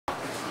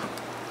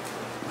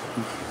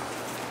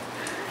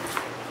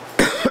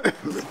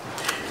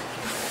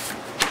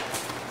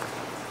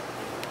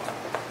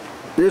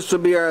This will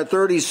be our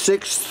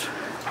 36th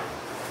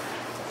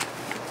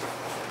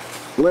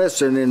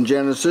lesson in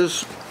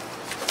Genesis.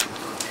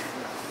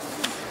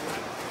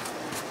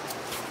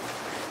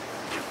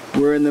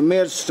 We're in the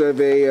midst of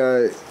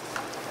a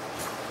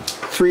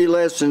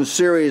 3-lesson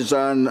series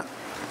on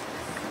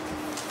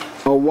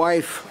a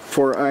wife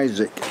for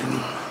Isaac.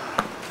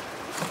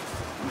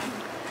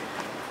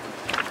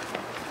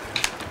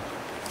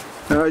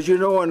 Now, as you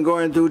know, in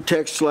going through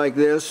texts like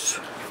this,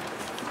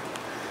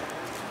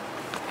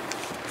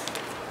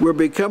 we're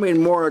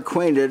becoming more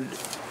acquainted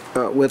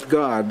with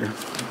God.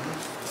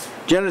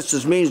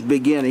 Genesis means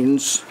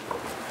beginnings.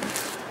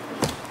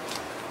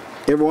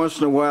 Every once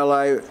in a while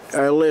I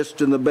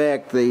list in the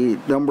back the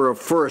number of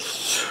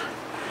firsts.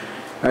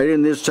 I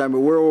didn't this time,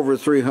 but we're over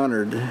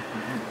 300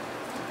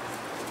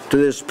 to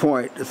this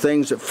point.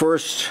 Things that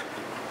first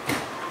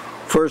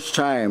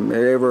time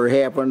it ever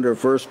happened, or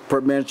first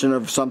mention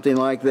of something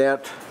like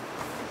that.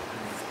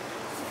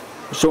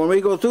 So when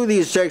we go through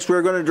these texts,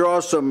 we're going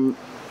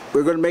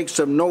to make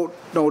some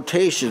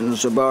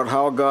notations about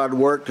how God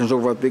worked and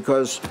so forth,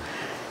 because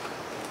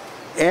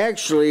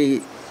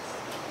actually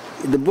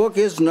the book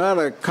is not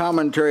a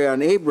commentary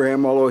on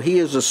Abraham, although he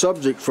is a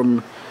subject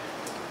from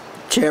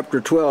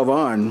chapter 12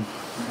 on.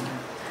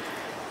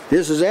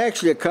 This is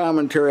actually a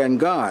commentary on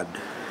God.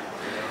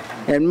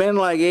 And men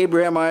like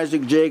Abraham,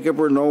 Isaac, Jacob,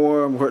 or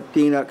Noah, or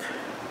Enoch,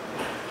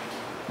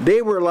 they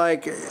were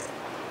like,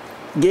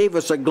 gave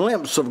us a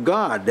glimpse of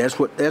God. That's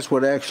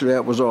what actually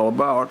that was all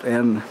about.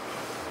 And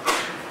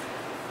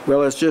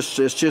well, it's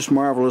just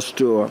marvelous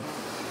to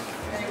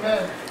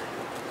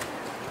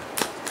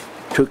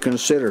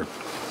consider.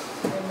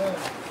 Amen.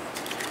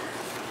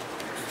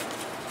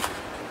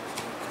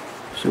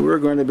 So we're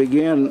going to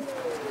begin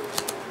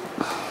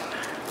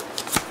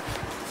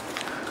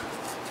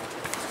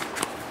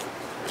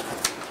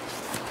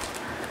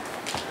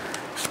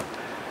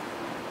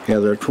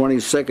the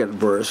 22nd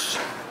verse.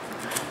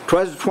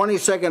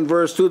 22nd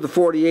verse through the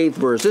 48th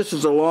verse. This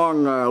is a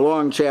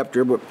long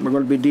chapter, but we're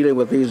going to be dealing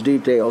with these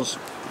details.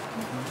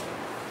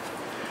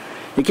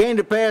 It came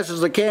to pass,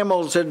 as the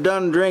camels had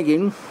done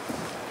drinking,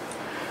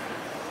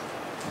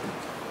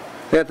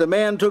 that the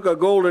man took a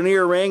golden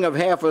earring of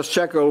half a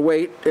shekel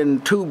weight,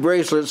 and 2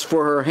 bracelets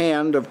for her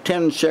hand of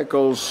 10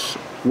 shekels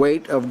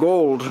weight of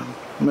gold,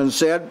 and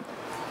said,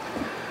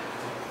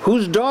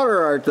 "Whose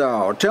daughter art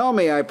thou? Tell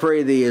me, I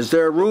pray thee, is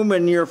there room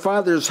in your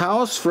father's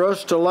house for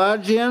us to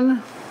lodge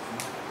in?"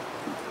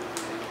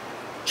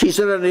 She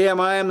said unto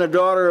him, "I am the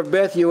daughter of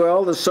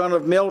Bethuel, the son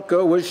of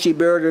Milcah, which she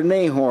bare to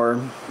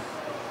Nahor."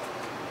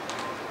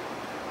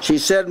 She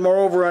said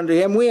moreover unto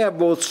him, "We have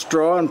both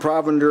straw and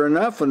provender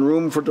enough, and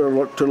room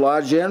to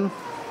lodge in."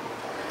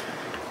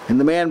 And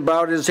the man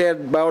bowed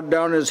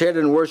down his head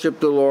and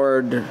worshipped the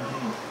Lord,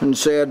 and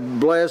said,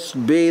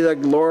 "Blessed be the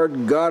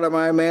Lord God of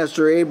my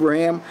master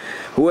Abraham,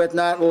 who hath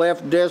not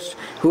left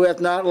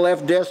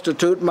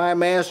destitute my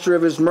master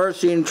of his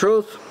mercy and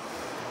truth.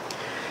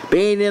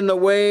 Being in the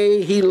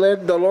way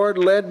the Lord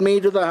led me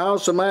to the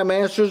house of my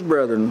master's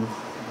brethren."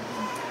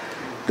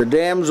 The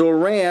damsel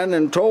ran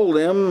and told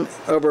them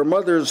of her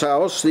mother's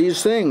house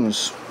these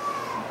things.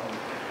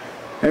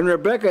 And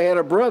Rebekah had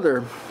a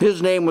brother,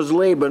 his name was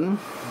Laban.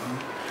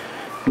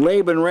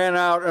 Laban ran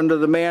out unto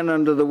the man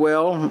unto the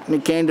well. And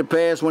it came to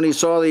pass, when he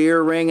saw the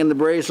earring and the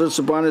bracelets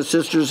upon his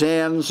sister's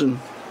hands, and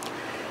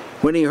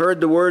when he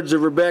heard the words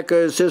of Rebekah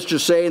his sister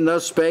saying,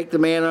 "Thus spake the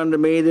man unto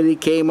me," that he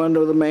came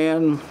unto the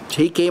man,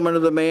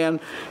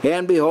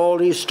 and behold,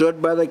 he stood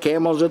by the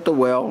camels at the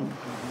well.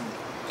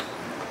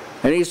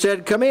 And he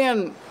said, "Come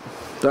in,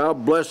 thou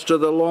blessed of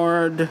the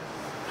Lord.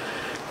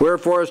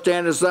 Wherefore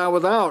standest thou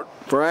without?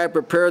 For I have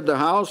prepared the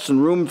house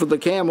and room for the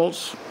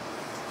camels."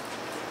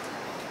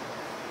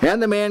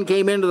 And the man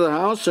came into the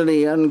house, and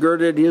he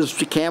ungirded his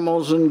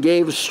camels, and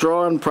gave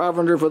straw and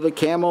provender for the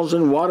camels,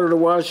 and water to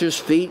wash his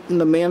feet,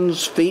 and the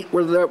men's feet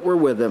that were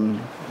with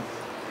him.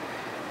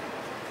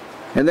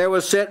 And there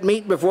was set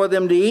meat before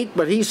them to eat,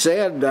 but he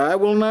said, "I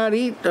will not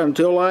eat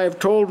until I have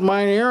told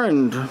mine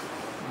errand."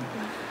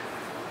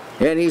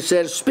 And he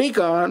said, "Speak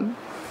on."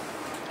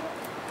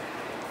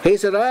 He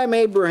said, "I am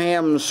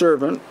Abraham's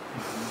servant,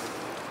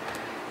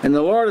 and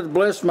the Lord hath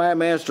blessed my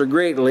master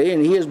greatly,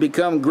 and he has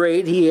become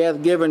great. He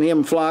hath given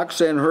him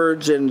flocks and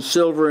herds and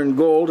silver and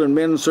gold, and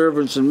men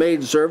servants and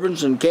maid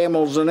servants, and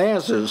camels and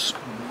asses.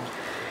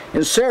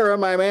 And Sarah,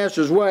 my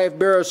master's wife,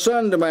 bare a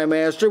son to my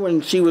master when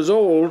she was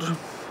old,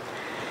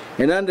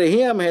 and unto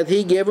him hath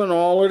he given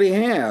all that he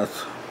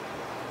hath.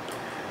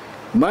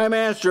 My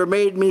master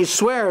made me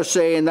swear,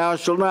 saying, Thou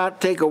shalt not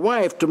take a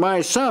wife to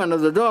my son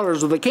of the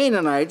daughters of the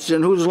Canaanites,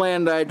 in whose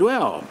land I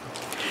dwell.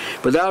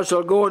 But thou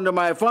shalt go into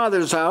my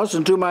father's house,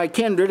 and to my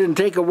kindred, and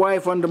take a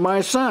wife unto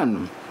my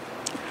son.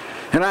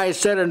 And I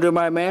said unto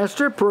my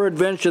master,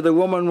 Peradventure the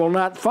woman will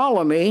not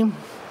follow me.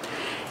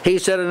 He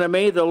said unto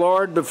me, The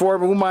Lord before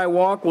whom I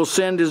walk will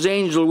send his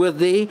angel with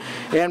thee,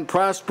 and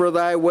prosper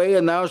thy way,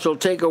 and thou shalt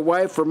take a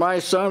wife for my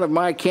son of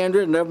my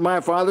kindred and of my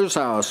father's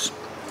house.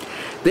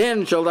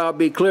 Then shalt thou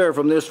be clear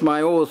from this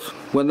my oath,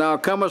 when thou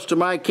comest to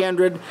my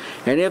kindred,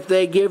 and if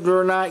they give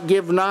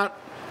not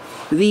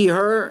thee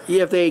her,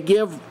 if they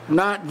give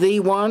not thee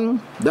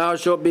one, thou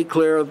shalt be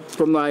clear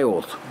from thy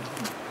oath.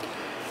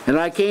 And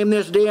I came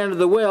this day unto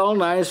the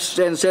well, and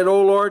said,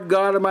 O Lord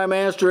God of my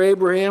master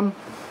Abraham,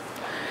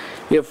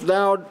 if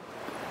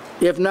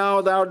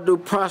now thou do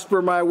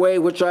prosper my way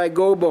which I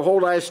go,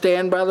 behold, I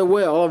stand by the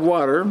well of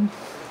water.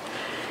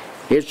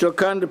 It shall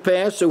come to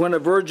pass that when a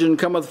virgin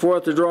cometh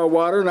forth to draw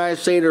water, and I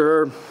say to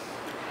her,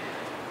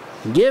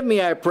 give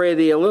me, I pray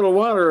thee, a little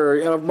water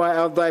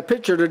of thy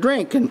pitcher to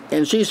drink.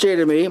 And she say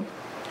to me,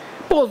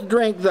 both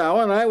drink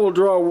thou, and I will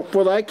draw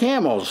for thy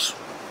camels.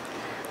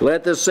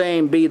 Let the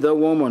same be the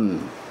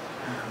woman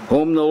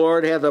whom the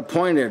Lord hath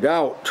appointed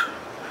out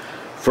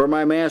for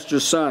my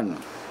master's son.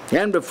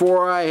 And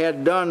before I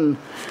had done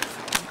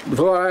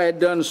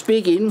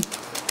speaking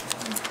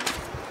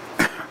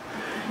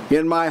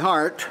in my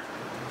heart,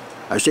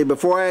 I say,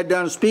 before I had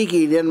done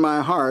speaking in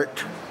my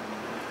heart,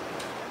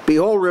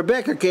 behold,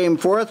 Rebekah came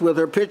forth with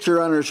her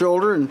pitcher on her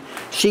shoulder, and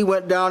she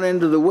went down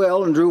into the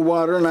well and drew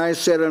water. And I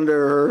said unto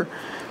her,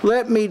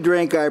 let me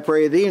drink, I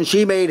pray thee. And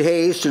she made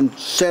haste and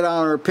set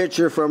on her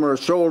pitcher from her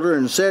shoulder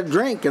and said,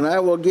 drink, and I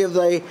will give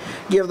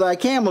thy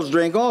camels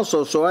drink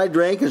also. So I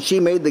drank, and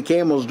she made the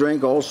camels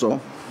drink also.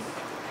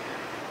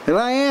 And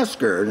I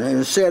asked her,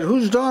 and said,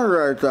 whose daughter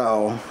art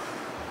thou?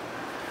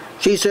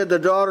 She said, the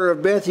daughter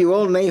of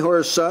Bethuel,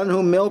 Nahor's son,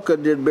 whom Milcah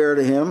did bear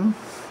to him.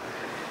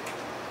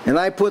 And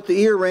I put the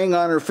earring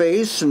on her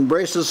face and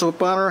bracelets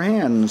upon her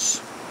hands.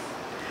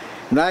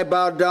 And I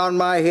bowed down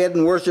my head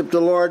and worshipped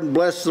the Lord, and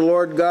blessed the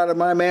Lord God of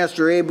my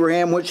master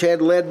Abraham, which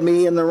had led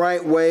me in the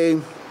right way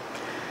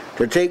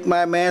to take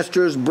my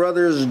master's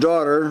brother's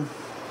daughter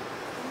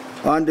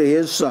unto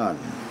his son.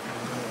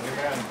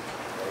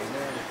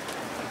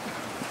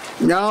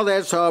 Now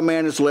that's how a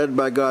man is led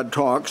by God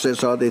talks.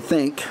 That's how they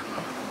think.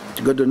 It's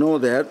good to know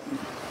that.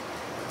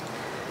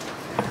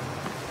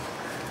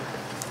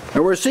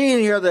 And we're seeing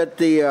here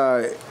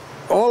that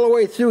all the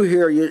way through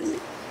here,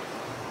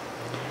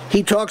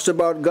 he talks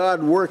about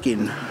God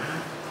working.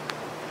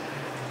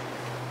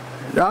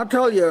 Now, I'll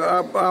tell you,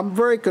 I'm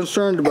very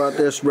concerned about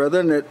this,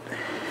 brethren, that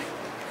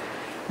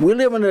we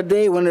live in a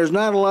day when there's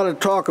not a lot of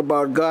talk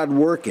about God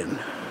working.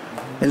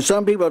 And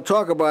some people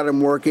talk about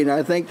him working.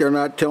 I think they're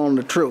not telling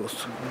the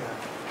truth.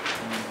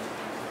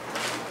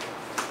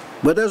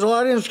 But there's a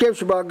lot in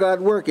Scripture about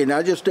God working.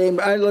 I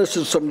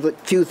listed some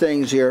few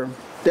things here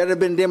that have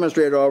been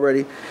demonstrated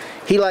already.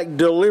 He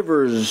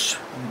delivers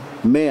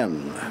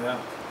men.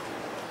 Yeah.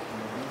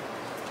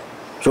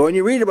 So when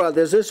you read about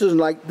this, this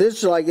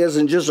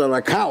isn't just an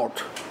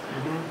account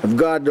of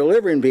God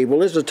delivering people.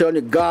 This is telling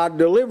you God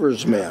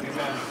delivers men.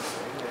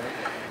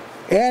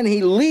 And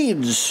he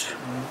leads.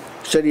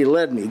 Said he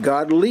led me.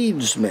 God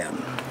leads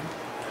men.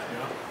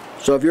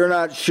 So if you're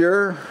not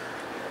sure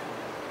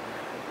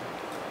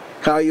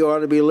how you ought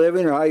to be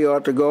living or how you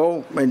ought to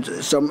go, and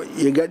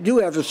you do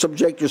have to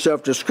subject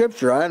yourself to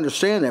Scripture. I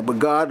understand that, but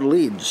God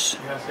leads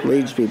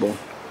people.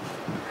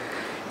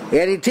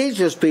 And he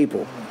teaches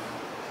people.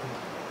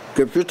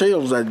 Scripture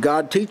tells that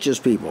God teaches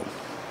people.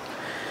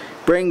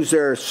 Brings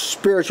their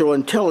spiritual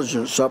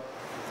intelligence up.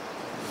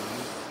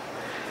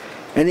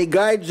 And he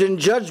guides in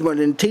judgment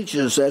and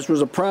teaches. That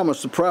was a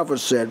promise the prophet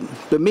said.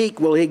 The meek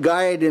will he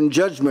guide in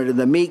judgment, and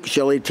the meek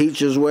shall he teach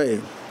his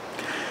way.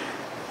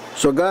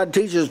 So God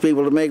teaches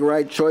people to make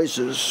right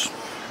choices,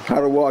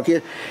 how to walk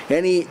in.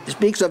 And he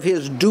speaks of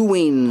his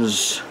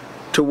doings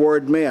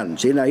toward men.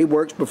 See, now he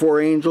works before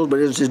angels, but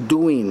it's his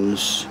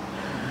doings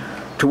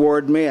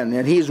toward men.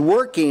 And he's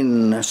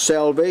working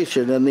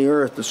salvation in the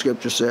earth, the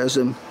Scripture says.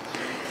 And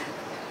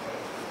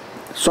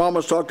the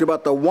psalmist talked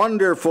about the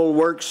wonderful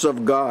works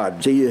of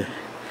God. See,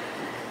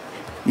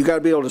 you got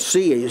to be able to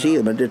see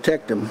them and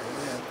detect them.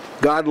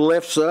 God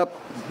lifts up.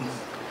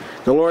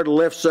 The Lord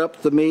lifts up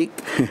the meek.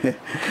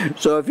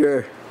 So if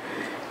you're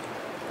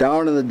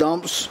down in the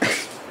dumps,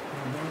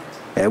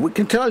 and we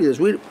can tell you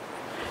this,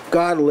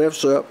 God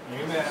lifts up.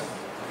 Amen.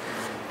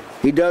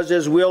 He does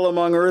his will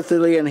among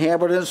earthly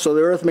inhabitants, so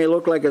the earth may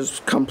look like it's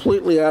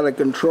completely out of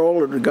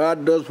control, and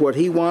God does what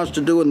he wants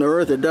to do in the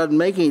earth. It doesn't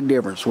make any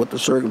difference what the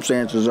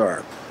circumstances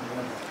are.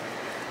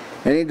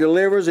 And he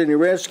delivers and he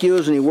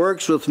rescues and he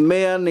works with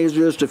men. These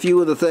are just a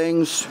few of the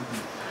things.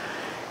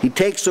 He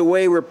takes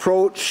away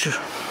reproach.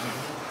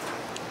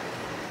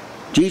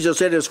 Jesus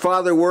said his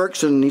Father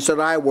works, and he said,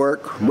 I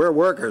work. We're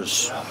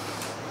workers.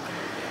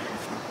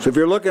 So if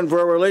you're looking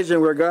for a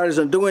religion where God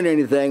isn't doing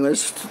anything,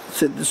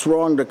 it's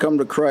wrong to come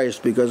to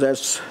Christ, because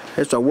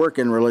it's a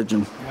working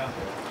religion. Yeah.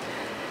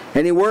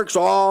 And he works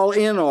all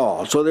in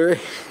all. So there,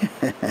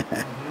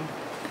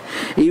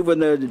 even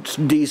the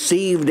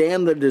deceived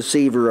and the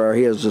deceiver are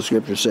his, the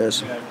Scripture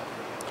says.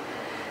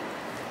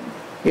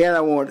 Yeah,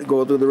 I won't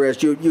go through the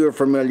rest. You're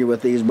familiar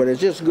with these, but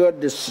it's just good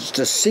to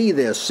see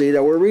this. See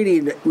that we're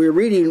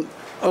reading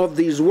of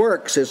these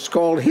works. It's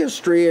called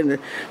history, and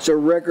it's a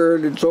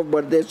record, and so.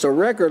 But it's a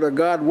record of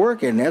God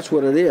working. That's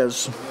what it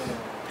is.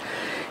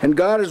 And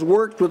God has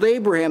worked with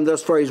Abraham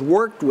thus far. He's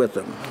worked with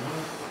him.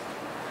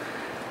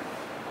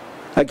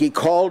 Like he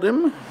called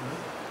him.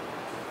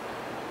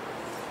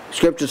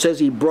 Scripture says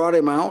he brought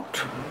him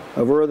out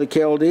of Ur of the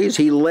Chaldees.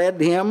 He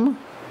led him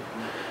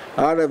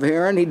out of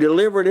Haran. He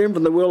delivered him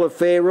from the will of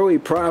Pharaoh. He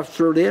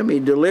prospered him. He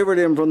delivered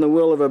him from the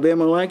will of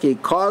Abimelech. He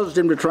caused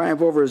him to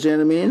triumph over his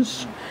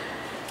enemies.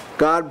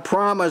 God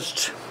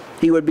promised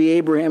he would be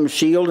Abraham's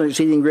shield and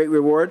exceeding great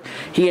reward.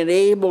 He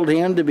enabled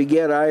him to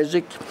beget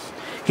Isaac.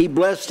 He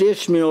blessed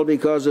Ishmael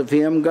because of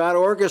him. God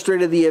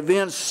orchestrated the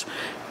events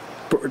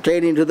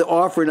pertaining to the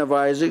offering of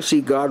Isaac.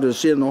 See, God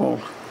was in all.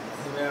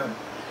 Amen.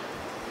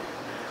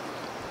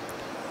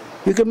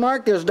 You can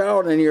mark this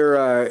down in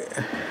your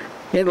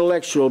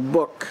intellectual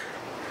book,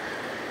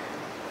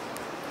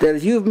 that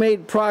if you've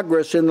made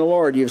progress in the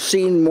Lord, you've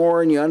seen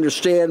more and you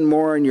understand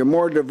more and you're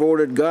more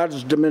devoted,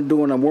 God's been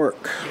doing a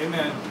work.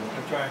 Amen.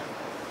 That's right.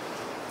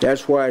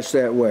 That's why it's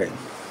that way.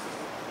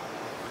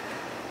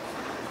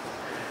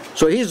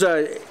 So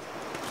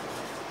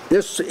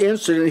this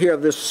incident here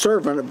of this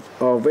servant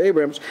of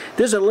Abraham's,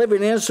 this is a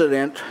living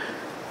incident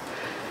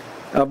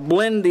of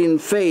blending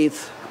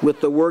faith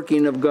with the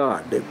working of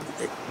God.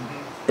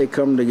 They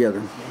come together.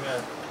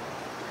 Amen.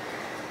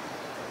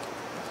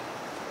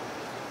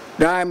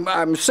 Now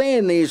I'm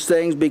saying these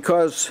things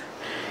because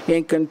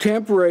in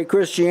contemporary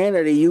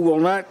Christianity you will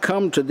not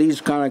come to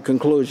these kind of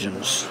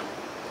conclusions.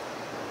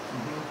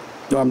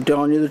 I'm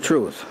telling you the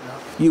truth.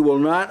 You will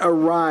not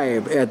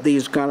arrive at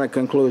these kind of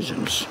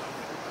conclusions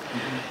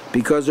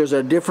because there's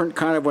a different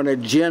kind of an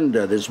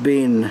agenda that's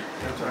being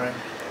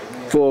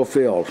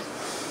fulfilled.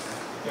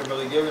 Yeah,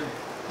 Brother Gibbon,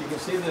 you can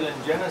see that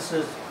in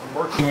Genesis,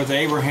 working with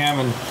Abraham,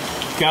 and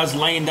God's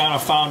laying down a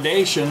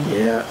foundation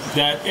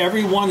that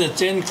everyone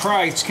that's in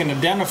Christ can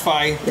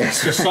identify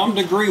to some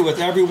degree with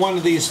every one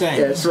of these things.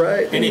 That's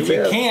right. And if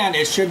you can,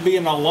 it should be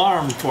an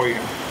alarm for you.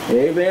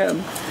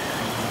 Amen.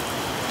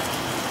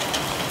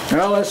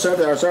 Now let's start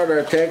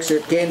our text.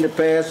 It came to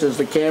pass as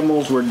the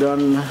camels were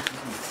done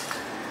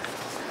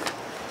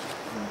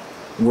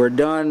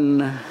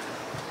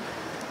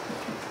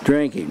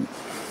drinking.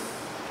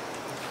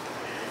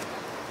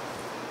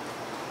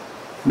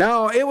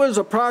 Now it was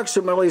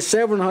approximately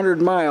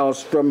 700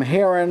 miles from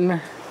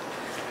Haran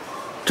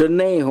to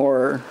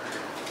Nahor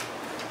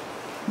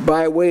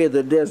by way of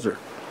the desert.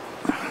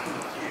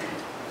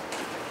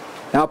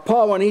 Now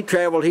Paul, when he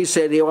traveled, he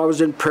said, I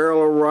was in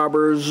peril of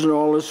robbers and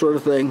all this sort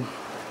of thing.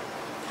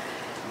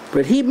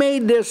 But he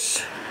made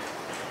this,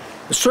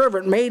 the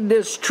servant made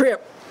this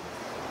trip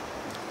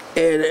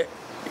and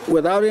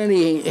without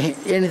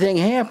anything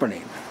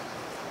happening.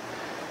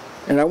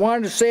 And I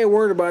wanted to say a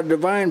word about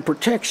divine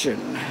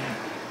protection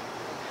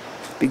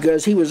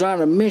because he was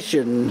on a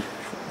mission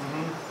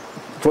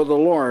for the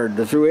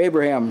Lord through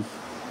Abraham.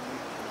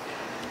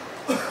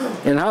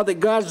 And how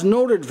that God's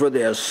noted for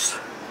this.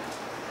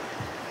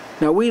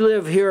 Now we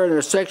live here in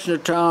a section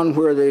of town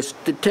where they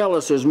tell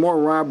us there's more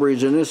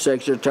robberies in this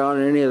section of town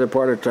than any other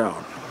part of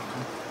town.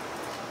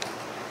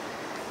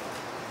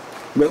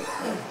 But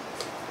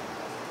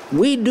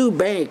we do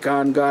bank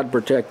on God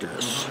protecting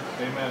us.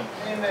 Amen.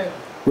 Amen.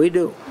 We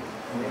do.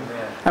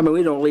 Amen. I mean,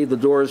 we don't leave the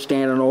doors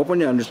standing open.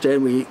 You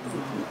understand? We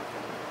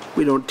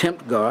don't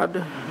tempt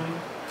God.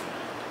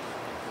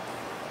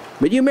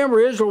 But you remember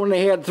Israel when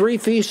they had 3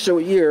 feasts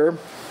a year.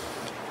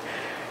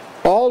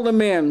 All the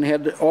men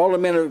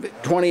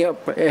of 20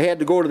 up had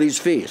to go to these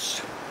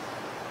feasts.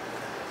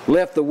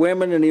 Left the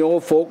women and the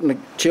old folk and the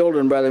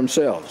children by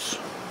themselves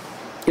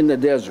in the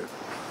desert.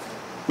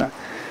 Now,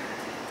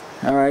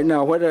 all right,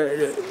 now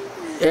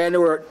and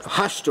there were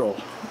hostile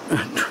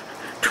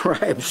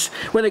tribes.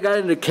 When they got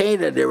into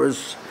Canaan, there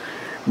was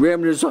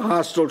remnants of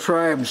hostile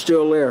tribes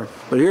still there.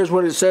 But here's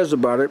what it says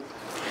about it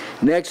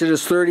in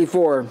Exodus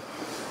 34.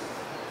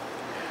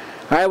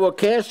 I will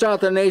cast out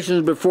the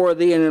nations before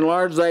thee and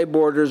enlarge thy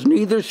borders,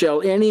 neither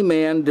shall any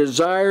man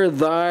desire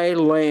thy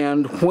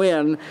land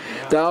when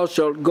thou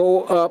shalt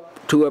go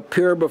up to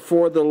appear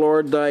before the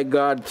Lord thy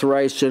God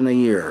thrice in a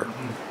year.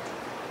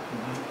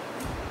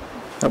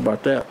 How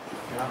about that?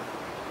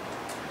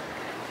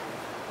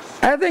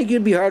 I think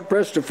you'd be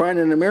hard-pressed to find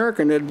an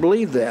American that'd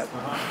believe that.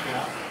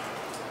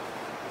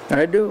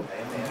 I do.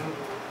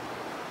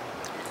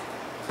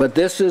 But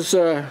this is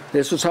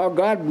how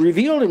God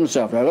revealed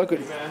himself. Now look at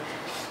it.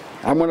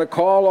 I'm going to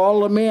call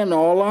all the men,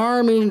 all the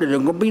army. There's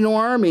going to be no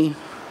army.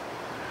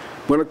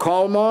 I'm going to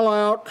call them all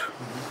out.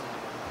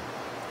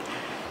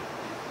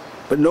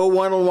 But no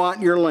one will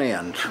want your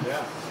land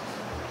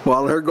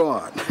while they're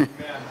gone.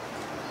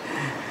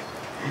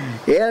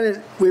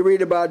 And we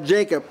read about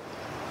Jacob,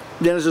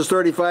 Genesis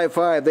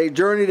 35:5. They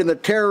journeyed, and the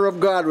terror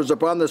of God was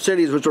upon the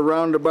cities which were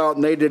round about,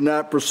 and they did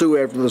not pursue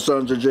after the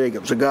sons of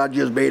Jacob. So God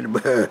just made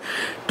them,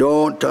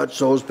 don't touch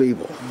those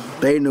people.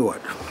 They knew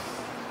it.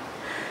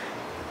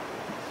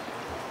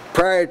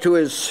 Prior to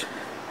his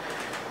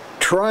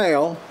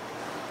trial,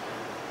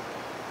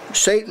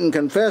 Satan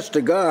confessed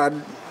to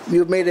God,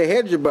 you've made a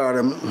hedge about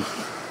him.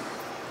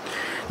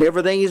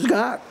 Everything he's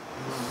got.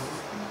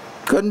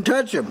 Couldn't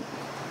touch him.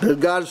 Does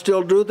God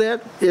still do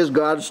that? Is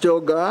God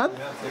still God?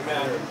 Yes,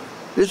 amen.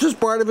 This is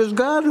part of his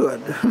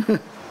godhood.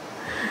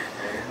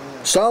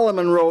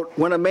 Solomon wrote,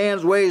 when a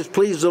man's ways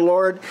please the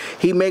Lord,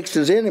 he makes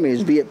his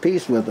enemies be at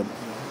peace with him.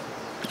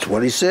 That's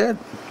what he said.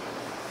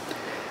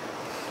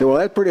 Well,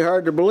 that's pretty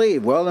hard to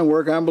believe. Well, then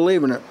work on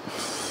believing it.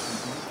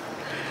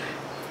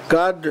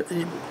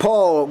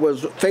 Paul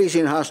was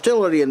facing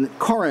hostility in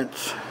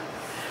Corinth,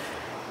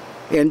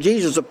 and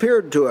Jesus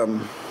appeared to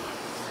him.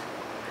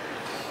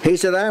 He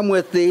said, I'm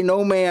with thee,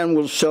 no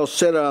man shall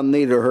sit on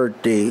thee to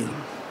hurt thee.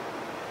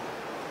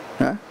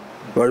 Huh?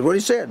 That's what he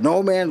said.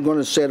 No man's going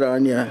to sit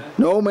on you.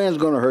 No man's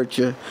going to hurt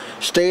you.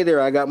 Stay there.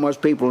 I got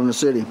much people in the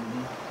city.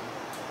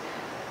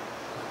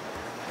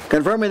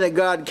 Confirming that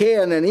God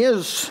can and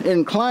is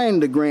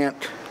inclined to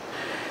grant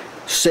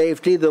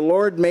safety, the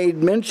Lord made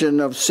mention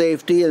of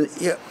safety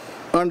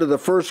under the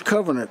first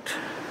covenant.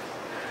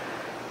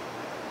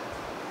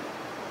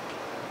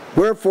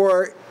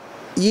 Wherefore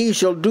ye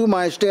shall do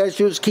my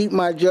statutes, keep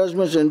my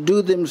judgments, and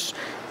do them,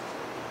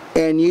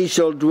 and ye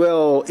shall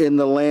dwell in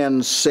the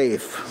land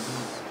safe.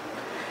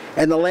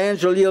 And the land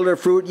shall yield her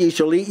fruit, ye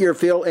shall eat your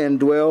fill, and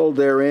dwell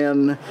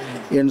therein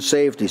in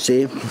safety.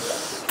 See?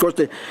 Of course,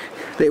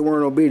 they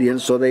weren't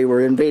obedient, so they were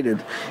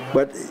invaded.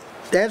 But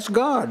that's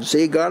God.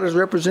 See, God has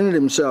represented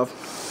himself.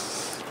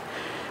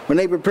 When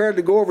they prepared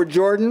to go over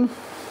Jordan,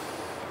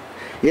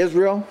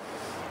 Israel,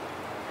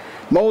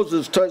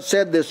 Moses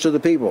said this to the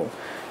people.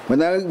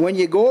 When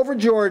you go over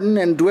Jordan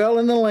and dwell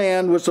in the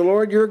land which the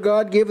Lord your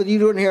God giveth you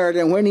to inherit,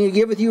 and when he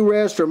giveth you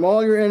rest from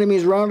all your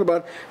enemies round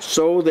about,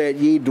 so that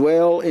ye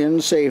dwell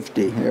in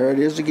safety. There it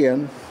is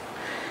again.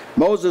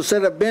 Moses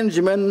said of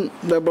Benjamin,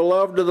 the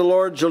beloved of the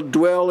Lord shall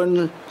dwell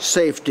in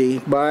safety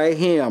by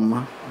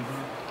him.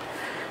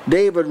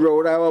 David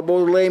wrote, I will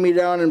both lay me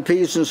down in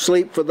peace and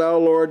sleep, for thou,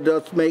 Lord,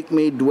 doth make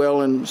me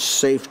dwell in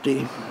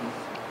safety.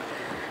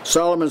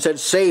 Solomon said,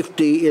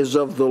 safety is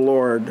of the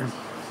Lord.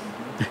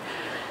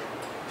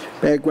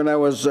 Back when I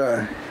was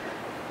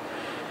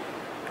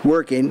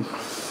working,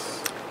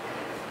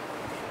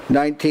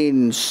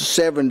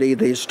 1970,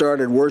 they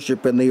started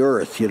worshiping the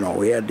earth. You know,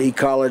 we had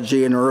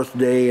ecology and Earth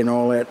Day and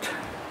all that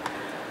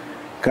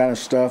kind of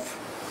stuff.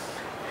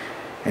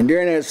 And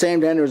during that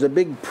same time, there was a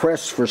big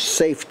press for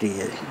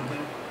safety.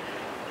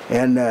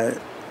 And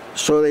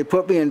so they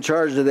put me in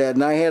charge of that,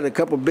 and I had a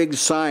couple big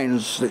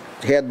signs that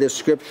had this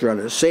scripture on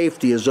it: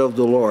 safety is of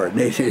the Lord.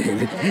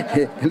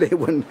 They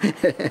wouldn't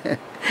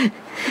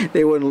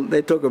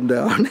they took them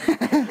down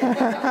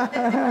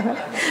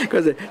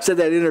because they said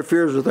that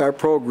interferes with our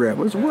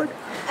program. I said, what?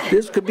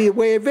 This could be a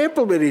way of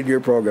implementing your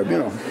program, you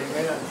know.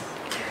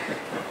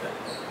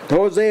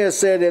 Hosea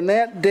said, in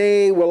that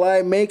day will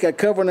I make a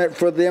covenant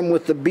for them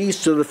with the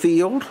beasts of the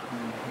field.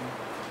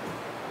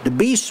 The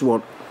beasts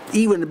won't,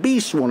 even the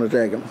beasts won't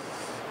attack them.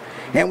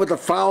 And with the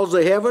fowls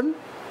of heaven,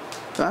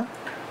 huh?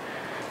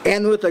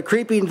 And with the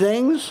creeping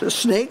things, the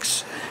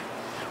snakes,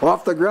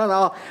 off the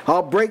ground.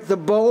 I'll break the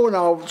bow and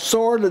I'll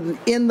sword and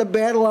end the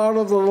battle out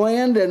of the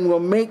land, and will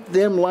make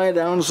them lie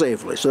down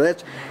safely. So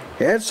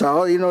that's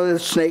how, you know, the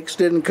snakes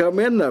didn't come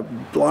in, the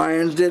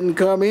lions didn't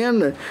come in,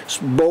 the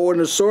bow and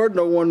the sword,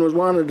 no one was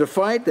wanted to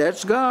fight.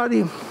 That's God.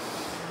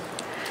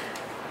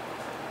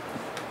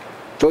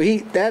 So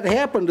that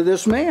happened to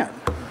this man.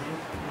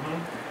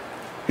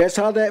 That's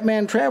how that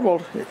man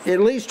traveled. At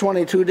least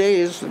 22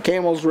 days. The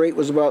camel's rate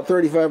was about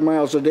 35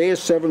 miles a day,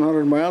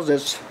 700 miles.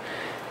 That's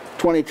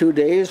 22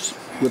 days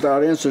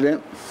without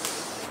incident.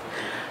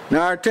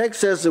 Now our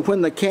text says that when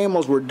the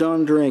camels were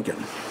done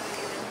drinking.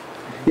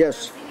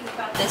 Yes?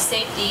 About the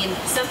safety, and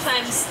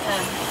sometimes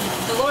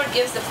the Lord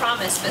gives the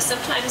promise, but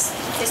sometimes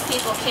his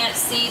people can't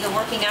see the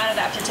working out of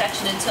that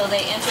protection until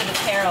they enter the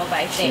peril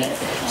by faith.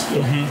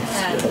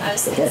 I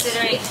was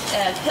considering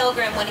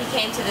Pilgrim when he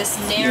came to this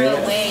narrow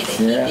way that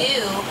he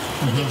knew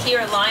he could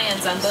hear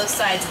lions on both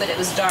sides, but it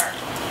was dark.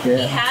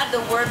 He had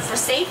the word for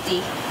safety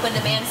when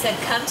the man said,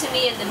 come to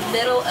me in the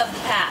middle of the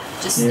path.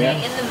 Just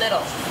stay in the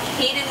middle.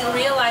 He didn't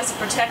realize the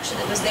protection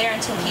that was there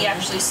until he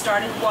actually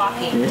started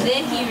walking.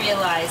 Then he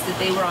realized that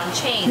they were on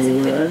chains.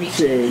 And couldn't reach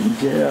him.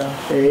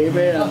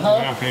 Amen.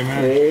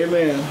 Amen.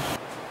 Amen.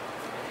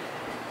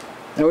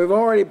 Now we've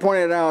already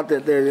pointed out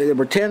that there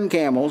were 10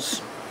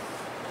 camels.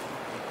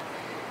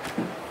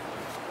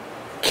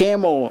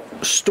 Camel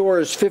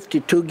stores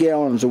 52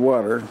 gallons of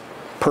water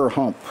per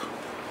hump.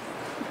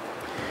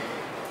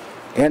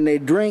 And they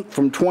drink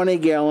from 20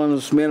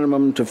 gallons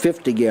minimum to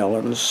 50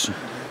 gallons.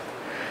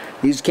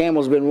 These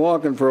camels have been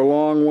walking for a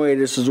long way.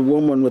 This is a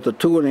woman with a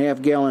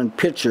 2.5 gallon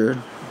pitcher.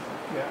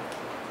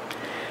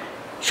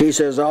 She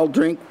says, I'll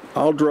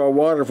draw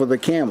water for the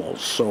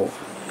camels. So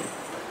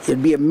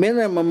it'd be a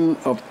minimum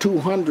of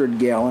 200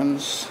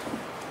 gallons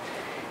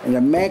and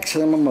a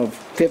maximum of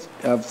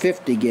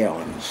 50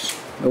 gallons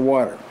of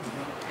water.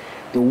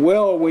 The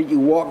well, when you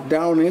walk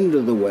down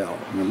into the well,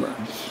 remember?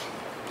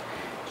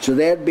 So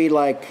that'd be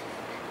like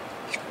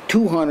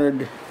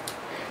 200,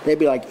 that'd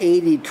be like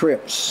 80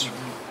 trips.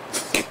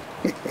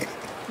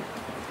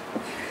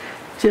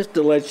 Just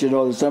to let you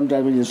know that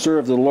sometimes when you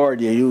serve the Lord,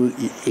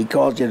 He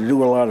calls you to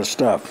do a lot of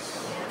stuff.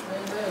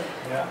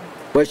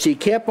 But she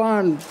kept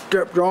on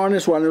drawing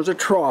this water. There was a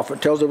trough.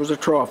 It tells there was a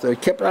trough. They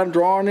kept on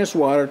drawing this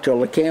water till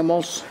the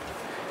camels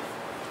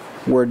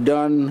were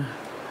done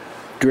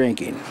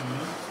drinking.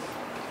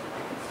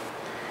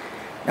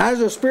 Now,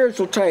 there's a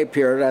spiritual type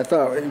here that I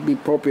thought it would be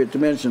appropriate to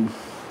mention.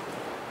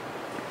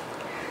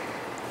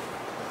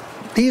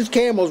 These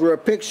camels were a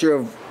picture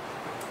of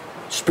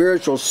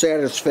spiritual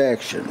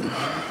satisfaction.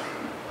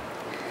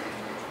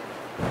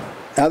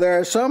 Now, there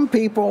are some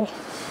people,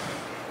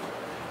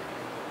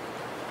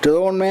 to their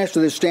own master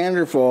they stand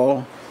or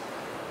fall,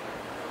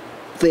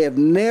 they have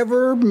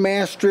never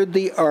mastered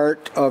the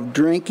art of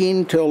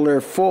drinking till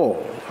they're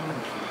full.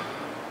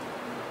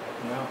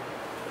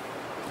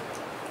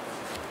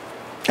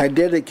 I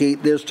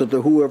dedicate this to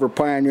whoever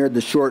pioneered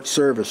the short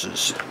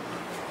services.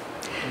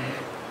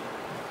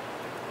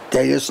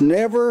 They just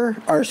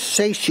never are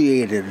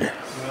satiated.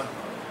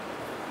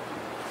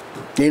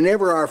 They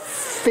never are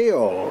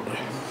filled.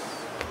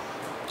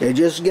 They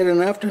just get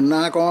enough to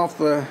knock off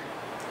the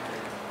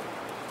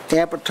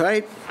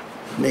appetite.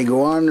 They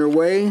go on their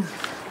way.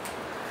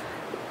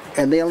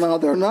 And they'll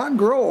not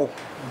grow.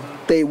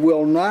 They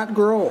will not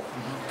grow.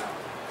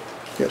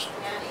 Yes.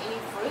 Any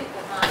fruit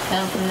that might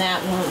come from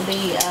that won't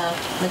be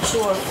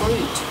mature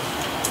fruit.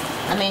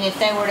 I mean, if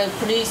they were to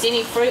produce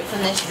any fruit from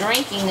this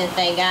drinking that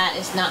they got,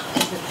 it's not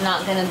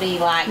going to be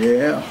like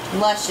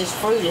luscious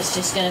fruit. It's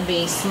just going to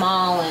be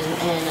small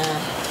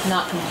and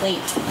not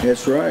complete.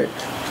 That's right.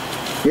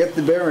 You have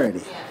to bear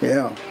any.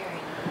 Yeah.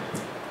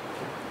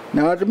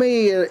 Now, to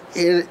me, it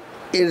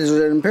is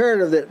an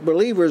imperative that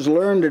believers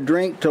learn to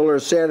drink till they're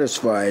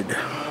satisfied.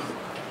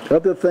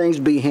 Other things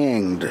be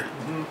hanged.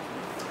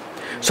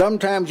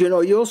 Sometimes,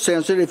 you'll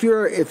sense it. If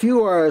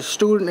you are a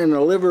student and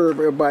a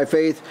liver by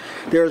faith,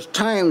 there's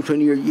times when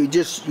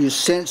you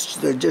sense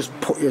that just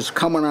is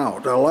coming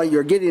out.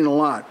 You're getting a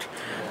lot.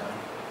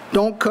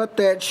 Don't cut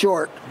that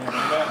short.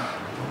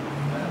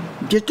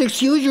 Just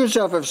excuse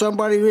yourself if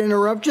somebody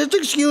interrupts. Just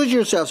excuse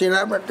yourself. Say,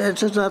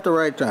 that's just not the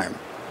right time.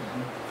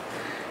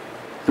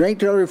 Drink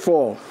till you're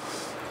full.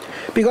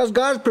 Because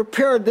God's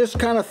prepared this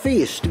kind of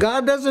feast.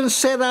 God doesn't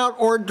set out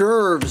hors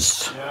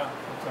d'oeuvres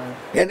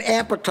and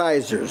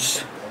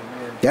appetizers.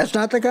 That's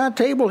not the God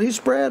table He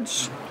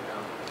spreads.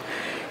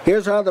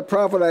 Here's how the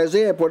prophet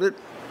Isaiah put it.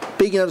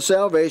 Speaking of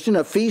salvation,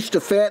 a feast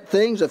of fat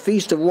things, a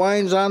feast of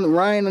wines on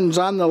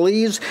the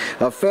lees,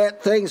 of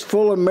fat things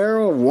full of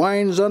marrow, of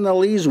wines on the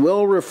lees,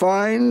 well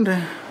refined.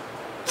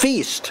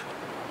 Feast.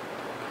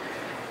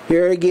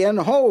 Here again,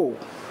 ho!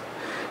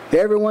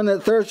 Everyone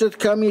that thirsteth,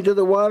 come ye to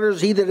the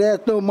waters. He that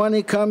hath no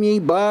money, come ye,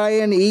 buy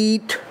and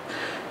eat.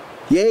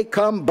 Yea,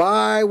 come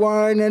buy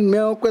wine and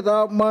milk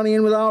without money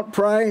and without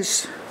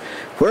price.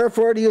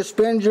 Wherefore do you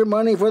spend your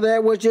money for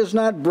that which is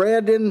not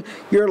bread, and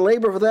your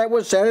labor for that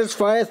which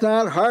satisfieth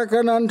not?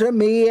 Hearken unto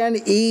me,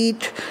 and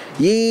eat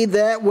ye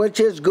that which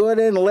is good,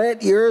 and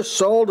let your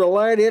soul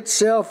delight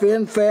itself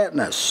in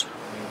fatness.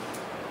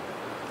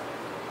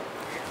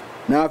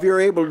 Now, if you're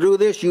able to do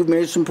this, you've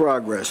made some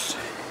progress.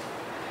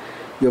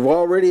 You've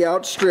already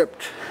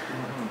outstripped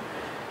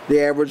the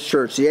average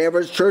church. The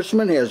average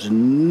churchman has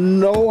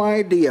no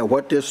idea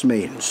what this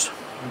means.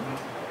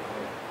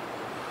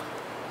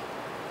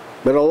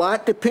 But a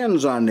lot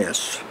depends on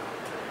this.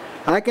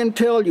 I can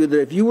tell you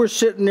that if you were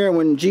sitting there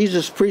when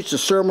Jesus preached the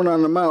Sermon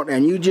on the Mount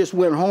and you just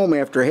went home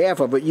after half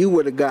of it, you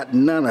would have got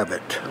none of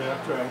it. Yeah,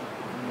 that's right.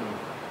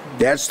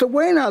 That's the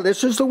way now.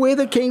 This is the way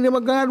the kingdom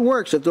of God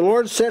works. If the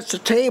Lord sets a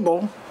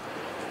table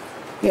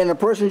and a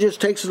person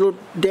just takes a little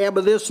dab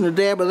of this and a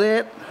dab of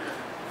that,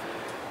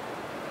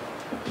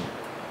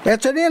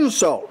 that's an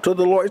insult to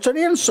the Lord. It's an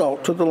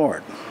insult to the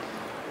Lord.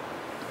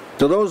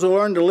 To those who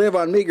learn to live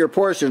on meager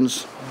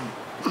portions,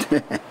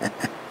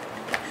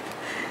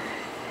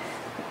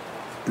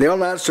 they'll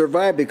not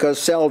survive,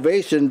 because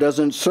salvation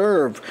doesn't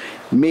serve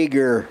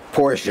meager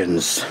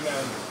portions.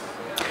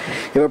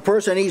 If a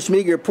person eats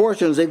meager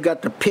portions, they've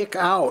got to pick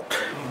out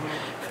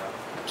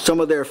some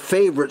of their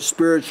favorite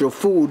spiritual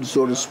food,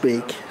 so to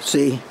speak.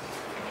 See?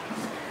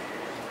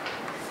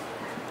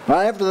 Well,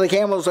 after the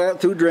camels got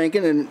through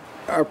drinking, and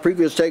our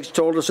previous text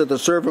told us that the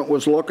servant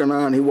was looking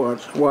on, he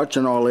was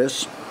watching all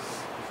this.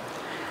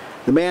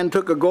 The man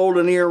took a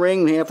golden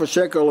earring, half a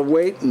shekel of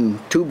weight, and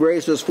 2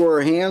 bracelets for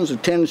her hands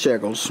of 10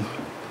 shekels.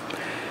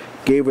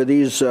 Gave her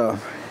these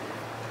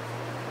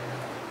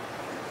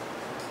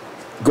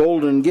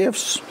golden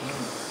gifts.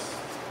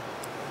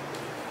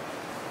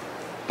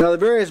 Now, the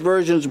various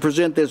versions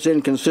present this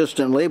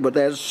inconsistently, but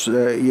that's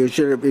you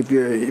should, if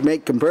you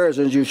make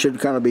comparisons, you should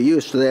kind of be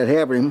used to that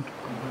happening.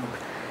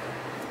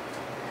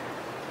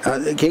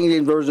 The King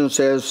James Version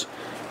says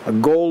a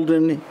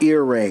golden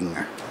earring.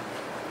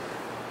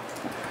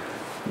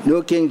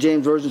 New King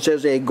James Version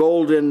says a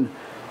golden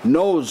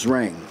nose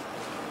ring.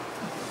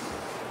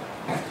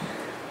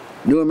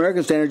 New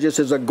American Standard just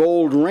says a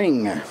gold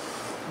ring.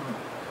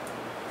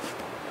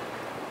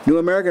 New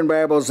American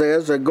Bible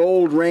says a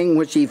gold ring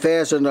which he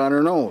fastened on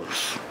her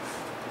nose.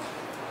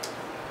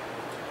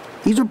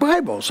 These are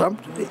Bibles.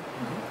 It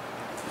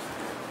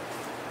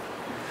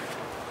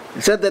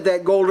said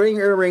that gold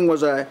earring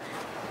was a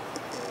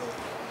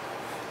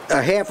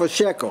half a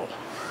shekel.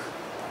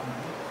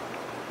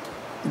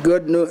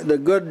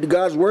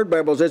 God's Word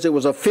Bible says it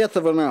was 1/5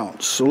 of an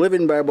ounce. The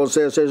Living Bible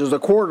says it was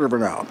 1/4 of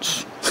an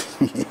ounce.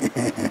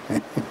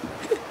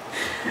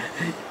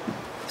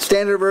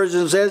 Standard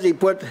Version says he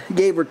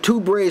gave her 2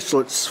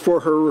 bracelets for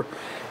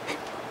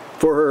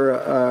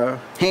her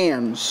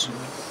hands.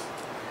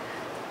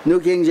 New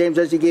King James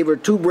says he gave her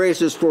 2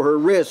 bracelets for her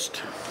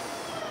wrist.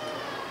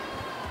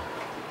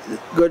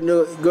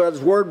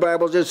 God's Word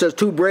Bible just says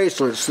 2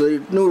 bracelets. The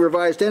New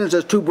Revised Standard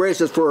says 2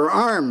 bracelets for her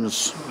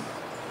arms.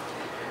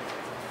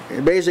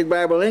 The Basic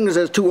Bible English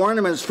says 2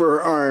 ornaments for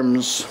her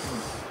arms.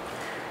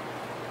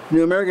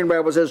 New American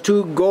Bible says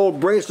 2 gold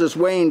bracelets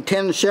weighing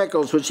 10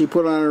 shekels, which she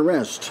put on her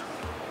wrist.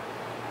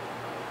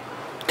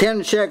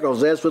 10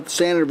 shekels, that's what the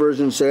Standard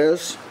Version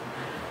says.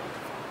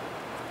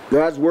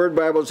 God's Word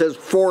Bible says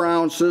 4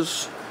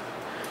 ounces.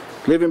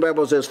 Living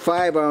Bible says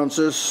 5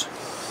 ounces.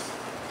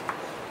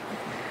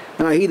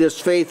 Now he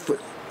that's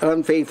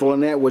unfaithful in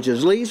that which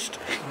is least.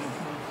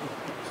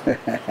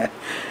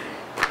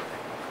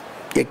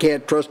 You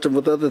can't trust him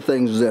with other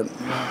things then.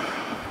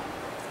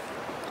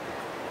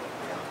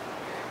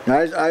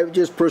 Now, I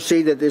just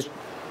proceed that this,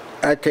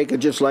 I take it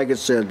just like it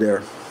said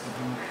there.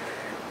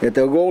 That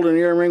the golden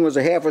earring was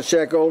 1/2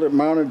 shekel. It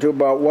amounted to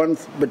about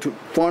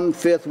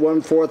 1/5,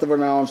 1/4 of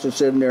an ounce.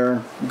 It's in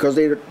there because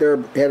they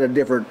had a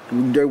different,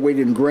 they're weighed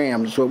in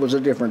grams, so it was a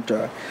different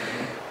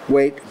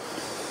weight.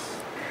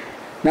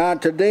 Now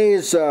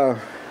today's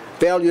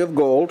value of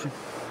gold,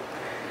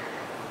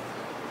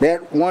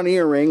 that 1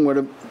 earring would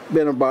have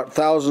been about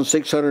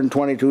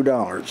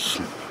 $1,622.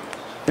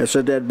 That's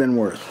what that'd been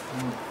worth.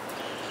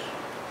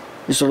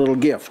 It's a little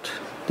gift.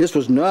 This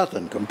was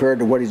nothing compared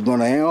to what he's going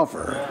to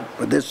offer,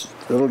 but this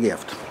little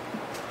gift.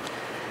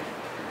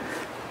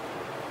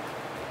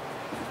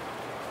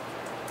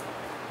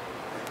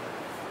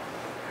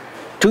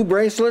 Two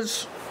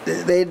bracelets,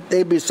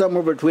 they'd be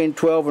somewhere between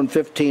 $12,000 and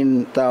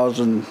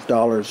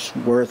 $15,000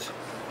 worth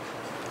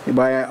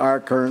by our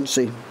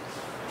currency.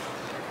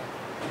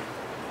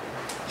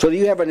 So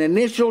you have an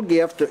initial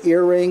gift, an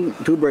earring,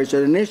 2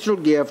 bracelets, an initial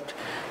gift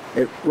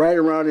at right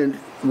around in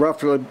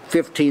roughly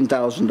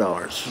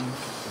 $15,000.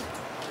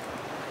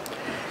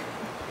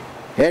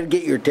 Had to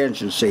get your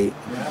attention, see.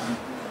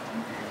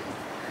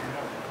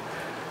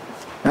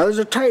 Now there's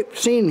a type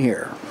scene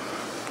here.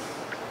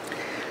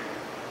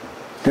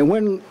 And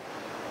when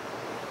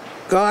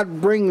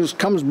God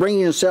comes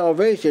bringing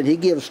salvation, he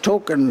gives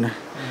token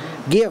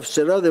gifts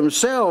that of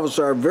themselves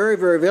are very,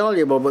 very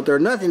valuable, but they're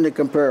nothing to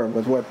compare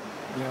with what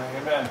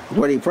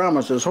he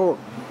promises.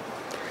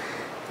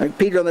 Like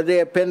Peter on the day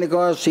of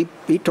Pentecost, he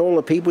told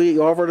the people, he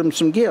offered them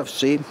some gifts,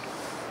 see.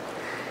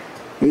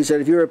 He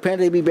said, if you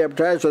repent and be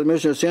baptized for the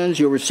remission of sins,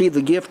 you'll receive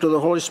the gift of the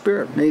Holy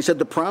Spirit. And he said,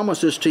 the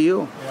promise is to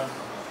you. Yeah.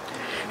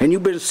 And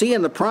you've been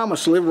seeing the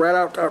promise live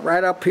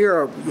right up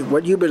here.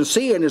 What you've been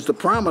seeing is the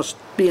promise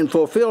being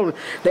fulfilled.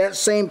 That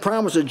same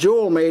promise that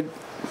Joel made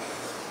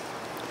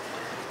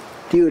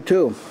to you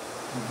too.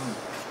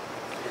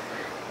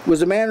 It was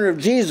the manner of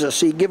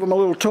Jesus. He gave him a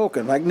little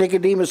token. Like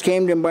Nicodemus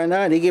came to him by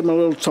night, he gave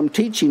him some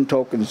teaching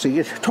tokens.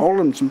 He told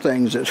him some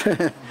things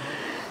that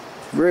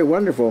very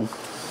wonderful.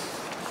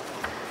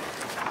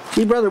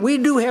 See, brother, we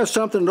do have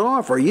something to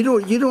offer. You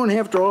don't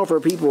have to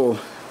offer people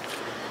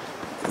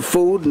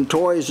food and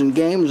toys and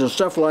games and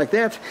stuff like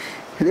that.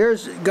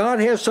 God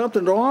has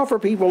something to offer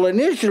people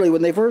initially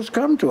when they first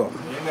come to him.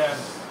 Amen.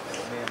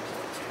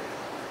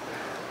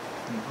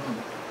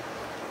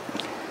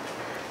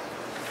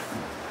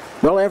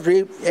 Well, after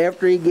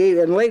he gave,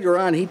 and later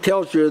on he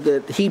tells you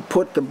that he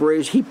put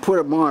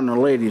them on a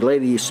lady.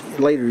 Later he's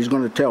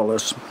going to tell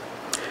us.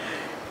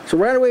 So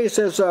right away he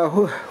says,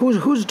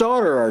 whose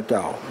daughter art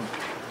thou?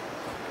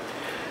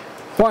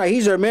 Why,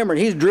 he's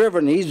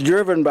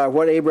driven by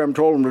what Abraham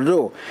told him to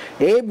do.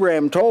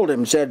 Abraham told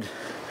him, said,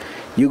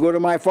 you go to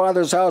my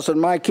father's house and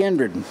my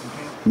kindred,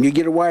 and you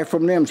get a wife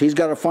from them. So he's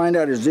got to find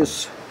out, is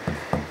this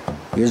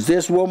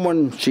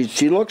woman,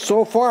 she looks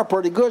so far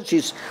pretty good.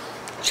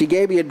 She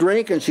gave you a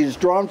drink and she's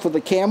drawn for the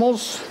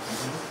camels.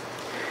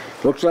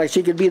 Looks like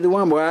she could be the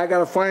one. Well, I got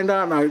to find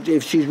out now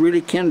if she's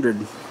really kindred.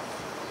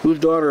 Whose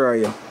daughter are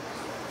you?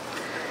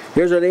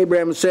 Here's what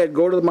Abraham said,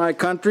 go to my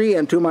country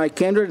and to my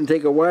kindred and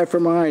take a wife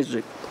from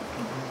Isaac.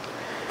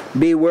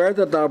 Beware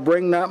that thou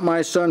bring not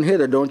my son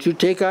hither. Don't you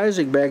take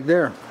Isaac back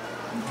there.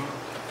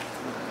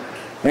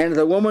 And if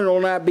the woman will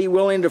not be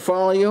willing to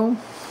follow you,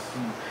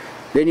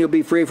 then you'll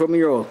be free from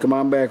your oath. Come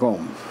on back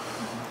home.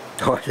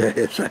 What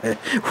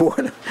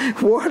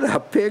a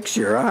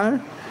picture, huh?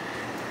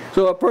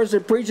 So a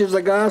person preaches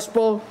the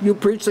gospel, you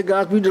preach the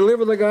gospel, you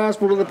deliver the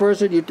gospel to the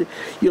person, you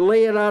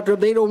lay it out to them,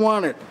 they don't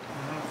want it.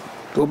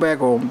 Go back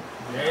home.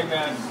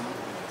 Amen.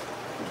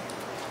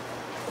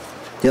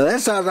 Yeah,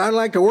 that's how I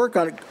like to work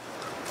on it.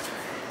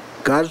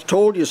 God's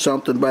told you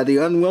something by the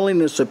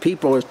unwillingness of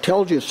people. It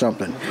tells you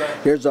something.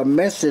 Right. There's a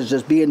message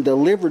that's being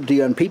delivered to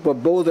you, and people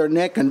bow their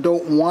neck and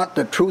don't want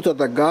the truth of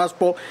the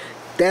gospel.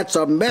 That's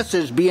a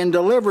message being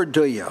delivered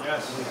to you.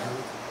 Yes.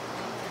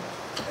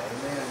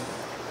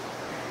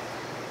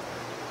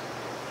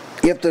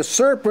 If the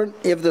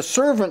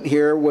servant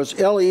here was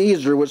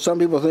Eliezer, which some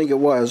people think it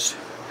was,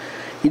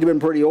 he'd have been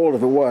pretty old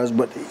if it was,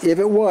 but if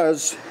it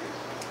was,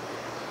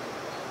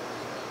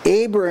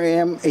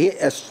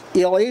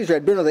 Eliezer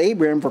had been with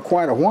Abraham for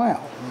quite a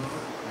while,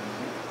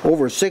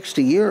 over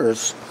 60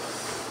 years.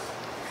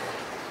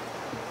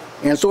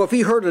 And so if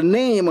he heard a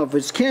name of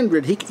his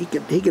kindred, he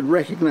could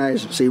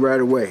recognize it, see, right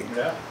away.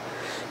 Yeah.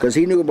 Because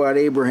he knew about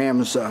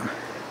Abraham's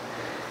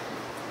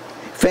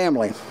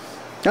family.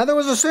 Now there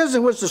was a sense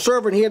in which the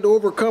servant, he had to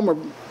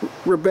overcome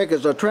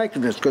Rebekah's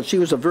attractiveness, because she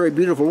was a very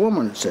beautiful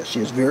woman, it says. She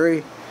was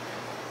very,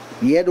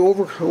 he had to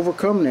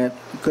overcome that.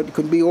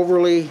 Could be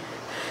overly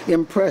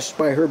impressed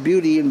by her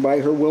beauty and by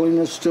her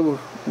willingness to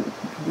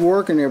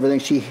work and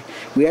everything.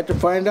 We have to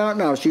find out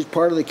now, she's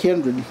part of the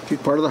kindred, she's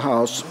part of the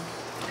house.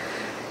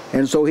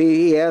 And so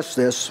he asked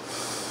this.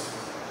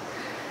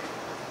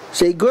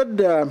 See, good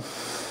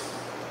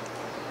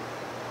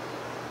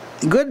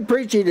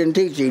preaching and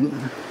teaching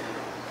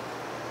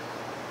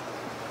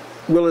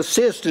will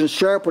assist in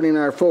sharpening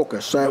our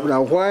focus.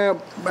 Now, why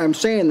I'm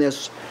saying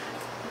this,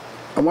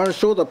 I want to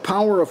show the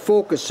power of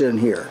focus in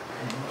here.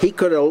 He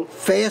could have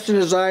fastened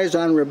his eyes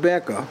on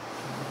Rebekah,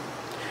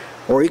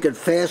 or he could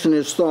fasten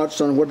his thoughts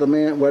on what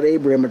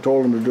Abraham had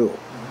told him to do.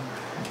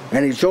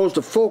 And he chose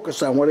to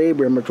focus on what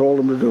Abraham had told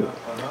him to do.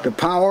 The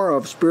power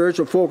of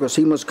spiritual focus.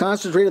 He must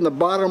concentrate on the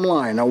bottom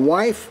line. A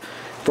wife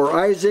for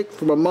Isaac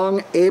from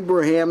among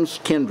Abraham's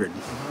kindred.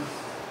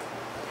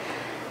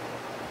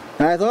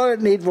 Now, I thought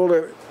it needful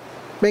to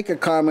make a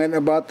comment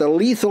about the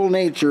lethal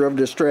nature of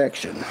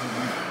distraction.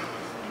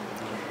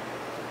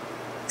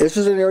 This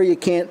is an area you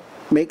can't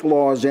make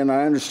laws in,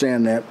 I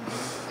understand that.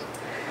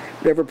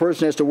 Every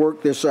person has to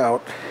work this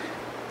out.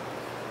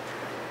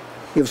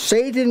 If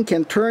Satan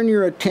can turn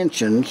your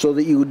attention so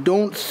that you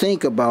don't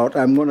think about,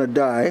 I'm going to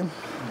die,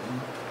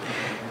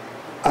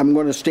 I'm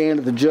going to stand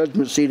at the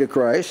judgment seat of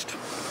Christ,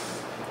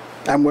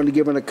 I'm going to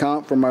give an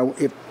account for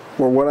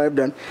what I've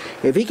done.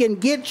 If he can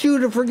get you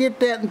to forget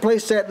that and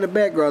place that in the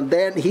background,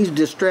 then he's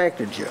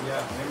distracted you.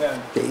 Yeah,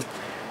 amen. Okay?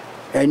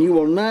 And you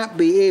will not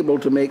be able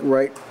to make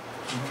right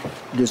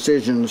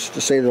decisions, to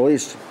say the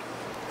least.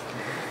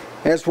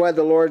 That's why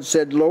the Lord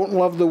said, don't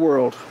love the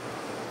world.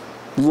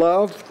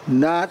 Love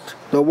not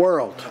the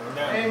world.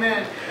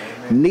 Amen.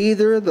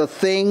 Neither the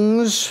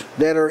things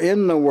that are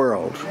in the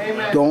world.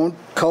 Amen. Don't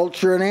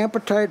culture an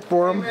appetite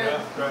for them.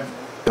 Yeah, right.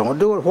 Don't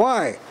do it.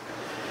 Why?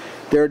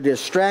 They're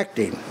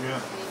distracting.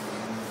 Yeah.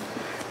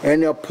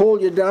 And they'll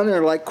pull you down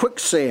there like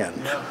quicksand.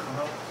 Yeah.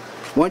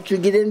 Once you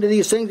get into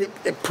these things,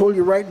 they pull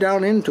you right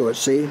down into it,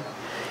 see?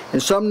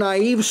 And some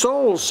naive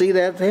souls see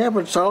that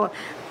happen.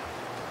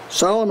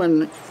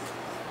 Solomon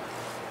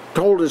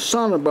told his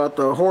son about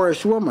the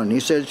whorish woman. He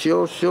said,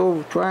 she'll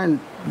try and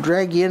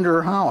drag you into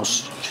her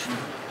house.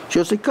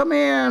 She'll say, come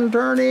in,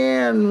 turn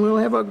in, we'll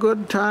have a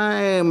good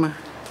time.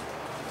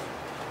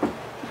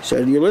 He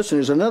said, you listen,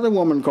 there's another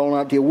woman calling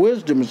out to you.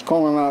 Wisdom is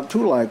calling out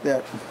too like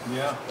that.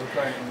 Yeah,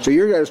 okay. So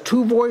there's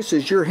two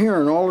voices you're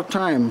hearing all the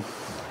time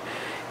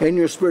in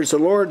your spirit. It's the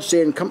Lord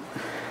saying, come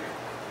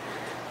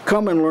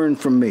and learn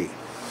from me.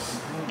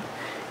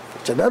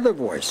 It's another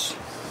voice.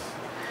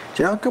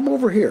 Say, now come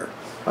over here.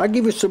 I'll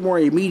give you some more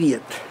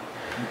immediate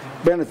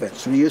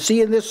benefits. You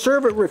see, and this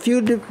servant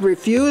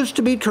refused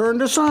to be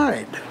turned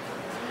aside.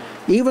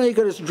 Even he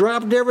could have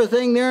dropped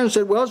everything there and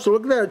said, well, so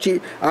look at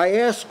that. I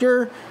asked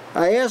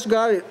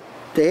God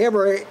to have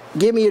her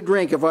give me a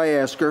drink if I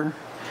ask her,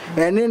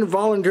 and then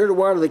volunteered to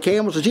water the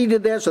camels. So she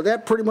did that. So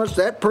that pretty much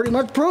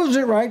proves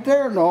it right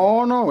there.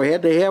 No, he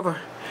had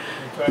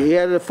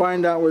to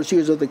find out whether she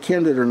was of the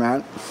kindred or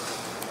not.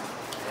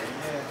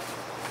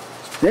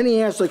 Then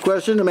he asked the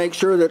question to make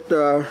sure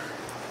that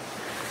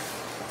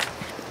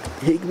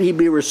he'd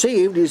be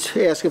received. He's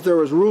asked if there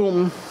was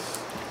room.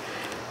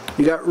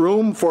 You got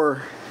room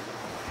for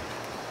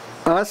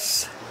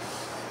us?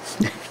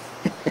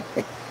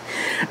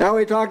 Now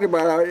we talked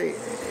about,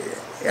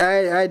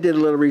 I did a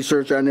little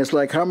research on this,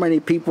 like how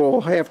many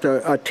people have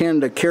to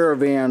attend a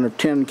caravan of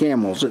 10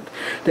 camels.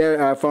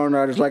 That I found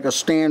out is like a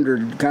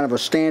standard, kind of a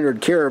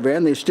standard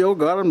caravan. They still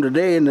got them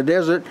today in the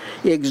desert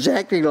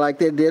exactly like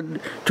they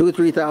did 2,000 or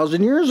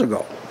 3,000 years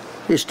ago.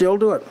 They still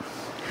do it.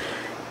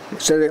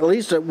 So at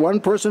least one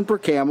person per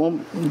camel,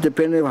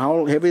 depending on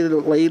how heavy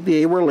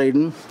they were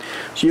laden.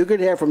 So you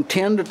could have from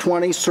 10 to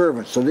 20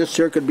 servants. So this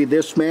here could be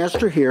this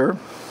master here.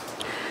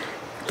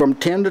 From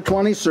 10 to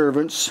 20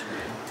 servants.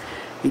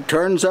 He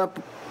turns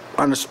up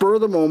on the spur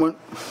of the moment,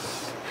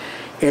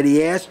 and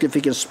he asks if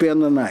he can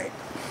spend the night.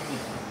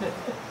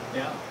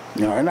 Yeah.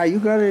 Now you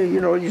got to,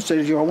 you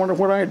say, I wonder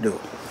what I'd do.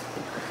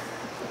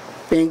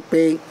 Bink,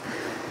 bink.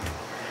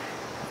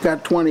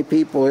 Got 20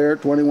 people here,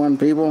 21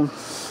 people.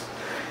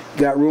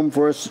 Got room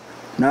for us.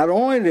 Not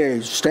only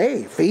to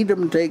stay, feed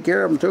them and take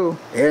care of them too.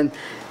 And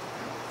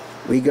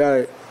we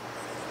got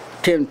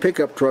 10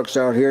 pickup trucks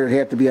out here that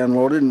have to be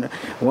unloaded, and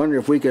I wonder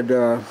if we could,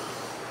 but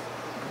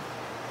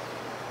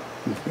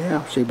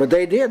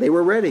they did. They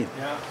were ready.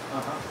 Yeah.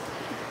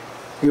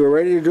 You were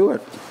ready to do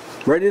it.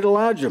 Ready to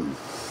lodge them.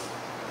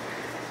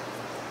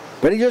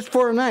 But he just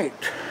for a night.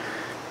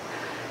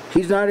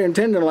 He's not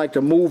intending like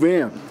to move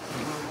in.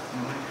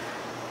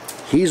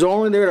 He's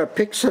only there to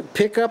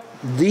pick up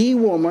the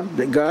woman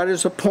that God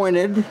has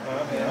appointed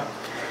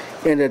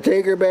and to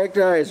take her back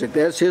to Isaac.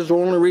 That's his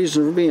only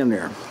reason for being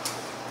there.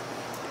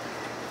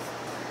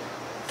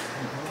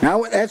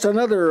 Now that's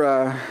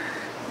another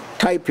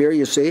type here,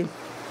 you see.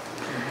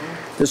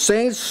 The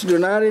saints do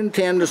not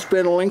intend to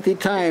spend a lengthy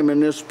time in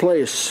this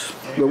place,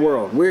 the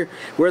world.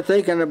 We're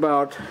thinking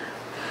about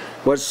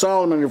what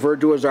Solomon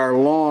referred to as our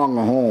long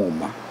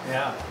home.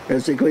 Yeah.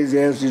 That's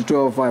Ecclesiastes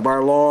 12:5,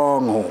 our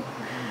long home.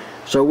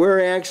 So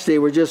we're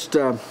just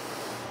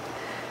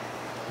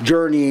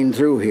journeying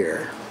through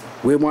here.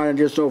 We want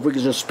to just know if we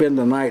can just spend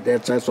the night.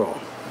 That's all.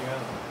 Yeah.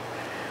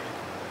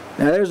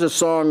 Now there's a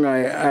song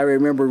I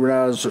remember when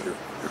I was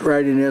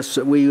writing this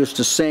that we used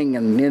to sing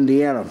in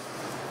Indiana.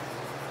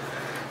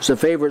 It's a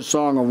favorite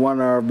song of one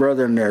of our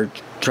brethren there,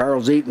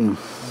 Charles Eaton.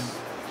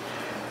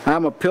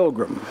 I'm a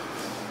pilgrim.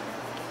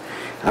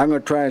 I'm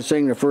going to try and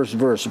sing the first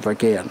verse if I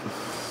can.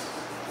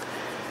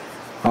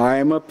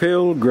 I'm a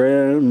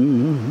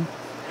pilgrim,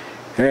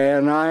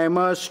 and I'm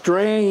a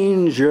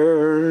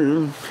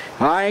stranger.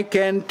 I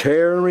can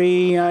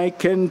tarry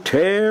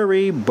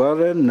but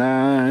a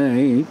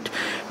night.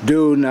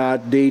 Do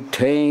not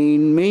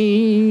detain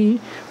me,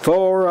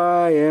 for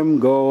I am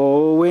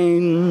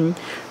going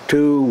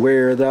to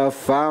where the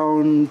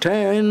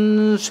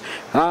fountains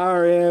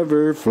are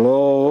ever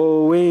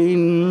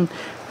flowing.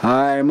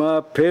 I'm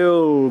a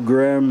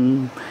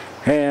pilgrim,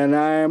 and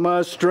I'm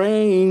a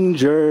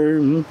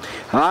stranger.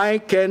 I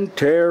can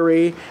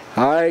tarry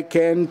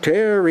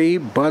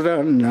but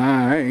a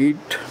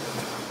night.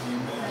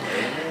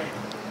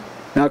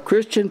 Now,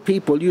 Christian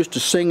people used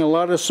to sing a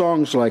lot of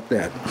songs like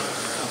that.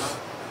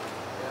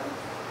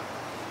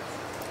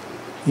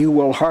 You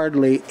will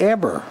hardly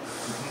ever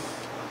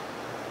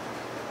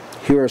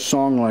hear a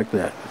song like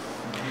that.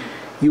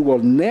 You will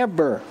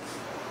never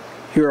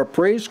hear a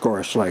praise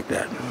chorus like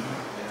that,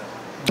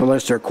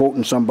 unless they're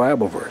quoting some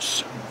Bible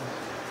verse.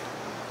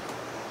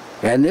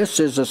 And this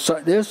is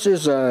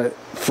a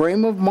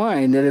frame of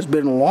mind that has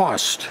been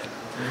lost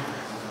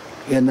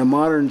in the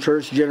modern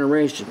church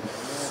generation.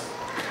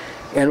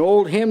 And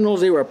old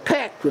hymnals, they were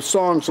packed with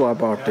songs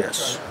about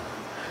this.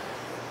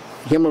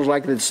 Hymnals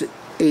like the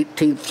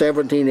 18th,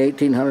 17th,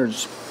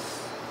 1800s.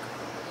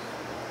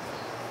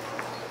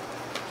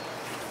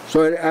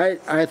 So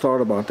I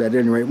thought about that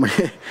anyway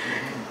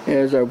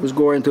as I was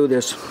going through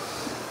this.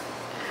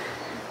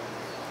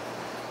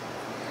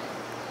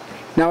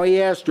 Now he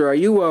asked her, "Are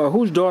you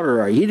whose daughter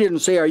are you?" He didn't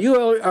say, "Are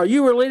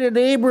you related to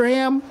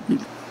Abraham?" You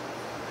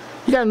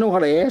got to know how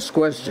to ask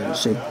questions.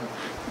 See?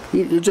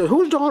 He said,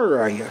 "Whose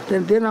daughter are you?"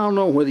 Then I'll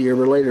know whether you're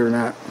related or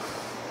not.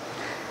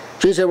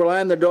 She said, "Well,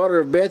 I'm the daughter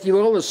of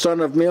Bethuel, the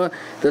son of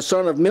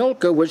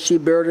Milcah, which she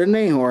bare to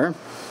Nahor."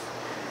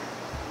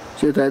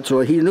 See, that's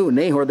what he knew.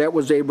 Nahor, that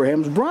was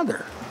Abraham's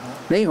brother.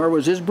 Nahor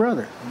was his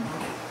brother.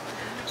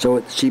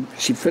 So she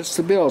fits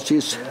the bill.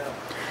 She's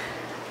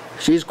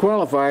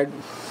qualified.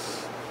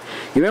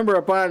 You remember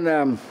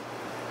upon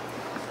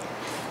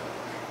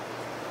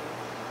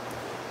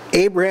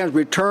Abraham's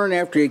return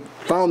after he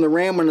found the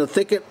ram in the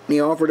thicket, and he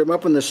offered him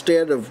up in the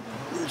stead of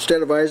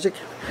Isaac.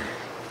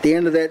 At the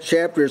end of that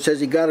chapter, it says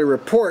he got a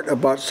report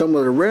about some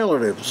of the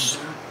relatives.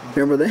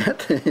 Remember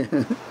that?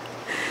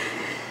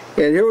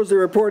 And here was the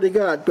report he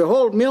got.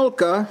 "Behold,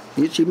 Milcah,"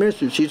 she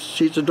mentioned,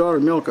 she's the daughter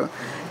of Milcah.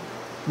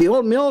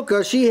 "Behold,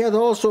 Milcah, she hath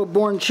also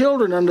borne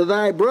children unto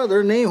thy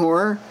brother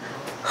Nahor,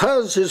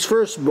 Huz his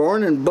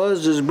firstborn, and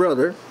Buz his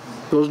brother."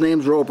 Those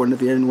names are open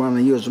if you didn't want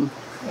to use them.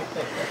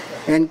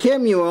 "And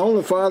Kemuel,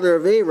 the father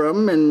of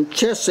Aram, and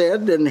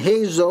Chesed, and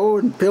Hazo,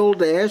 and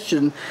Pildash,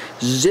 and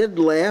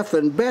Zidlaph,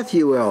 and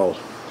Bethuel.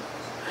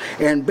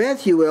 And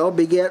Bethuel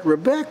begat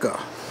Rebekah."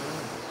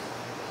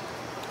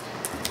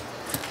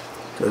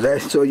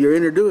 So you're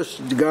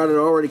introduced. God had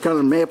already kind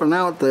of mapping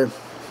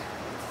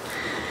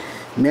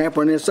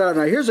this out.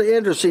 Now here's an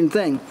interesting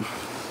thing.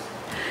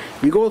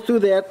 You go through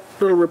that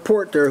little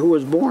report there, who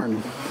was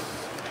born.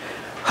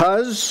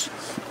 Huz,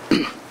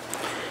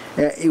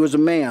 he was a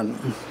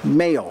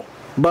male.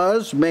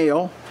 Buz,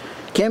 male.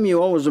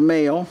 Kemuel was a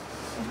male.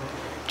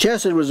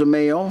 Chesed was a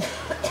male.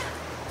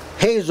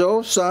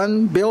 Hazo,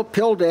 son.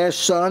 Pildash,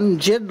 son.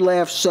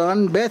 Zidlaph,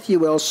 son.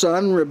 Bethuel,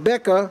 son.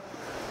 Rebekah,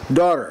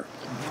 daughter.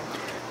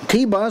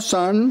 Teba,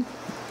 son.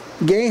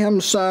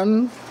 Gaham,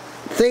 son.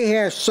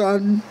 Thahash,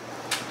 son.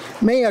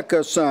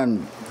 Maacah,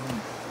 son.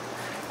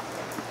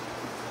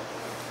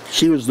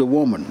 She was the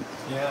woman.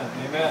 Yeah,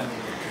 amen.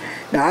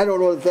 Now, I don't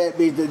know if that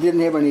means they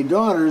didn't have any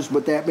daughters,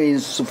 but that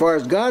means, so far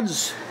as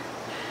God's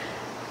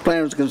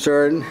plan was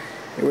concerned,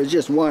 it was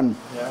just one.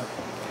 Yeah,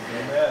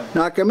 amen.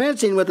 Now,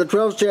 commencing with the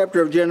 12th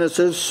chapter of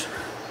Genesis,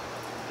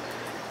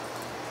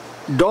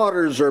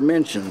 daughters are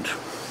mentioned.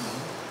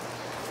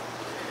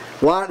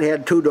 Lot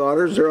had 2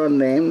 daughters, they're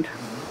unnamed.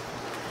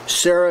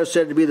 Sarah is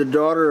said to be the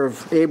daughter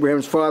of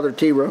Abraham's father,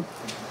 Terah.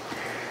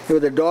 They were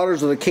the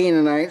daughters of the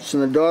Canaanites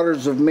and the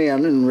daughters of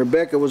men, and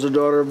Rebekah was the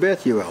daughter of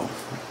Bethuel.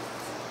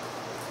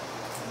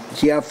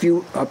 See how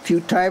a few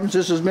times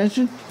this is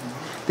mentioned?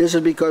 This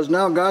is because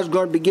now God's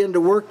going to begin to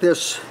work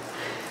this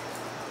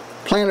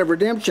plan of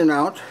redemption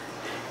out.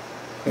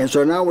 And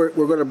so now we're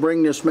going to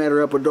bring this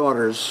matter up with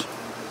daughters.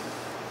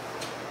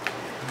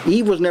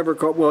 Eve was never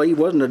called, well, Eve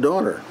wasn't a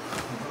daughter.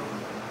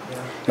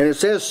 And it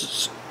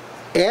says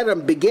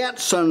Adam begat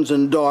sons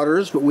and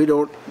daughters, but we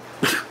don't,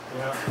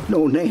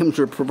 no names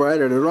are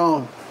provided at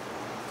all.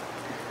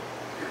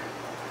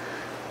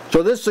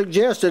 So this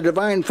suggests the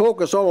divine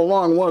focus all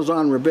along was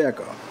on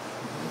Rebekah.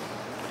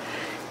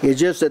 It's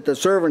just that the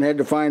servant had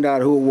to find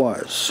out who it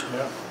was.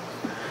 Yeah.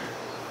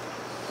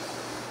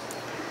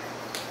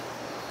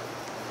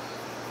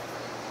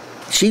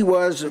 She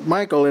was,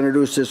 Michael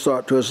introduced this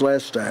thought to us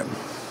last time.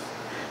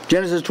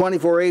 Genesis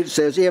 24:8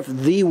 says, if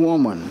the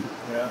woman,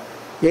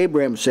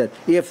 Abraham said,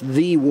 if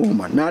the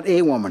woman, not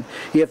a woman,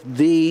 if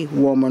the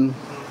woman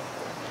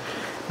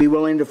be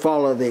willing to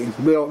follow thee,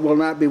 will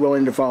not be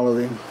willing to follow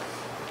thee.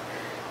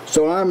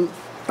 So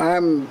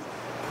I'm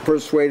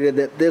persuaded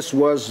that this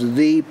was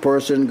the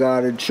person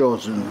God had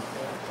chosen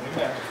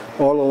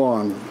all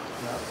along.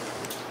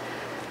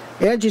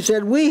 And she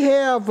said, we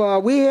have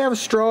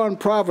straw and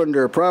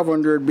provender.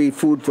 Provender would be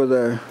food for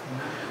the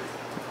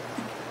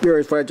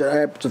various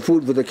types of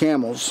food for the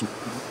camels.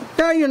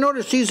 Now you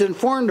notice she's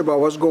informed about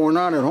what's going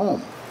on at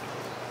home.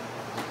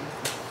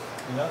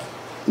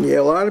 Yeah,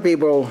 a lot of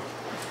people,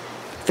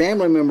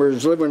 family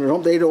members living at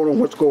home, they don't know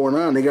what's going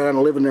on. They got to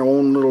live in their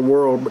own little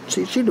world. But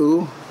see, she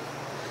do.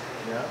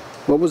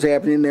 What was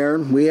happening there?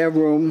 We have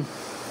room.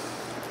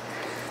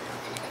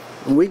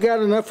 We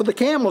got enough for the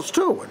camels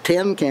too.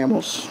 10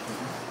 camels.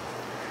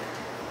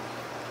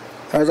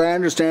 As I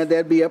understand,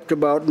 that'd be up to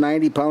about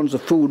 90 pounds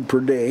of food per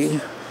day.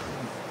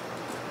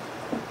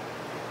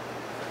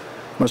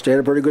 Must have had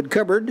a pretty good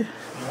cupboard.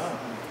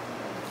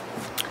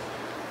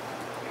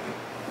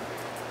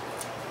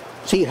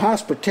 See,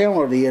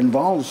 hospitality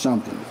involves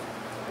something.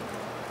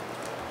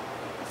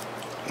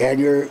 And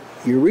you're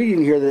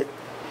reading here that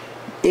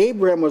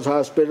Abraham was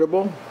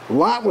hospitable,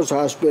 Lot was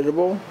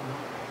hospitable.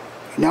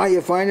 Now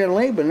you find in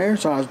Laban,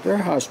 they're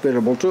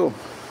hospitable too.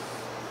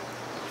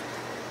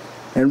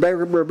 And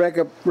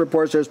Rebecca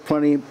reports there's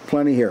plenty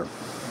here.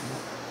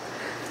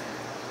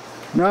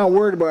 Now a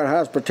word about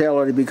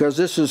hospitality, because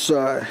this is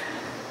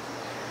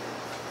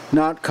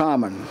not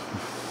common.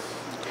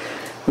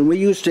 When we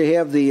used to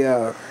have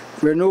the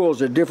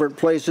renewals at different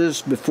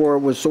places before it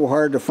was so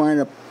hard to find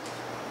a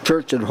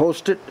church that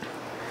hosted,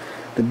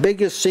 the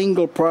biggest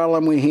single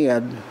problem we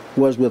had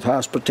was with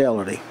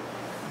hospitality.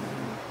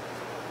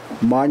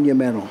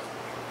 Monumental.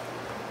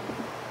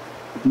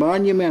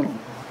 Monumental.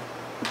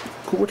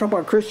 We're talking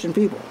about Christian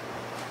people.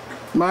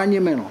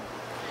 Monumental.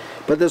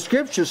 But the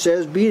scripture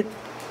says,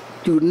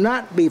 do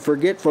not be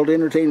forgetful to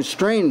entertain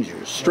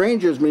strangers.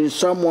 Strangers means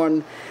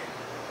someone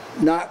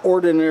not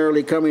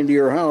ordinarily coming to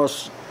your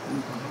house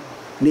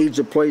needs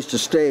a place to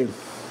stay.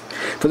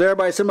 For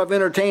thereby some have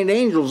entertained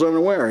angels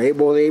unaware,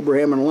 both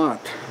Abraham and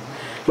Lot.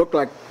 Looked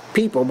like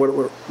people, but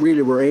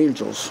really were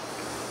angels.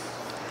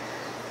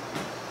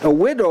 A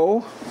widow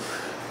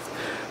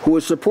who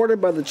was supported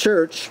by the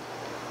church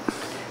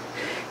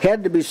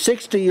had to be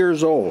 60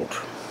 years old.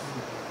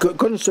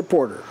 Couldn't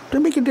support her.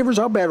 Didn't make a difference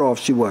how bad off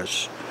she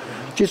was.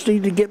 Just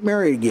needed to get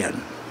married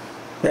again.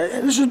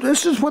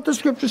 This is what the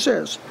scripture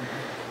says.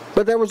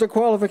 But there was a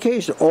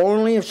qualification.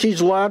 Only if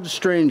she's lodged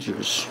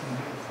strangers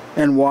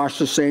and washed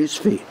the saints'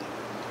 feet.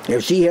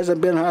 If she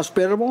hasn't been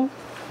hospitable,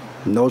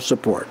 no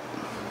support.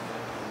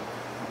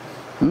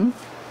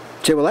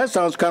 Say, well, that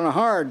sounds kind of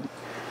hard.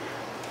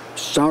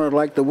 Sounded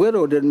like the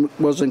widow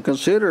wasn't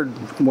considerate.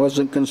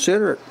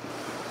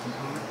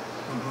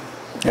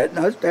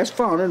 That's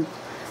found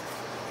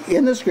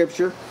in the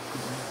scripture,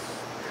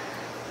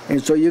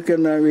 and so you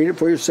can read it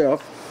for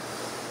yourself.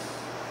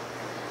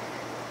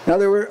 Now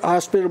there were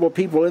hospitable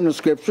people in the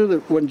scripture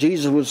that when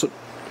Jesus was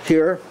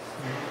here.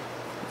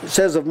 It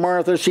says of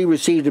Martha, she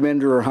received him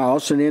into her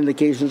house, and the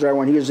indications are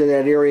when he was in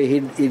that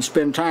area, he'd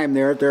spend time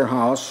there at their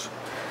house.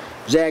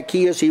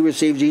 Zacchaeus, he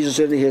received Jesus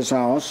into his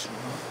house.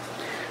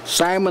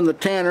 Simon the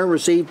tanner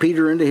received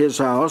Peter into his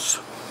house.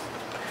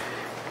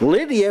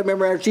 Lydia,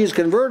 remember after she was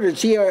converted,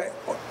 she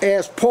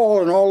asked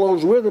Paul and all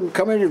those with him,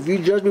 come in, if you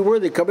judge me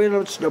worthy, come in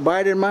and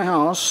abide in my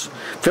house.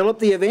 Philip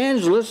the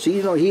evangelist,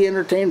 he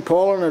entertained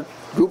Paul and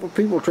a group of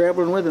people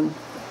traveling with him,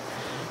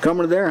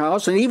 coming to their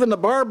house. And even the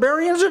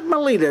barbarians at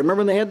Melita, remember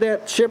when they had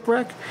that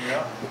shipwreck?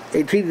 Yeah.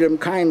 They treated them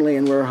kindly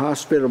and were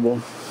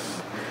hospitable.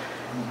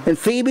 And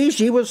Phoebe,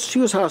 she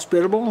was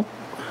hospitable.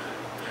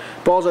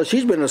 Paul says,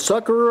 she's been a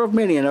succorer of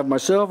many, and of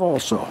myself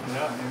also.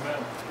 Yeah,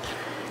 amen.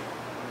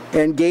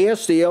 And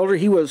Gaius, the elder,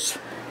 he was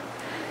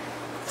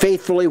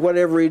faithfully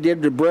whatever he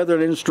did to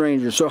brethren and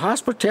strangers. So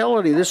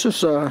hospitality, this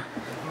is a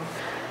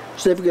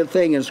significant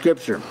thing in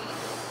Scripture.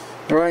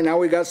 All right, now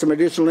we got some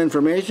additional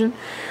information.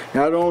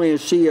 Not only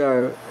is she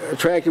an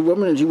attractive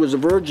woman, and she was a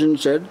virgin,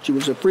 said she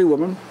was a free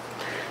woman.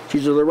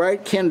 She's of the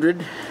right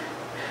kindred.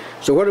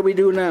 So what do we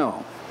do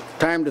now?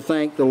 Time to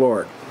thank the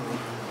Lord.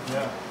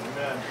 Yeah,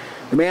 amen.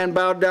 The man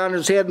bowed down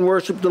his head and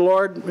worshipped the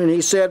Lord, and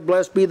he said,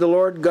 Blessed be the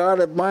Lord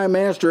God of my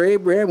master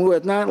Abraham, who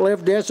hath not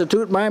left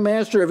destitute my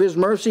master of his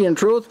mercy and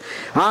truth.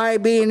 I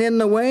being in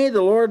the way,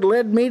 the Lord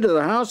led me to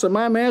the house of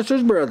my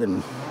master's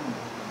brethren.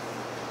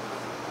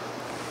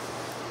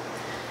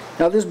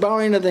 Now this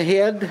bowing of the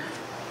head,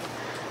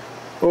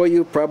 oh,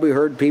 you've probably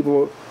heard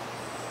people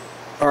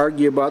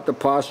argue about the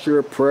posture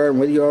of prayer and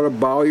whether you ought to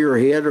bow your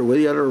head or whether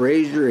you ought to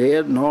raise your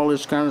head and all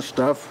this kind of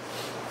stuff.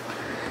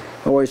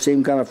 Always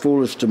seemed kind of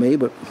foolish to me,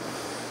 but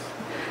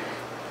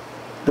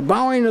the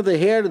bowing of the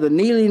head, the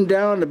kneeling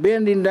down, the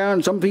bending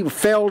down, some people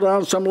fell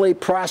down, some lay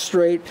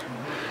prostrate.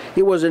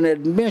 It was an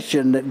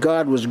admission that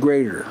God was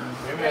greater.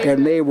 Amen.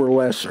 And they were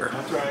lesser.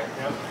 That's right.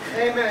 Yep.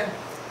 Amen.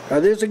 Now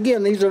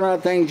these are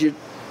not things you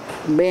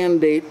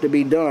mandate to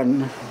be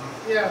done.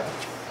 Yeah.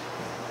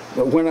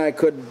 But when I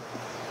could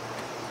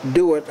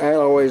do it, I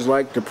always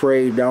liked to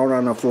pray down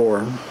on the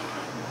floor.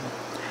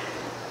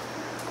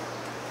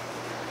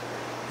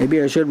 Maybe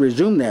I should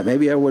resume that.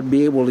 Maybe I would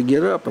be able to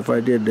get up if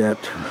I did that.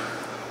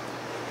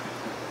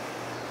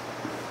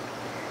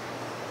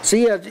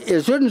 See,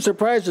 it shouldn't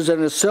surprise us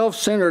in a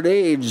self-centered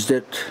age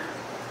that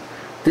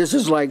this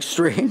is like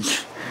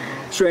strange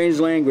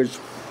language.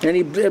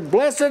 And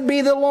blessed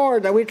be the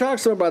Lord. Now we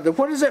talked some about that.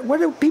 What is it? What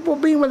do people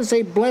mean when they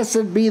say,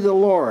 blessed be the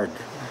Lord?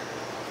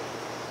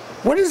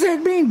 What does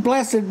that mean,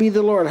 blessed be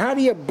the Lord? How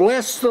do you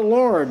bless the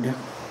Lord?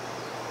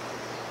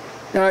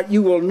 Now,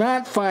 you will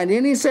not find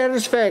any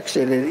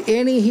satisfaction in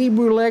any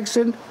Hebrew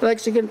lexicon,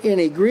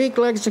 any Greek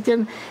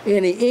lexicon,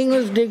 any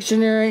English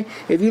dictionary.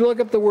 If you look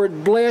up the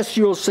word bless,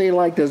 you'll say,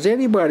 like, does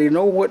anybody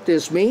know what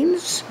this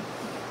means?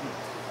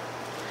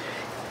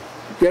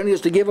 Then is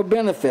to give a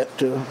benefit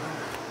to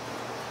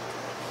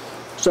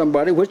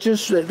somebody,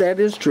 that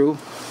is true.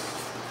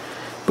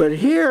 But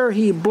here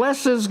he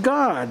blesses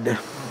God.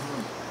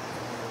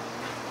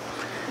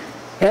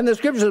 And the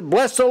scripture says,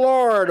 bless the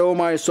Lord, O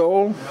my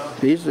soul.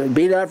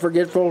 Be not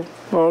forgetful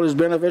of all his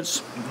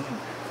benefits.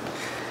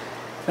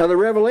 Now the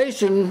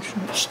Revelation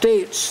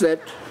states that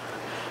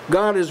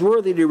God is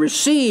worthy to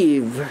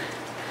receive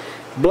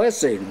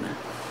blessing.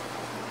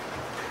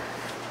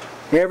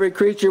 Every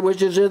creature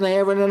which is in the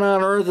heaven and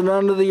on earth and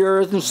under the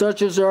earth, and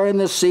such as are in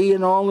the sea,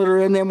 and all that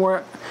are in them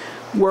were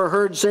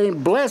heard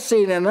saying,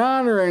 blessing and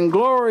honor and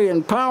glory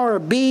and power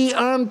be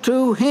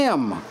unto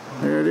him.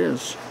 There it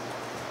is.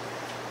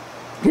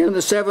 In the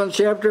 7th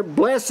chapter,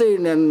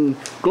 blessing and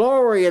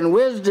glory and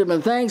wisdom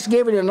and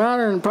thanksgiving and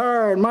honor and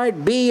power and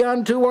might be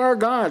unto our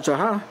God. So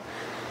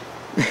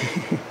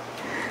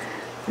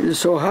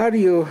how do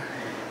you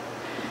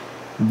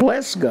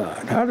bless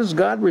God? How does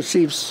God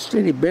receive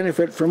any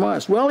benefit from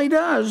us? Well, he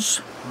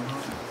does.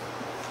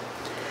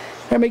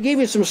 Let me give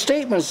you some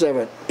statements of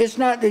it. It's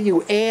not that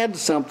you add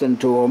something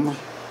to him.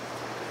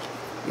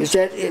 It's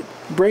that it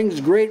brings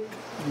great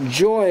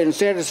joy and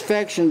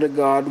satisfaction to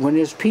God when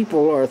his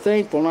people are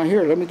thankful. Now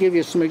here, let me give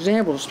you some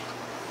examples.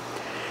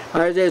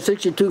 Isaiah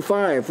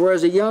 62:5, for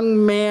as a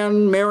young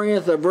man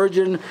marrieth a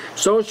virgin,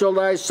 so shall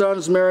thy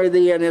sons marry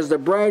thee, and as the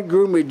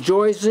bridegroom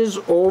rejoices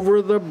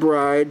over the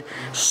bride,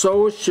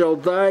 so shall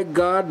thy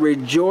God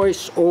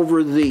rejoice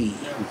over thee.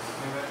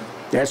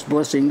 That's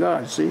blessing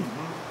God, see?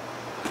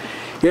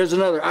 Here's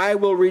another, I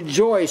will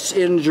rejoice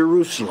in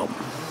Jerusalem.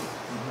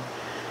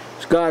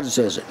 God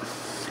says it.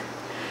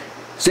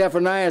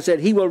 Zephaniah said,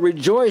 he will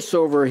rejoice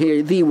over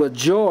thee with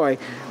joy.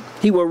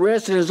 He will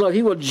rest in his love.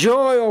 He will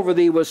joy over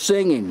thee with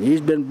singing.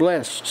 He's been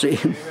blessed, see.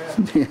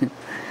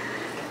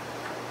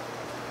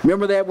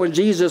 Remember that when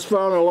Jesus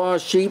found a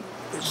lost sheep,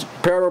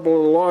 parable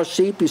of the lost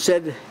sheep, he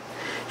said,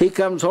 he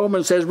comes home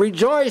and says,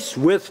 rejoice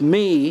with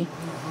me.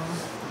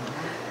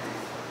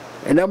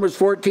 And Numbers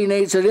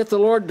 14:8 said, if the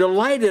Lord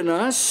delight in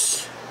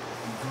us,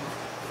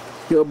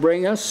 he'll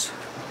bring us.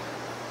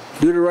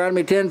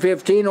 Deuteronomy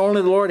 10:15,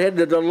 only the Lord had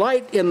to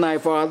delight in thy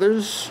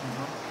fathers,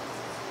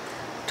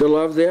 to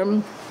love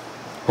them.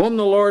 Whom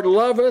the Lord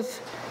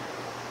loveth,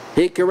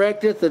 he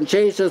correcteth and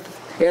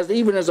chaseth,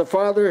 even as a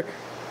father,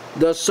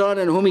 the son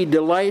in whom he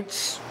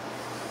delights.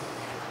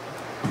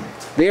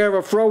 They have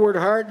a froward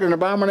heart, an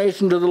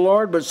abomination to the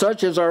Lord, but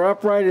such as are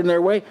upright in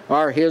their way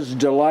are his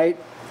delight.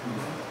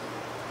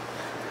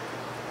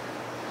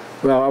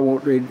 Well, I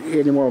won't read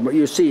anymore, but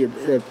you see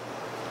that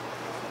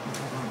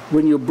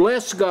when you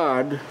bless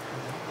God,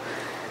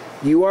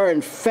 you are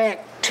in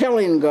fact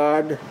telling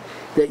God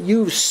that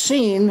you've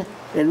seen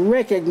and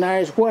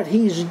recognized what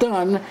he's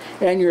done,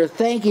 and you're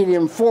thanking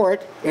him for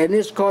it, and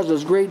this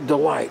causes great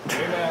delight.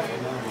 Amen.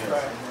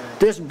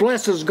 This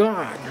blesses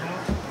God.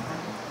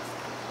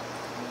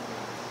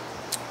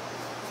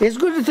 It's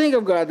good to think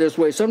of God this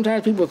way.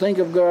 Sometimes people think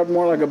of God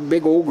more like a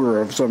big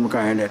ogre of some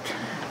kind that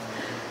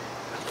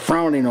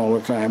frowning all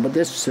the time, but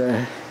this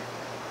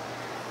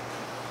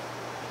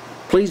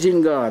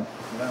pleasing God.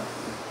 Yeah.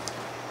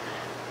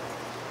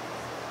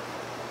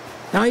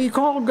 Now he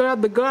called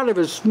God the God of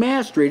his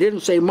master. He didn't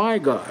say my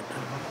God.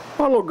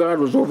 Although God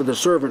was over the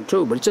servant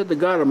too, but he said the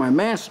God of my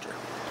master.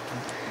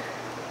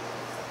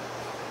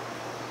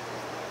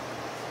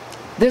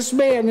 This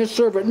man, this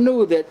servant,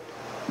 knew that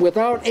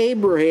without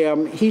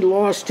Abraham he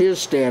lost his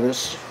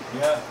status.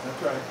 Yeah,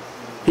 that's right.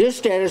 His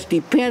status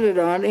depended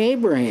on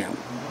Abraham.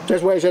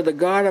 That's why he said, the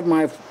God of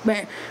my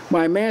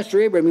master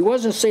Abraham. He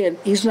wasn't saying,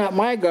 he's not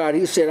my God.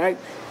 He said,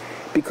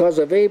 because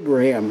of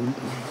Abraham.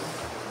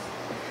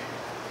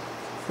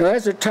 Now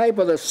that's a type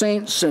of the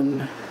saints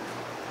in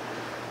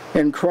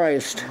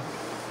Christ.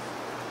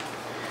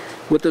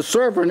 With the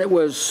servant, it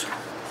was,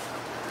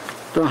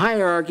 the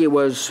hierarchy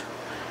was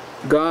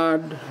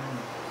God,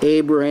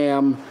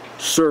 Abraham,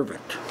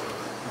 servant.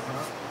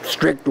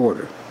 Strict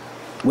order.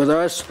 With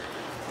us,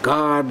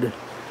 God,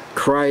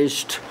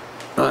 Christ,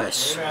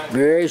 us. Amen.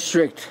 Very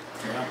strict.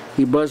 Yeah.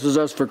 He blesses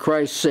us for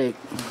Christ's sake.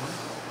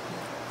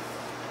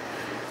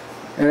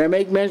 And I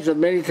make mention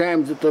many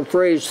times that the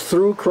phrase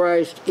through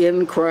Christ,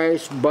 in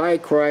Christ, by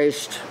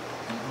Christ,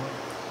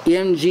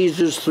 in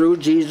Jesus, through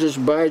Jesus,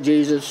 by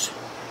Jesus,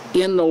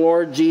 in the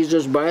Lord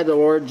Jesus, by the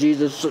Lord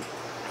Jesus.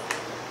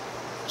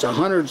 It's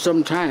 100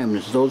 some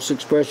times those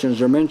expressions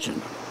are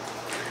mentioned.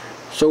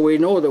 So we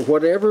know that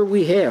whatever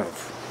we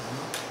have,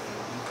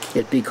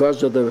 it's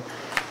because of the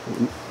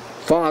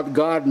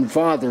God and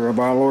Father of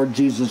our Lord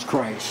Jesus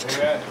Christ.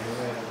 Amen.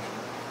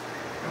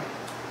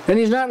 And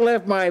he's not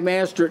left my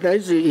master,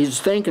 he's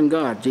thanking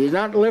God, he's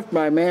not left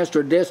my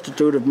master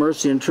destitute of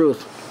mercy and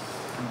truth.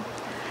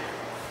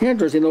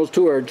 Interesting, those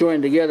two are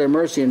joined together,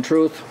 mercy and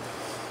truth.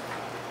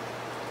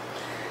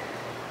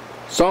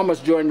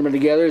 Psalmist joined them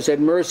together. He said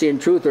mercy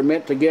and truth are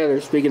meant together,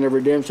 speaking of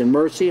redemption,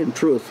 mercy and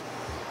truth.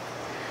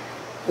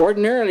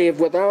 Ordinarily, if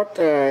without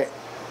the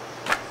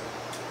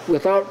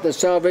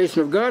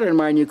salvation of God in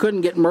mind, you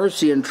couldn't get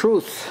mercy and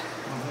truth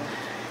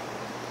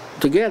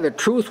together.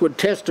 Truth would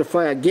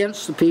testify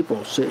against the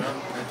people, see.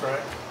 Yeah,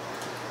 that's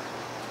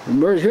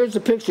right. Here's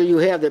the picture you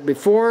have, that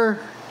before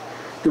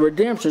the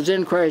redemption is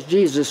in Christ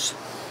Jesus,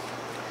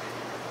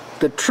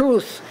 the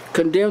truth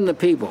condemned the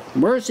people.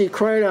 Mercy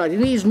cried out, he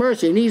needs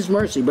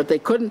mercy, but they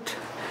couldn't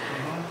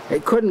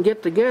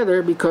get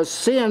together because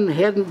sin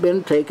hadn't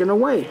been taken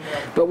away.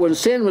 But when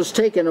sin was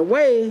taken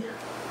away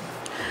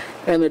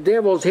and the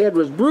devil's head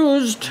was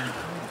bruised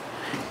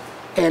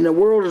and the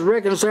world is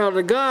reconciled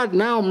to God,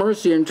 now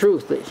mercy and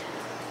truth they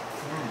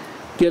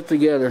get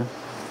together.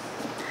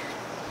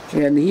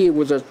 And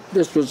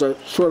this was a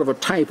sort of a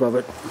type of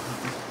it.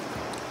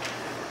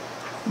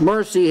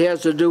 Mercy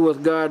has to do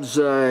with God's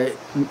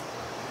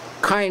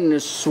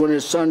kindness when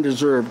it's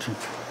undeserved.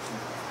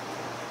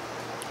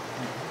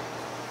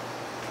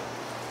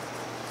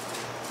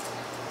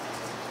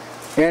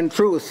 And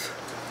truth.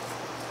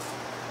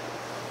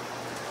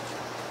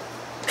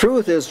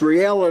 Truth is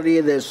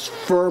reality that's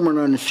firm and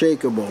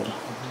unshakable.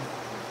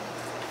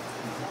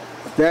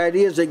 The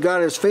idea is that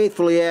God is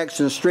faithfully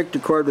acts in strict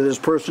accord with his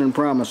person and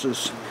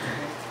promises.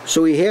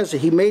 So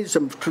he made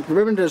some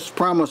tremendous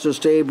promises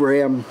to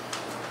Abraham.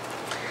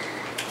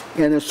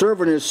 And the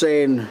servant is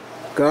saying,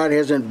 God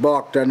hasn't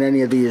balked on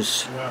any of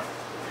these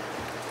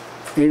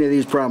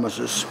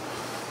promises.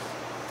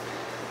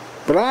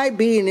 But I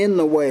being in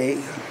the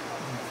way,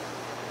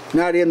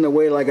 not in the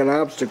way like an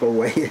obstacle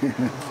way.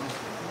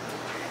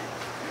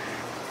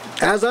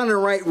 I was on the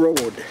right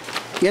road.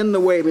 In the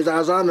way means I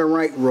was on the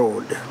right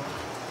road.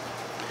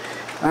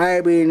 I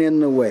being in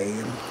the way.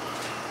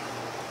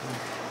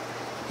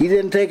 He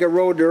didn't take a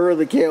road to Ur of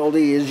the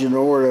Chaldees,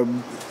 or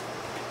to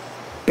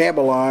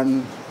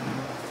Babylon.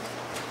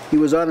 He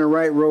was on the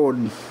right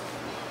road.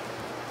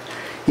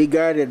 He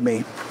guided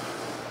me.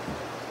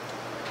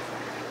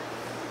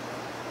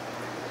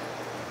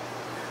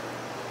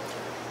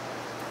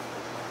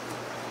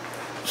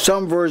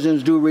 Some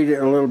versions do read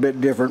it a little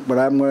bit different, but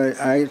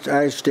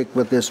I stick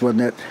with this one,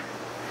 that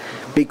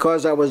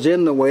because I was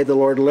in the way, the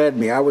Lord led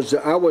me. I was a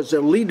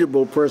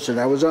leadable person.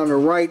 I was on the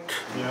right.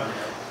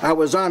 I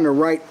was on the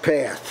right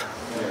path.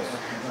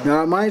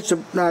 Now, it might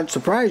not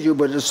surprise you,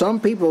 but some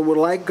people would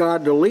like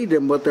God to lead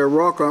them, but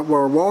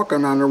we're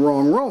walking on the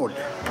wrong road.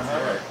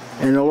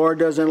 And the Lord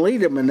doesn't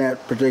lead them in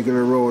that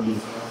particular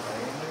road.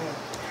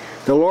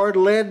 The Lord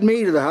led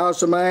me to the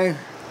house of my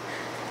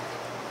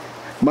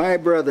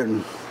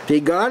brethren.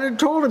 God had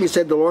told him, he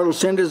said, the Lord will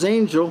send his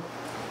angel.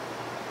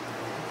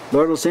 The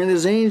Lord will send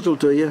his angel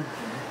to you.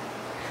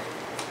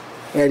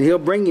 And he'll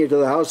bring you to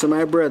the house of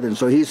my brethren.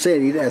 So he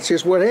said, that's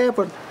just what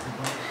happened.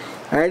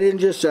 I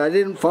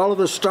didn't follow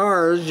the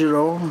stars,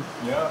 Yeah,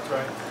 that's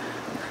right.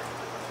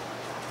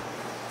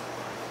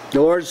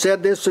 The Lord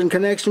said this in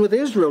connection with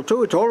Israel,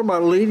 too. He told him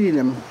about leading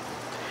them.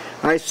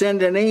 I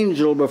send an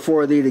angel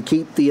before thee to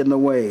keep thee in the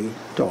way,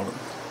 told him.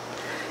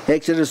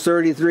 Exodus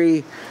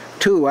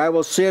 33:2, I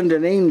will send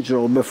an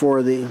angel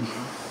before thee.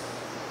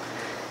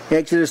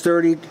 Exodus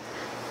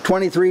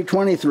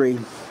 23:23,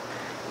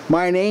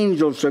 mine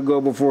angel shall go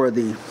before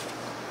thee.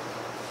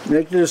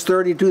 Exodus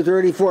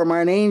 32:34,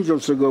 mine angel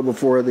shall go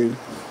before thee.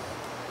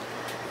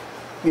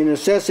 In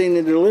assessing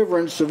the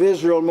deliverance of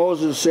Israel,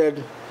 Moses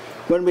said,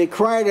 when we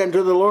cried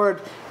unto the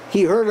Lord,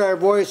 he heard our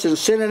voice and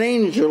sent an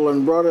angel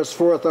and brought us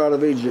forth out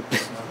of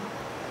Egypt.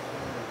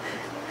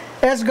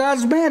 That's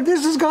God's man.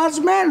 This is God's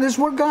man. This is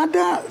what God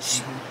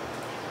does.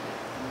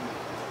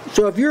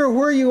 So if you're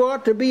where you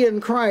ought to be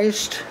in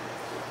Christ,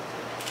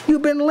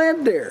 you've been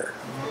led there.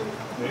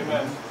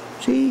 Amen.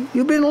 See,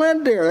 you've been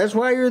led there. That's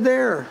why you're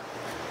there.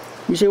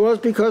 You say, well,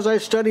 it's because I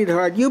studied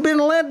hard. You've been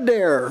led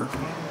there.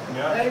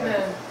 Yeah.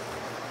 Amen.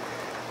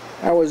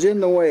 I was in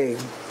the way.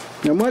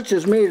 Now, much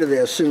is made of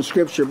this in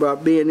Scripture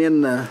about being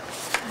in the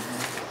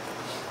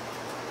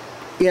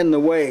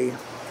way.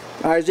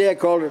 Isaiah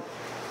called it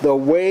the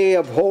way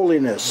of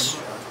holiness.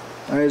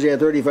 Isaiah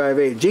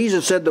 35:8.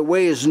 Jesus said the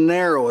way is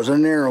narrow, is a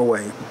narrow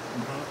way.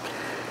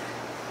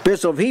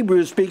 Epistle of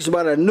Hebrews speaks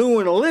about a new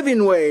and a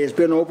living way has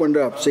been opened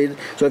up. See,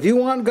 so if you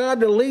want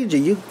God to lead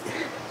you,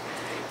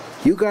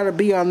 you got to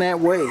be on that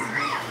way.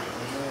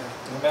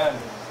 Amen.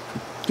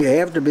 You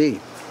have to be.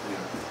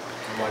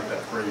 I like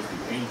that phrase,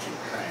 the ancient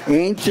path.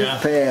 Ancient Yeah.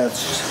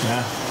 paths.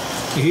 Yeah.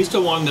 He's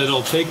the one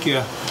that'll take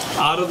you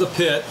out of the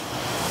pit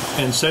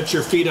and set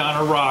your feet on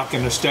a rock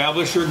and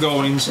establish your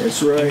goings.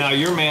 That's right. And now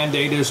your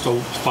mandate is to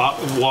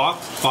walk,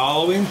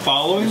 follow him.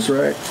 That's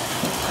right.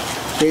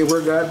 Stay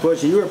where God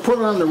puts you. You are put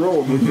on the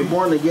road. When you're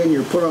born again,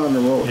 you're put on the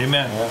road.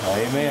 Amen.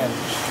 Amen.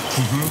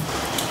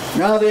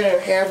 Now then,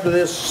 after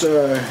this,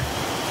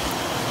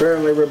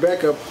 apparently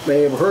Rebecca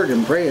may have heard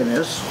him praying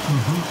this.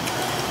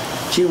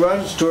 She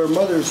runs to her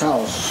mother's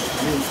house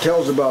and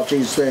tells about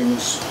these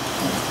things.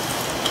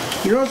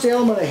 You notice the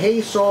element of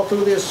haste all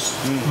through this?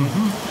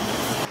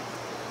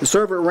 The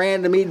servant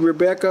ran to meet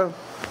Rebecca.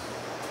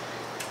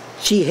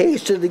 She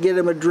hasted to get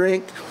him a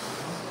drink.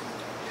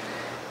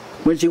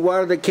 When she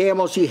watered the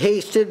camel, she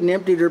hasted and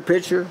emptied her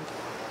pitcher.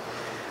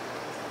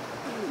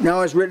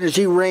 Now it's written that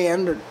she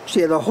ran.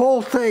 See, the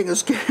whole thing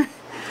is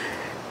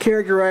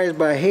characterized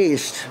by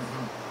haste.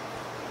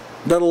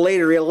 A little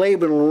later,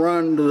 Laban will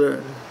run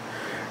to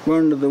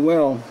the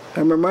well.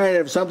 I'm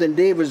reminded of something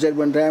David said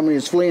one time when he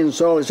was fleeing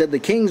Saul. He said, the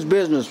king's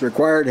business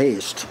required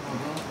haste.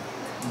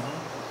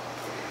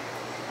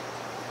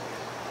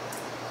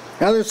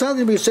 Now there's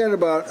something to be said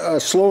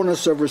about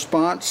slowness of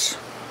response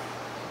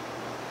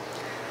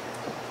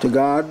to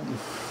God.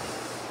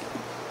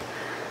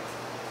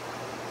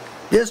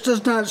 This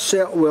does not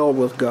set well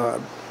with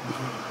God.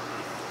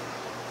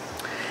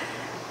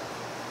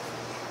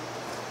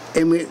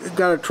 And we've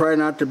got to try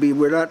not to be,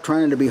 we're not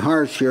trying to be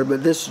harsh here,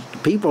 but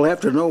people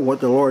have to know what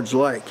the Lord's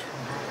like.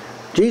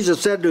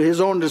 Jesus said to his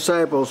own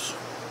disciples,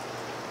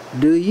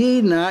 do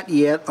ye not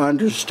yet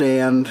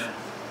understand?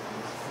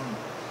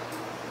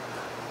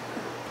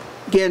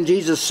 Again,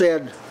 Jesus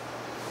said,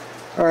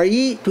 are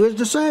ye, to his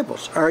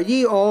disciples, are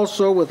ye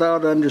also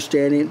without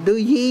understanding? Do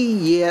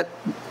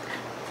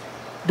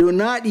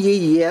not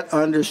ye yet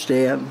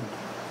understand?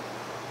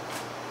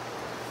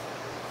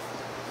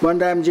 One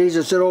time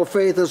Jesus said, O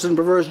faithless and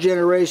perverse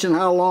generation,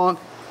 how long?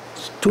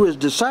 To his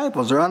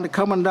disciples, they're on the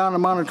coming down the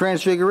Mount of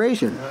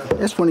Transfiguration.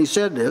 That's when he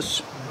said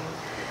this.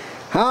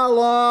 How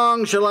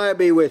long shall I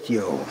be with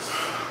you?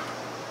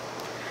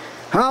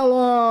 How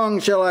long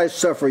shall I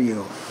suffer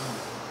you?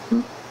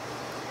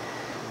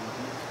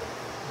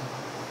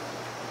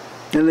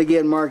 And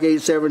again, Mark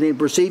 8:17,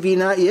 perceive ye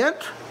not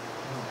yet?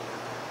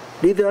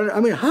 Neither, I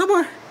mean, how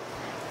much,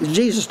 is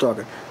Jesus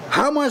talking,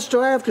 how much do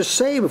I have to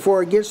say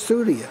before it gets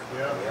through to you?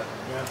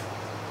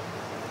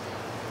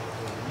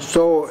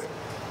 So,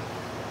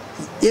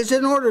 it's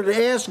in order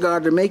to ask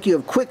God to make you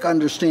of quick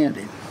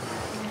understanding.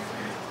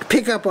 To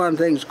pick up on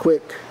things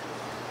quick.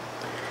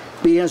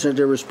 Be instant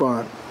to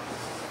respond.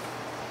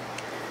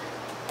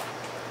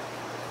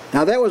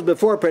 Now that was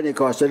before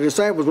Pentecost. The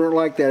disciples weren't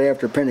like that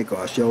after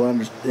Pentecost. You'll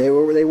understand.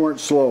 They weren't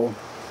slow.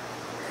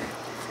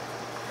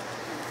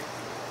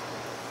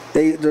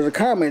 There's a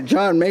comment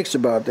John makes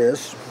about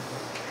this.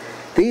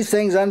 These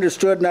things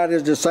understood not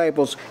his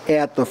disciples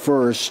at the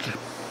first.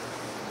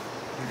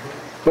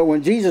 But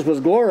when Jesus was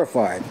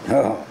glorified,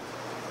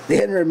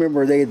 then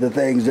remember they the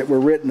things that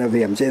were written of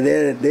him. See,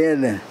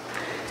 then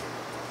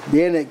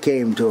it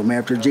came to him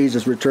after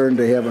Jesus returned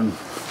to heaven.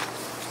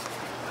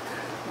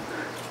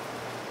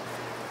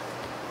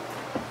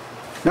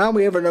 Now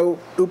we have a new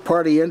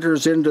party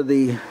enters into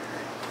the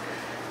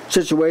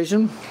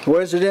situation. Well,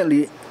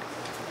 incidentally,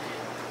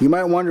 you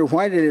might wonder,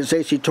 why did it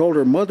say she told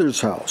her mother's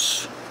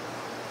house?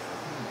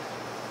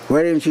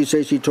 Why didn't she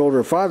say she told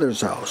her father's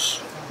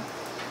house?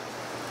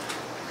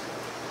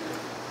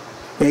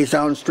 They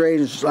sound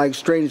strange, like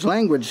strange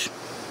language.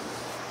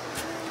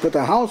 But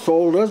the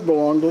household does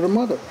belong to the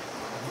mother.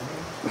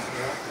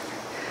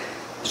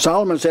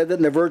 Solomon said that,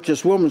 and the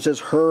virtuous woman says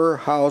her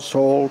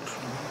household.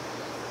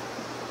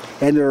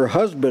 And her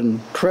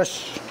husband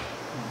trusted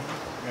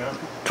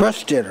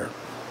her.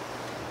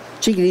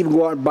 She could even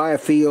go out and buy a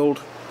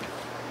field,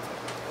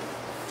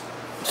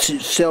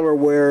 sell her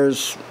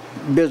wares,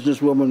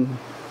 businesswoman,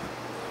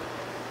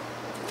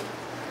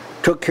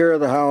 took care of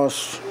the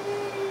house.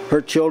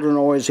 Her children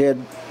always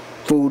had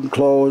food and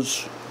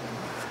clothes.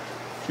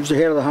 She was the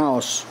head of the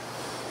house.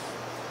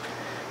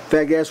 In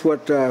fact, that's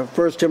what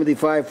 1 Timothy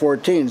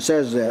 5:14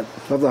 says, that,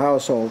 of the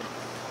household.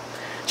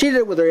 She did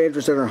it with her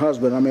interest in her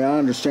husband. I mean, I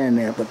understand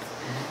that, but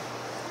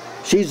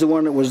she's the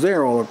one that was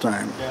there all the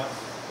time. Yeah.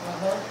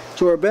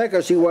 So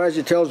Rebecca, she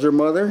wisely tells her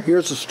mother,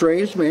 here's a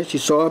strange man. She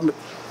saw a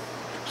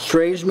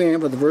strange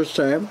man for the first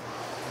time.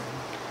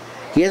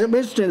 He hasn't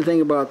mentioned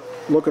anything about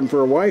looking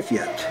for a wife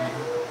yet.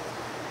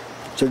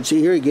 said, see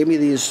here, he gave me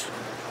these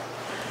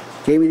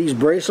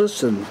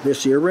bracelets and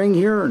this earring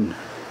here, and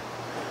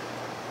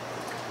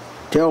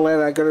tell that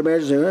I could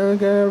imagine saying, oh,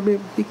 God,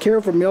 be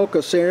careful,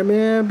 Milka, saying,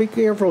 man, be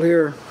careful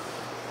here.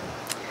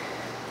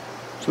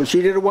 So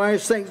she did a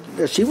wise thing.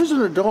 She was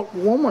an adult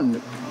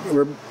woman.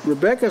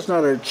 Rebecca's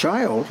not a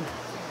child.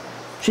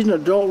 She's an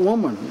adult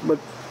woman, but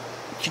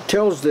she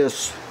tells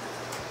this,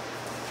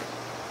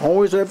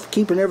 always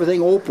keeping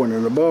everything open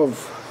and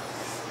above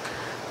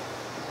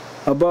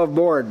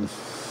board.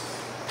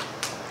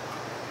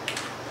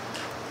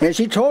 And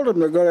she told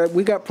them,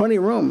 we got plenty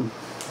of room.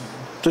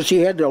 So she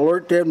had to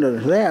alert them to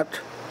that,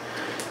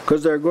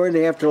 because they're going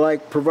to have to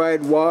like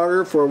provide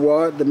water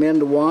for the men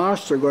to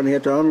wash. They're going to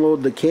have to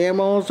unload the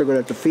camels. They're going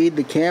to have to feed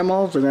the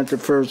camels. They're going to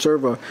have to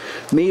serve a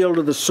meal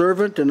to the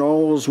servant and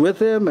all those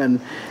with him, and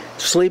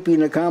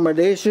sleeping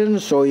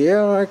accommodations. So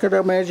yeah, I could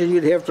imagine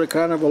you'd have to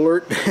kind of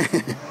alert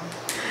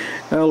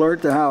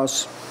the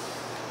house.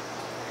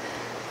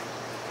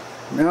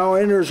 Now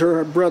enters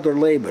her brother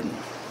Laban,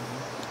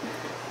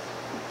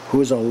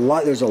 who's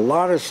there's a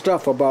lot of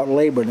stuff about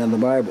Laban in the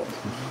Bible.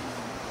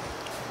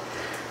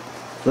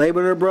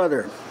 Laban, her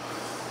brother.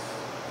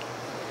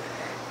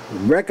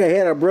 Rebekah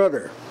had a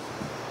brother.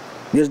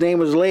 His name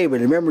was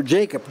Laban. Remember,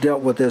 Jacob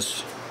dealt with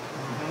this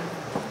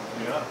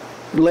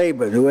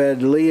Laban, who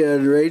had Leah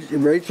and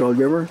Rachel,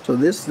 remember? So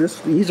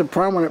he's a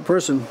prominent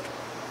person.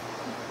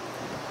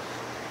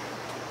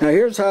 Now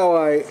here's how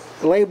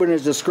Laban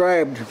is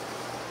described.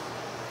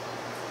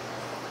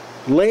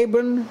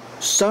 Laban,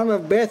 son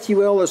of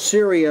Bethuel the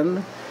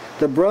Syrian,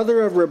 the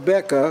brother of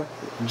Rebekah,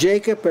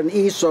 Jacob and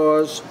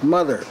Esau's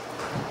mother.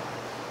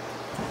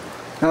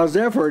 How's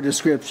that for a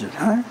description,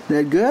 huh? Is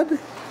that good?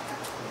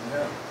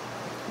 Yeah.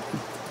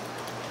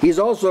 He's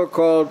also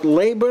called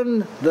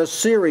Laban the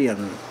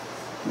Syrian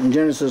in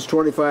Genesis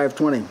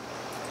 25:20.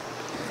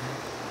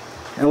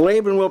 And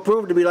Laban will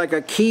prove to be like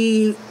a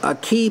key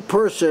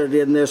person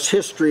in this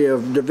history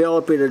of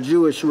developing a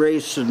Jewish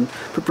race and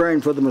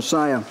preparing for the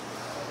Messiah.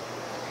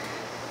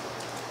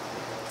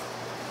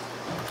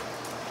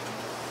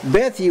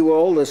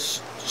 Bethuel, the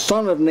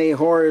son of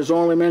Nahor, is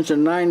only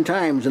mentioned 9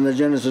 times in the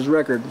Genesis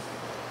record.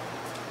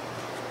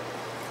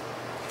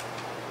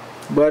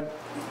 But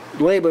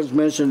Laban's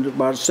mentioned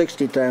about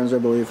 60 times, I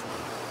believe.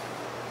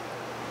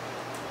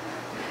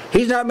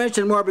 He's not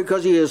mentioned more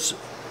because he is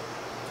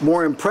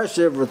more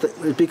impressive,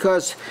 it's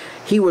because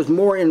he was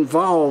more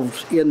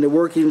involved in the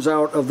workings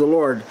out of the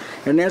Lord.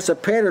 And that's a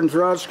pattern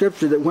throughout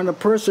Scripture, that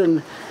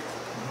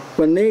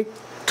when they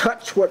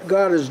touch what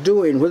God is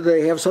doing, whether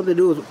they have something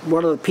to do with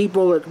one of the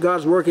people that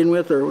God's working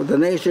with or with the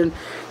nation,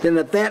 then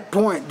at that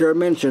point they're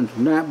mentioned,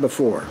 not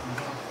before.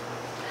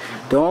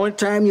 The only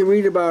time you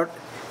read about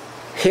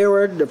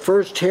Herod, the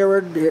first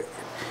Herod,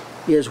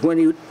 is when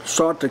he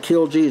sought to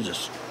kill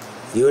Jesus.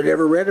 You had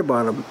never read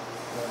about him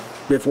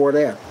before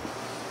that.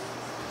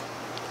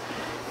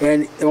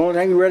 And the only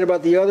time you read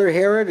about the other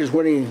Herod is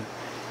when he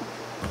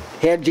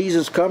had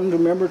Jesus come to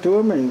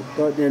him, and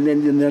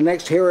then the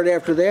next Herod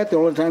after that, the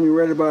only time you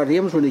read about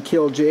him is when he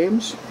killed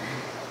James.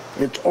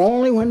 It's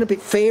only when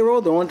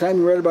the only time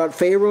you read about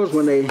Pharaoh is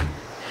when they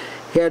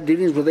had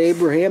dealings with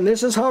Abraham.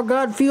 This is how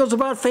God feels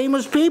about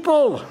famous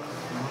people.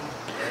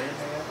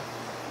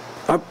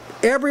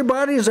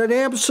 Everybody's an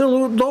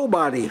absolute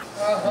nobody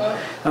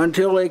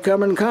until they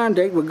come in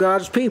contact with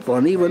God's people,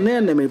 and even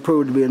then they may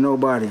prove to be a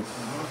nobody.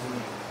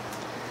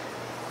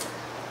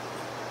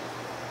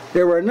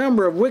 There were a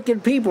number of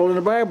wicked people in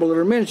the Bible that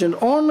are mentioned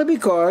only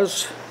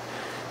because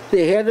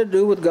they had to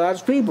do with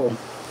God's people.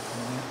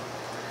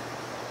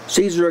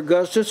 Caesar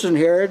Augustus and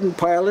Herod and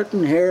Pilate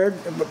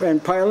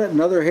and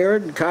another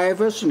Herod and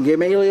Caiaphas and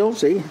Gamaliel.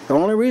 See, the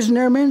only reason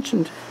they're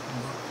mentioned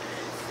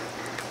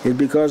is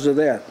because of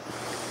that.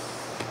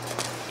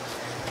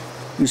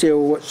 You say,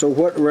 well, so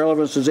what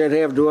relevance does that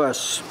have to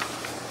us?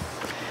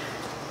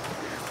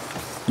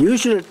 You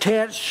should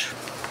attach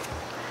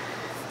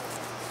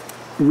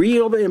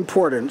real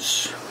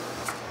importance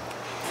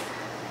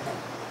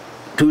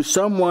to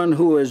someone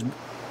who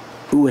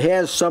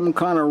has some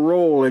kind of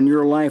role in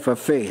your life of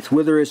faith,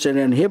 whether it's an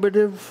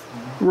inhibitive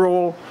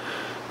role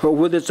or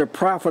whether it's a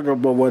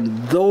profitable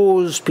one.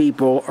 Those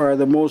people are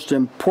the most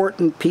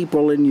important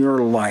people in your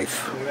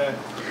life. Amen.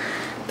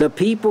 The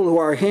people who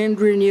are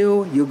hindering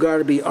you, you've got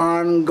to be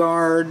on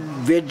guard,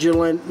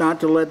 vigilant,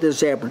 not to let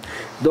this happen.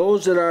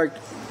 Those that are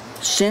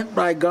sent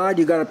by God,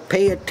 you got to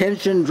pay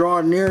attention, draw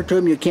near to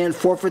them. You can't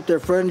forfeit their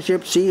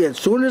friendship. See, as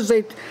soon as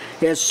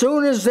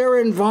they're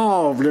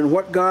involved in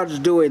what God's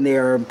doing, they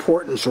are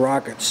importance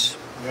rockets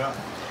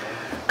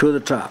to the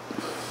top.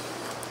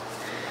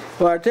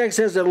 Well, our text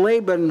says that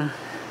Laban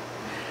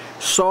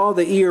saw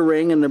the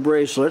earring and the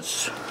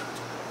bracelets,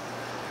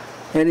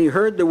 and he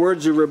heard the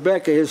words of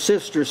Rebekah, his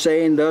sister,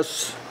 saying,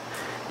 "Thus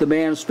the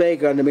man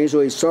spake unto me." So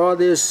he saw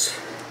this.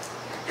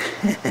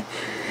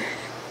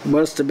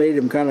 Must have made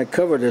him kind of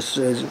covetous,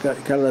 is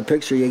kind of the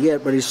picture you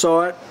get. But he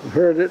saw it,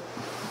 heard it.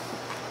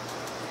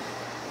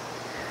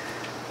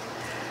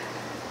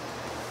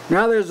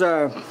 Now there's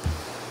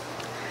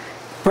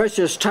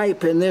precious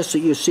type in this that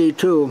you see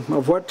too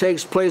of what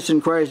takes place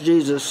in Christ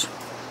Jesus.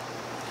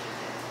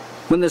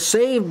 When the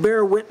saved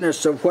bear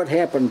witness of what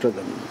happened to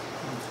them,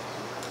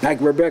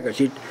 like Rebecca,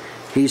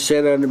 he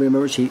said unto me,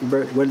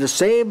 remember, when the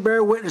saved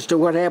bear witness to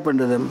what happened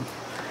to them,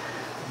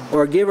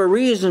 or give a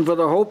reason for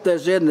the hope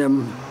that's in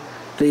them,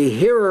 the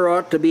hearer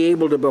ought to be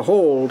able to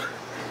behold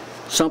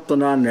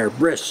something on their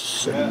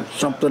wrists and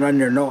something on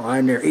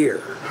their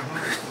ear.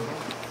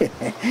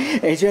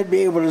 They should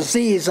be able to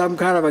see some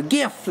kind of a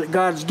gift that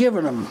God's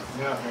given them.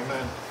 Yeah,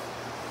 amen.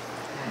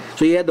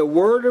 So you had the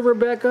word of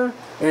Rebecca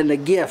and the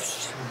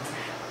gifts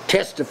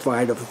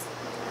testified of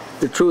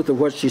the truth of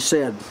what she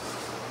said.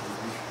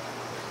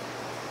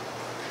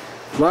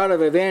 A lot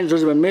of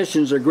evangelism and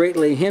missions are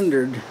greatly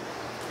hindered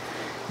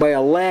by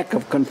a lack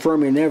of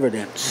confirming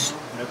evidence.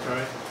 That's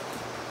right.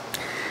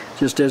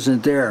 Just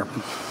isn't there.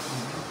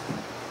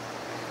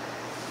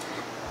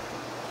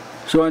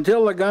 So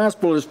until the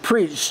gospel is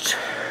preached,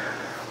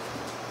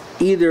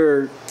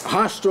 either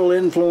hostile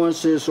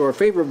influences or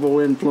favorable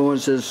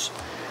influences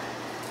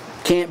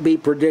can't be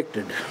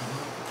predicted.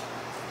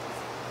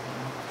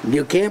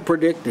 You can't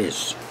predict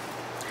this.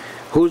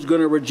 Who's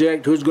going to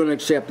reject, who's going to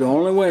accept. The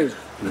only way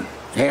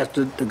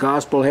the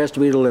gospel has to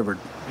be delivered.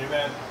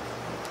 Amen.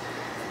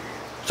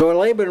 So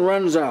Laban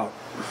runs out.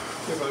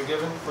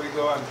 Before you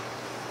go on,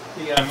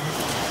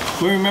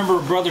 we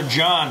remember Brother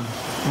John,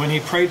 when he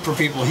prayed for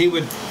people, he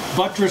would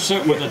buttress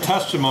it with a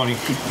testimony.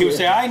 He would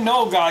say, I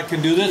know God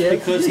can do this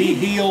because he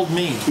healed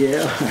me.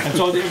 Yeah. And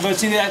so, but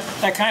see,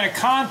 that kind of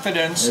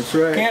confidence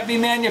can't be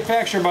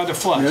manufactured by the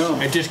flesh. No.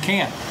 It just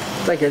can't.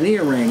 It's like an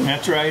earring.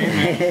 That's right.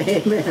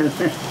 Amen.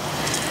 Amen.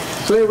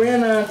 So he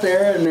ran out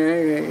there,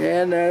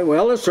 and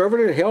well, the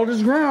servant had held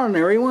his ground.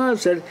 There he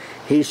was. Said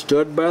he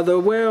stood by the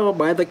well,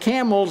 by the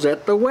camels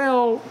at the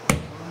well.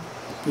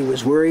 He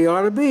was where he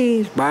ought to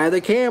be, by the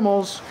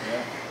camels,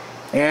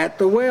 at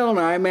the well.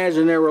 Now I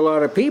imagine there were a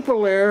lot of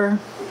people there.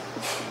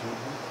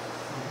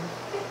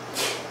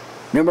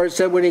 Remember it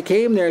said when he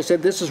came there, it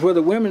said this is where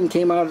the women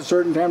came out at a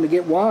certain time to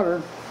get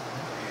water.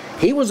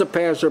 He was a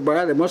passerby.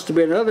 There must have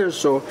been others,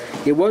 so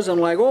it wasn't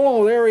like,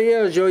 oh, there he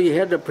is.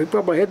 You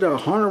probably had to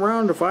hunt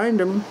around to find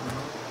him.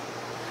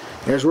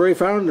 That's where he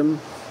found him.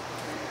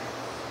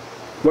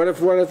 What if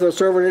the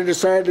servant had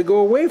decided to go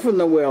away from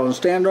the well and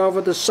stand off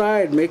at the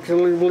side, make a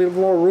little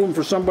more room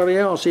for somebody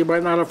else? He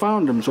might not have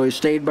found him, so he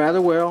stayed by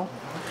the well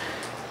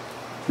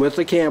with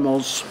the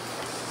camels.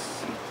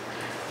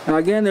 Now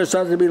again, there's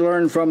something to be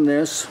learned from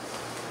this.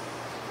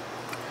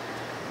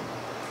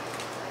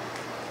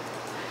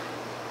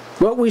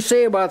 What we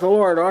say about the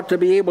Lord ought to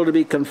be able to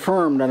be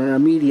confirmed on an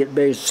immediate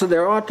basis. So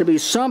there ought to be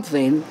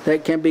something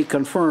that can be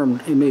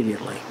confirmed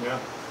immediately. Yeah.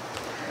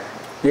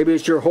 Maybe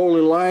it's your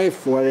holy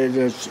life, what it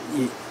is,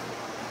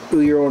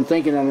 do your own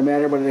thinking on the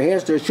matter, but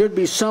there should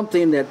be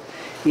something that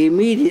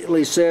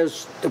immediately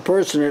says the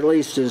person at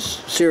least is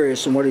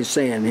serious in what he's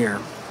saying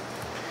here.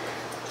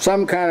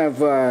 Some kind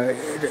of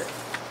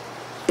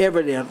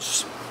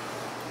evidence.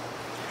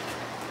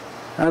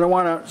 I don't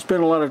want to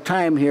spend a lot of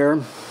time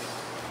here,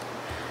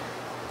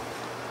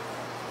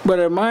 but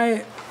in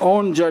my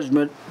own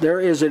judgment,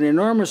 there is an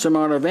enormous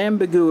amount of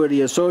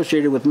ambiguity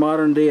associated with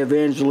modern day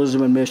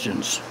evangelism and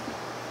missions.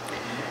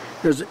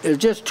 There's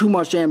just too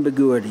much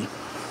ambiguity.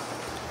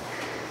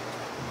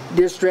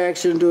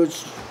 Distraction to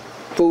its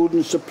food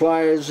and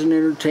supplies and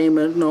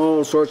entertainment and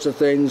all sorts of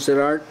things that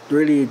aren't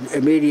really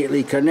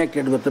immediately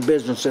connected with the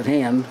business at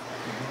hand.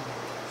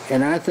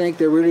 And I think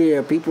that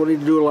really people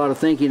need to do a lot of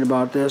thinking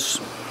about this.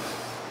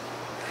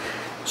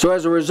 So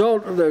as a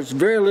result, there's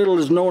very little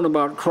is known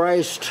about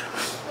Christ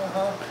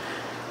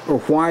or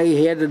why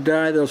he had to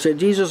die. They'll say,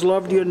 Jesus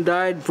loved you and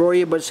died for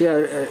you, but see,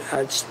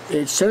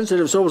 it's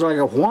sensitive, so it's like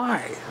a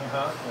why.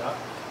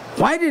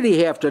 Why did he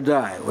have to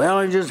die?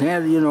 Well, he just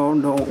had,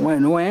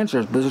 no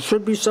answers, but there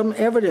should be some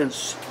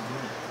evidence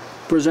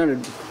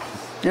presented.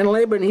 And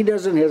Laban, he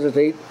doesn't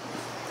hesitate.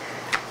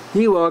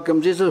 He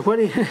welcomes. He says, "What?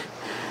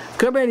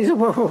 Come in." He said,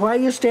 well, "Why are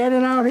you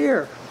standing out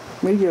here?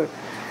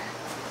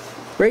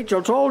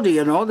 Rachel told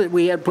you, that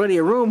we had plenty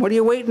of room. What are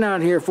you waiting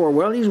out here for?"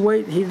 Well, he's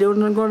waiting. He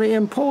wasn't going to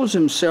impose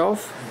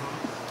himself.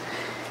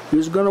 He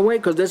was going to wait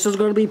because this is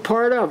going to be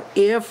part of,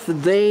 if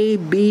they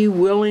be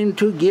willing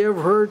to give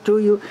her to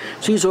you.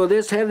 See, so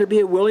this had to be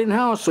a willing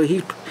house. So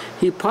he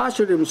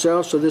postured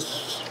himself so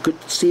this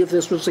could see if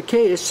this was the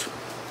case.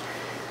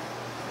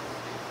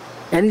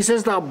 And he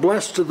says, "Thou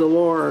blessed of the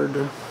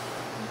Lord."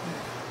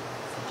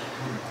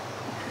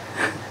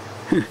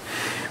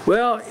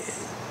 Well,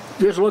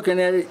 just looking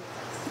at it,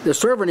 the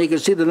servant, he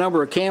could see the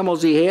number of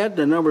camels he had,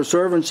 the number of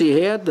servants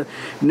he had, the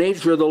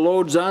nature of the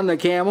loads on the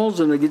camels,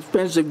 and the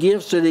expensive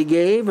gifts that he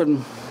gave,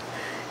 and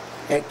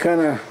that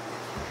kind of,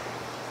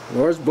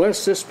 Lord's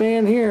blessed this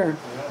man here.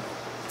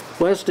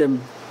 Blessed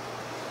him.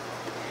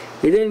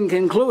 He didn't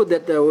conclude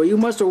that, well, you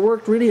must have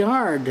worked really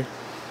hard.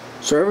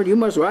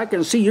 Servant, I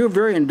can see you're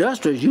very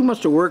industrious. You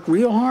must have worked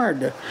real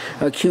hard to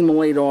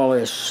accumulate all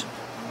this.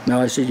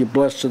 No, I said, you're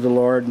blessed of the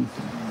Lord.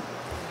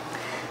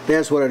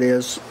 That's what it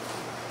is.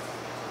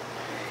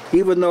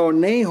 Even though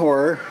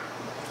Nahor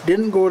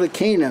didn't go to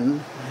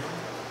Canaan,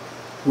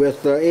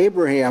 with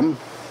Abraham,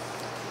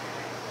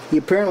 he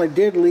apparently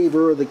did leave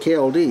Ur of the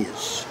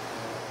Chaldees.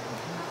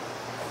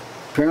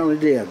 Apparently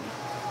did.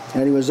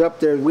 And he was up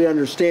there, we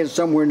understand,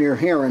 somewhere near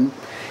Haran.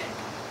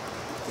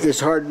 It's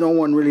hard, no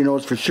one really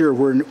knows for sure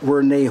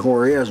where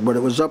Nahor is, but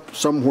it was up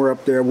somewhere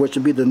up there, which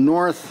would be the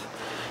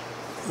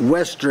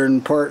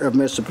northwestern part of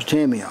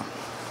Mesopotamia.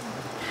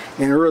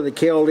 And Ur of the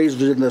Chaldees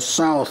was in the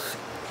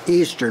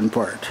southeastern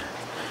part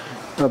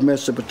of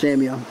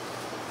Mesopotamia.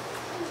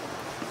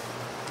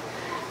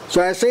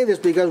 So I say this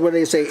because when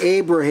they say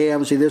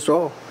Abraham, see this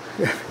all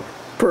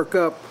perk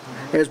up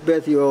as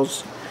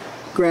Bethuel's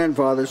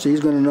grandfather, so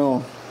he's going to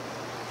know.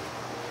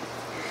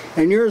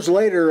 And years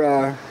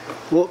later,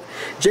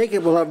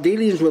 Jacob will have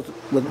dealings with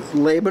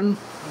Laban,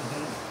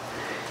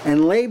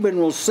 and Laban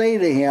will say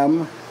to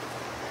him,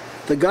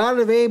 the God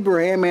of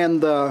Abraham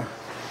and the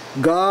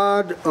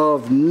God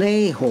of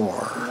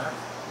Nahor.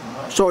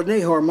 So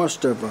Nahor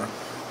must have,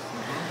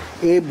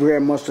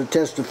 Abraham must have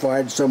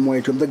testified some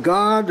way to him. The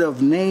God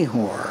of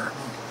Nahor.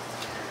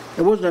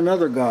 It wasn't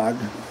another God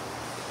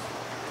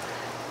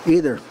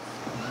either.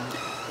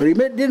 But he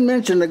didn't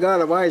mention the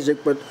God of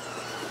Isaac, but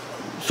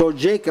so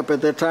Jacob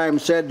at that time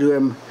said to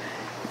him,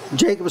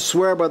 Jacob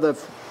swore by the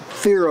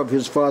fear of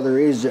his father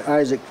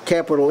Isaac,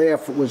 capital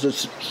F was a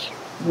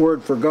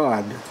word for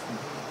God.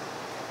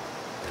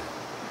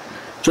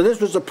 So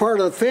this was a part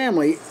of the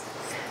family.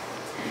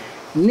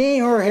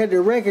 Nahor had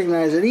to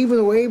recognize that even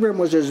though Abraham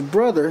was his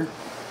brother,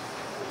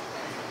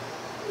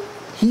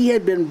 he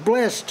had been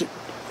blessed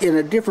in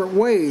a different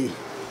way,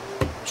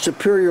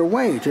 superior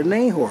way to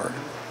Nahor.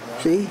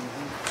 See?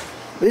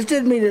 This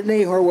didn't mean that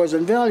Nahor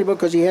wasn't valuable,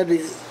 because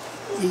Isaac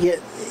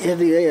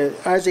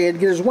had to get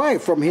his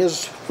wife from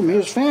his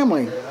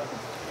family.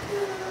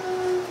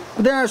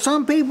 But there are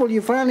some people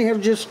you finally have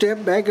to just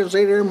step back and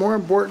say they're more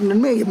important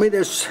than me. I mean,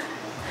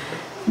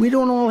 we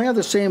don't all have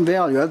the same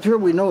value. I'm sure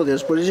we know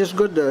this, but it's just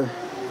good to,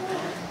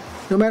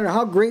 no matter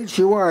how great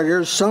you are,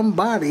 there's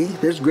somebody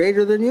that's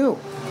greater than you.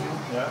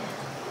 Yeah.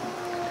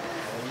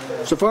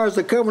 So far as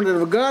the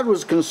covenant of God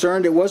was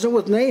concerned, it wasn't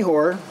with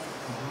Nahor,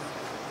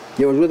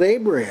 it was with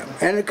Abraham.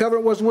 And the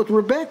covenant wasn't with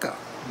Rebekah.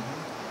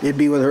 It'd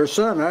be with her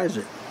son,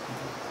 Isaac.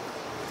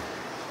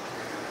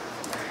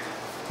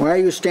 Why are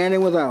you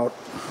standing without?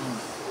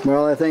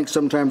 Well, I think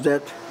sometimes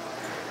the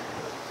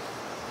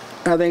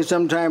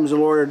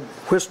Lord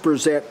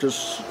whispers that to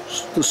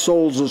the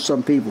souls of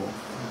some people.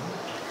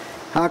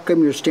 How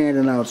come you're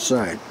standing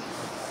outside?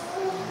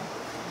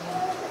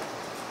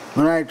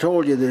 When I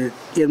told you that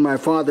in my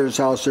Father's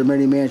house there are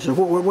many mansions,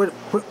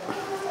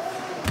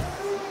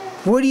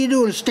 what are you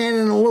doing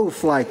standing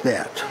aloof like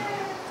that?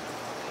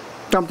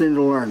 Something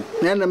to learn.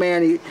 And the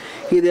man,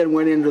 he then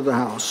went into the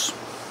house.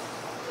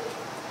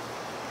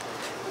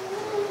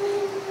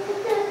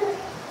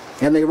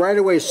 And they right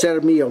away set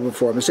a meal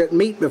before him. They set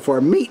meat before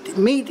him.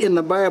 Meat in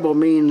the Bible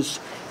means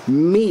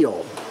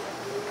meal.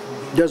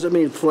 Doesn't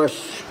mean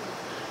flesh.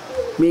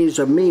 It means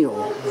a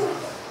meal.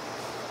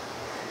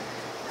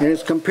 And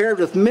it's compared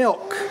with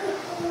milk.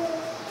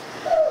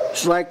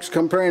 It's like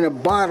comparing a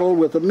bottle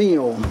with a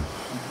meal.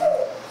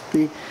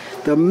 The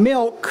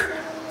milk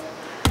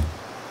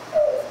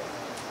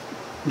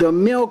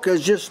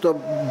is just a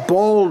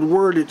bald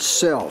word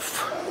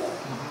itself.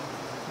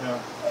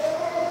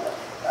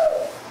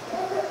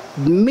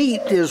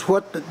 Meat is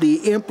what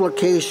the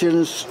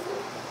implications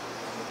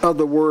of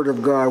the Word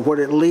of God, what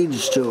it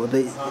leads to,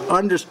 the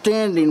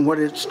understanding what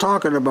it's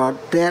talking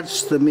about,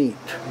 that's the meat.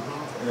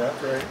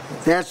 That's right.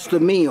 That's the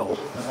meal.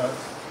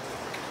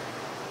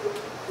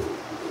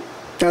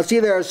 Now see,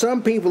 there are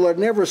some people that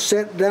never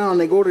sit down,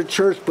 they go to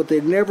church, but they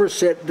never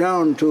sit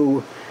down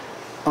to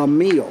a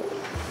meal.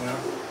 Yeah.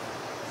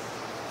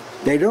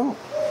 They don't.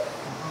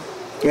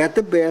 At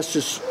the best,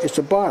 it's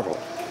a bottle.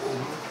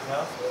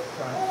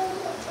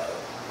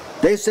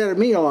 They set a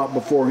meal out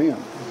before him.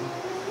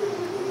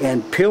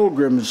 And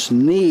pilgrims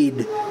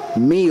need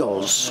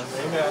meals.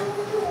 Amen.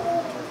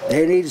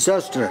 They need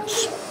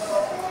sustenance.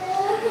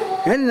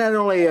 And not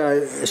only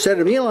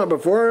set a meal out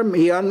before him,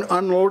 he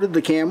unloaded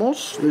the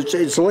camels.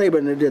 It's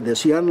Laban that did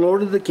this. He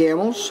unloaded the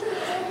camels,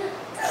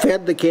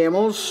 fed the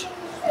camels,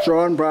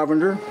 straw and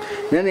provender.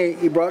 Then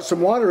he brought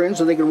some water in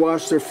so they could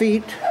wash their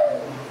feet,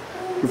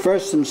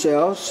 refresh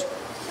themselves.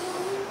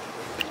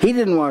 He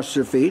didn't wash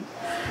their feet.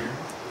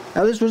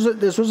 Now this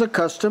was a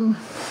custom.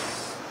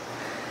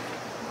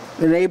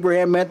 And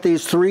Abraham met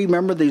these three.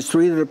 Remember these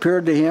three that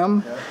appeared to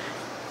him? Yeah.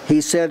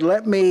 He said,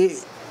 let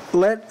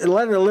a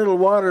little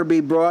water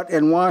be brought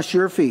and wash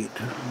your feet.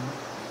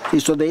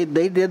 See, so they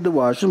did the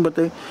washing, but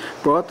they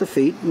brought the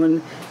feet.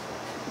 Remember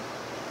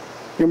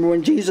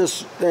when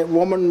that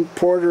woman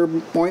poured her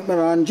ointment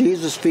on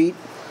Jesus' feet?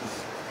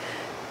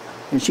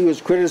 And she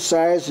was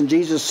criticized, and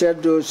Jesus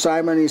said to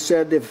Simon, he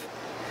said,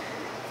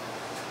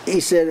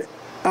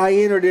 I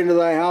entered into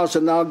thy house,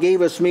 and thou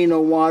gavest me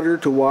no water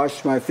to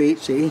wash my feet,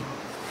 see?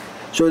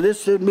 So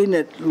this didn't mean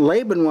that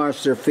Laban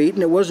washed their feet,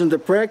 and it wasn't the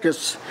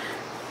practice.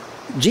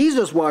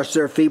 Jesus washed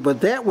their feet,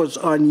 but that was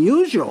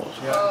unusual.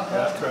 Yeah,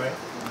 that's right.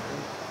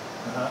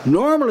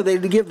 Normally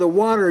they'd give the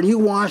water and you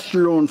washed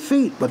your own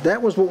feet, but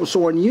that was what was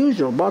so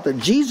unusual about that.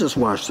 Jesus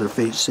washed their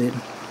feet, see.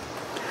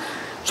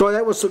 So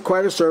that was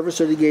quite a service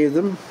that he gave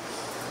them.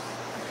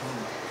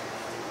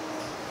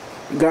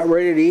 Got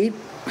ready to eat.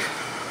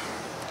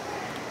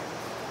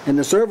 And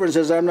the servant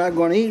says, I'm not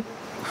going to eat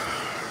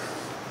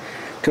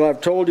till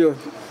I've told you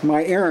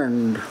my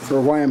errand for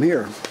why I'm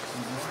here.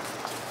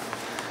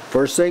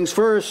 First things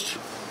first.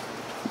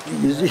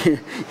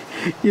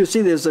 You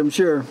see this, I'm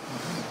sure.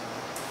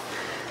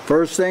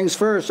 First things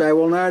first, I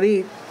will not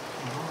eat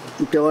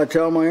until I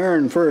tell my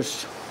errand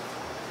first.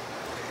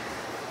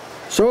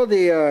 So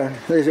they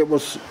said, well,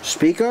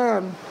 speak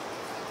on.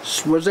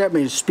 What does that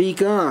mean?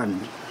 Speak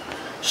on.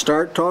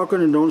 Start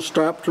talking and don't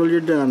stop till you're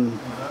done.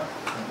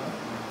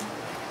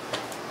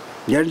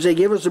 He doesn't say,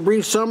 give us a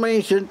brief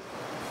summation.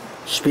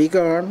 Speak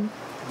on.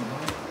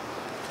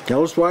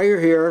 Tell us why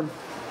you're here.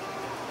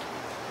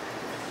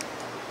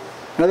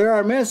 Now there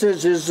are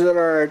messages that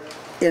are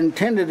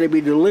intended to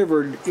be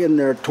delivered in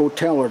their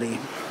totality.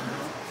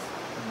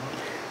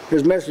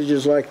 There's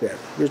messages like that.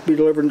 Just be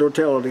delivered in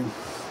totality.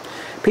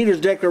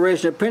 Peter's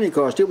declaration at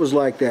Pentecost, it was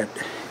like that.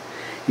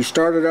 He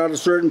started out a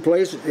certain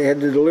place, he had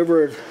to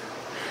deliver it.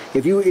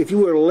 If you would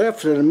have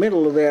left in the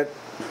middle of that,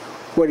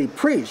 what he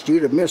preached,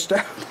 you'd have missed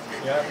out.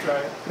 Yeah, that's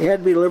right. It had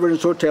to be delivered in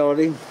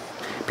totality.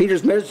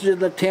 Peter's message in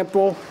the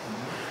temple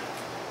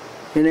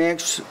in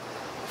Acts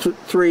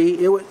 3,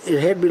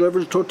 it had to be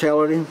delivered in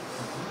totality.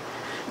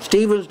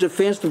 Stephen's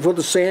defense before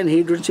the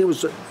Sanhedrin, it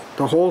was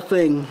the whole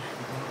thing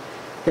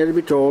had to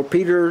be told.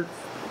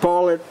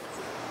 Paul at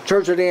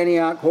church at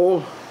Antioch,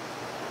 all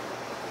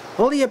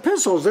the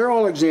epistles, they're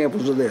all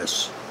examples of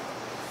this.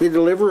 They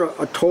deliver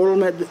a total,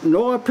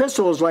 no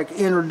epistle is like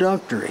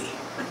introductory.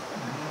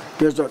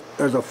 There's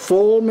a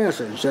full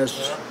message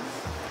that's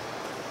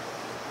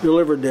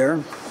delivered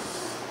there.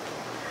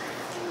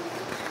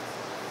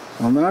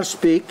 I'll not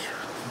speak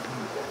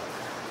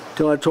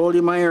till I told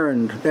you my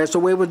errand. That's the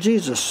way with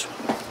Jesus.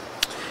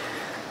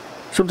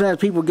 Sometimes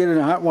people get in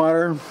hot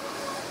water.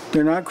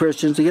 They're not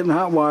Christians. They get in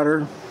hot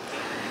water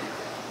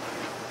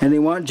and they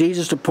want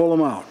Jesus to pull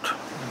them out.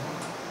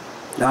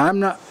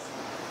 Now,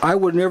 I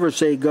would never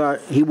say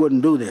God, he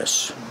wouldn't do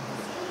this.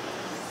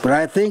 But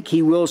I think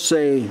he will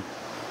say,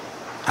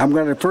 I'm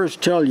going to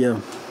first tell you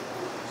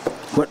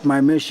what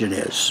my mission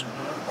is.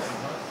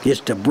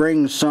 It's to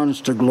bring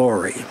sons to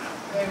glory.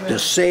 Amen. To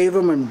save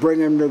them and bring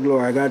them to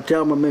glory. I got to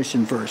tell my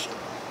mission first.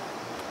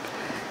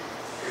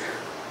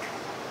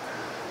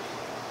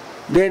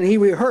 Then he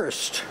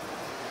rehearsed.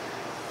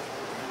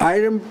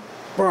 Item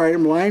for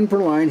item, line per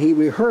line, he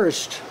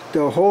rehearsed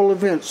the whole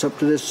events up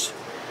to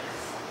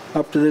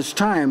this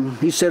time.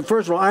 He said,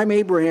 first of all, I'm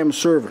Abraham's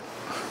servant,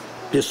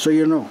 just so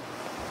you know.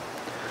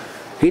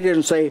 He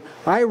didn't say,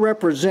 I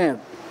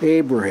represent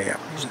Abraham.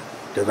 He said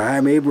that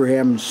I'm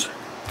Abraham's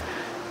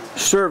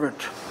servant.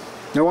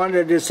 I wanted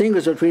to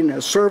distinguish between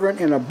a servant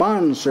and a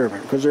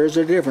bondservant, because there's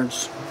a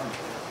difference.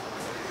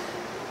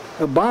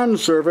 A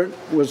bondservant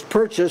was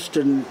purchased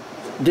and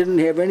didn't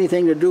have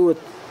anything to do with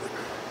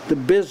the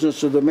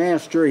business of the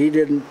master. They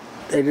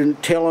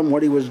didn't tell him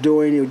what he was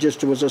doing. He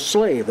just was a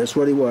slave. That's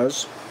what he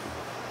was.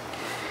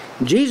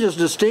 Jesus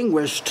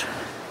distinguished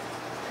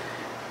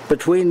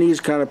between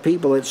these kind of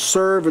people that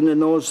serve and then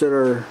those that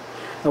are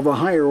of a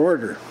higher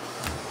order.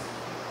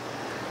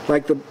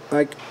 Like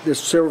this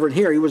servant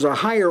here, he was a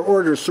higher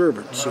order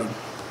servant. See?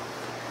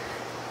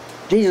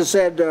 Jesus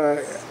said,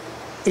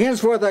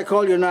 henceforth I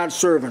call you not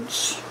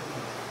servants.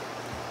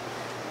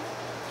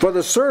 For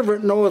the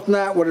servant knoweth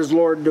not what his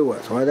Lord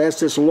doeth. Well, that's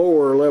this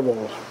lower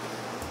level.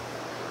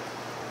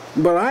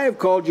 But I have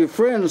called you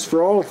friends,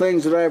 for all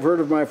things that I have heard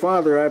of my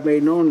Father I have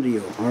made known to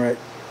you. All right.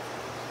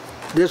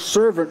 This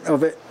servant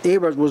of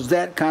Abraham was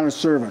that kind of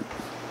servant.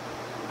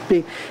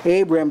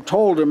 Abraham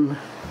told him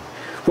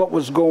what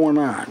was going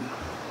on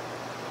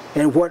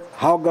and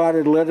how God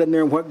had led him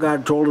there and what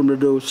God told him to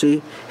do.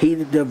 See,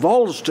 he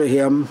divulged to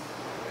him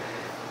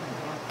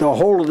the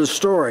whole of the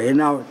story. And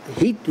now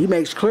he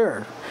makes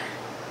clear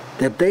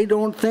that they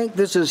don't think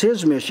this is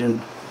his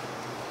mission,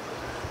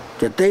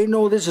 that they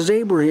know this is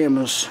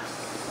Abraham's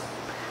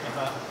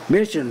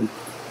mission.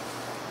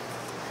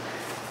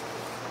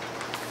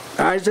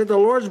 I said, the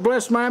Lord's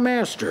blessed my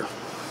master.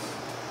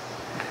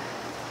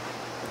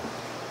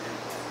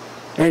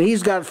 And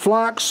he's got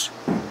flocks,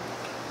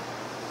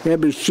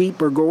 that'd be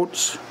sheep or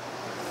goats,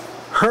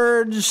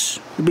 herds,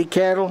 that'd be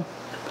cattle,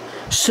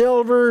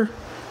 silver,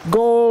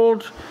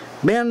 gold,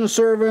 men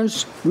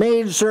servants,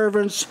 maid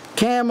servants,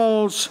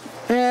 camels,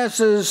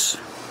 asses.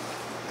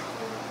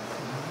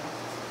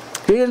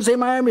 He didn't say,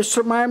 my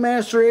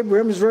master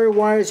Abraham is very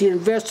wise. He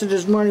invested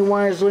his money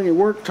wisely and he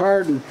worked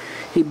hard and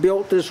he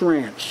built this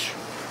ranch.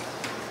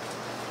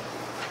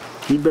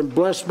 He'd been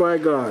blessed by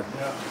God.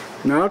 Yeah.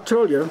 Now I'll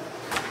tell you,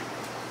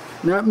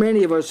 not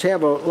many of us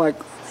have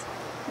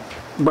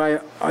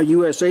by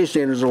USA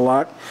standards a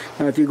lot.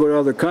 Now if you go to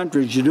other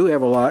countries, you do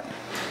have a lot.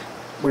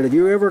 But if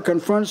you ever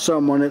confront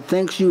someone that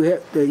thinks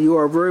that you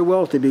are very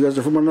wealthy because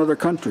they're from another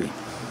country,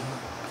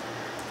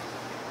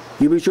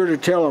 you be sure to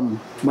tell them,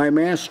 my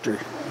master.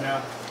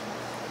 Yeah.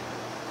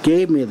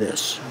 gave me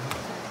this.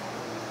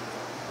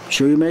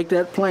 Sure you make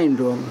that plain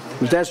to him,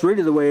 because that's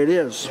really the way it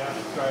is. Yeah,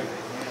 that's right.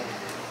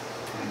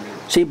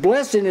 See,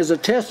 blessing is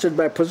attested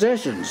by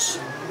possessions.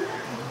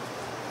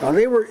 Now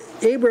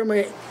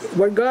Abraham,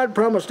 what God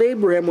promised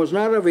Abraham was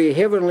not of a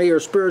heavenly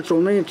or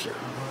spiritual nature.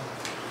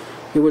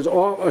 It was a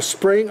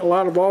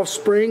lot of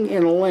offspring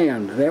and a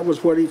land. That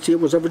was what it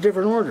was of a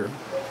different order.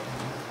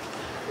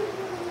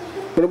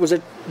 But it was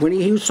when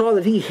he saw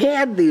that he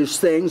had these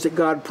things that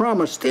God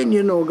promised, then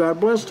you know God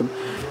blessed him.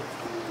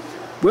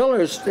 Well,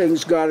 there's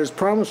things God has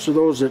promised to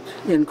those that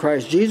in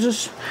Christ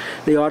Jesus.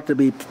 They ought to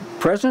be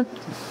present.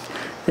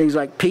 Things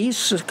like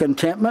peace,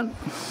 contentment,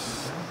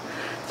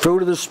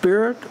 fruit of the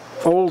Spirit,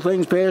 old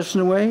things passing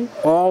away,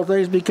 all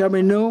things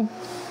becoming new,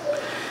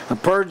 a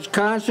purged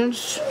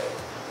conscience,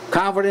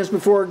 confidence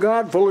before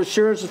God, full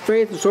assurance of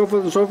faith, and so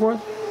forth and so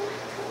forth.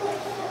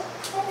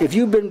 If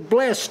you've been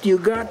blessed, you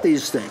got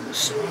these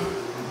things.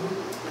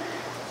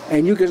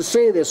 And you can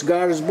say this,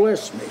 God has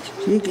blessed me.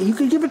 You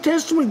can give a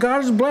testimony,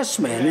 God has blessed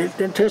me,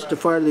 and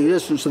testify to the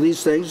existence of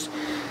these things.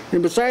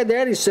 And beside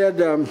that, he said,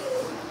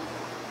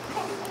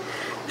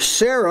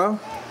 Sarah,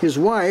 his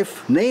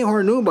wife,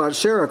 Nahor knew about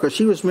Sarah because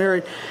she was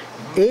married.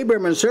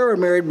 Abram and Sarah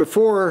married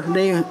before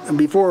they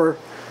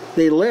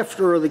left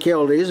Ur of the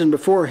Chaldees and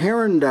before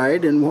Haran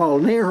died, and while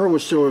Nahor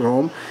was still at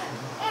home,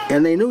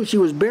 and they knew she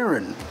was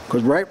barren,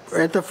 because right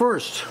at the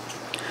first,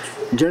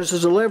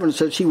 Genesis 11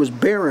 said she was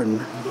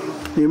barren.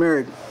 He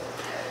married.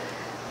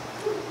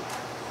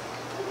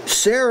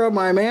 Sarah,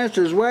 my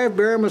master's wife,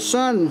 bare a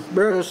son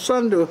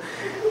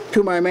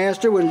to my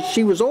master when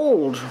she was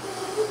old.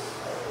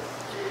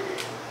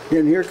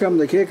 And here come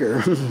the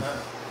kicker.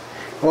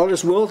 All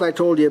this wealth I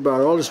told you about,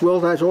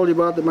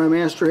 that my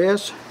master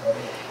has,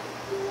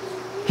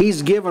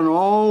 he's given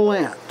all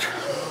that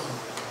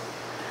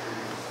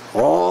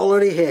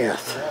he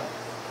hath,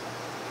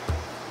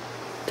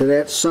 to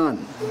that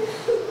son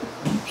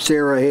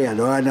Sarah had.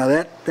 Now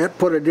that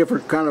put a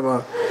different kind of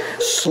a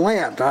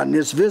slant on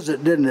this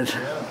visit, didn't it?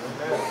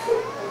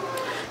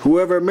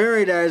 Whoever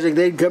married Isaac,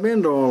 they'd come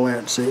into all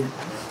that, see?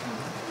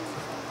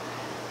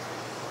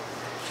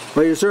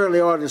 Well, you certainly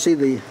ought to see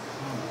the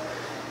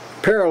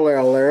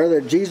parallel there,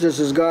 that Jesus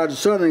is God's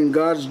son and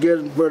God's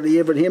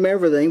given him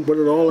everything, put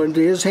it all into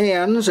his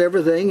hands,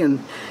 everything,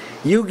 and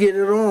you get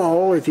it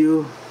all if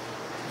you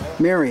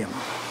marry him.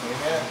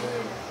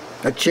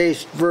 A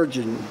chaste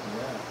virgin.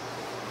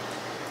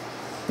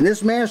 And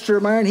this master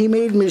of mine, he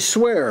made me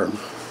swear.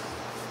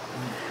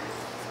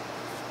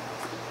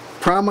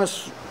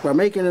 Promise by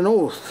making an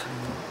oath.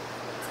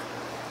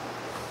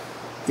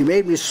 He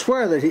made me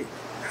swear that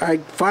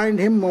I'd find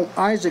him,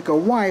 Isaac, a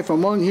wife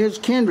among his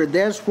kindred.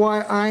 That's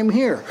why I'm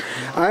here.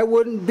 I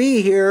wouldn't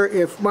be here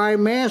if my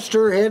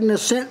master hadn't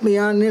sent me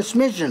on this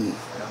mission.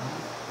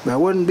 I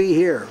wouldn't be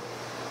here.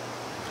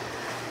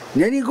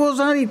 And then he goes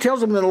on, he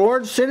tells him the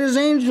Lord sent his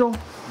angel.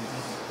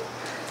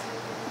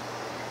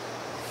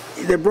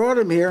 They brought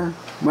him here.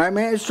 My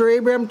master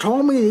Abraham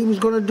told me he was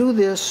going to do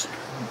this.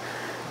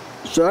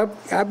 So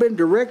I've been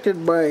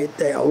directed by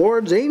the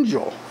Lord's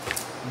angel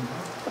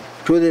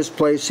to this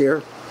place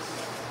here.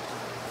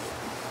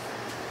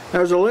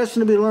 There's a lesson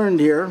to be learned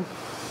here.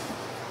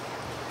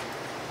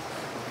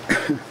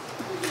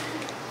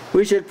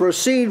 We should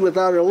proceed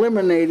without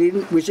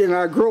eliminating, which in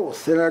our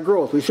growth,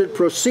 we should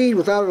proceed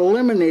without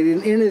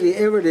eliminating any of the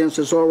evidence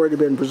that's already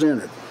been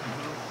presented.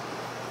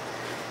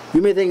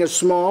 You may think it's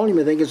small, you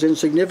may think it's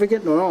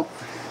insignificant. No.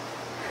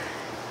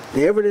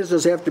 The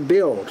evidences have to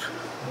build.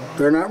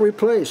 They're not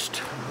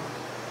replaced.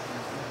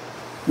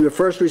 You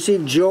first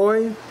receive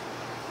joy.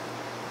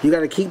 You got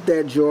to keep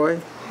that joy.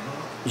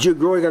 As you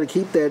grow, you got to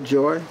keep that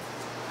joy.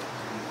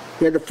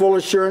 You have the full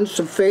assurance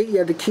of faith. You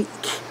have to keep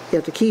it. You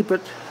have to keep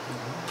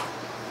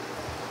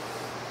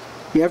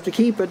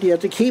it. You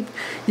have to keep.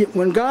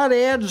 When God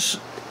adds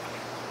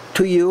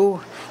to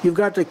you, you've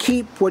got to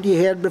keep what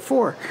you had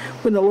before.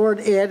 When the Lord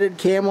added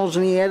camels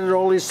and he added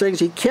all these things,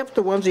 he kept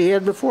the ones he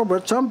had before.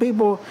 But some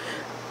people,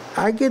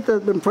 I get the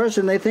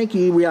impression they think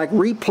you like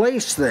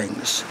replace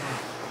things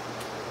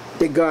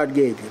that God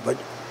gave you. But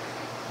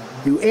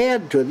you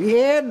add to it. You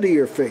add to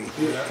your faith.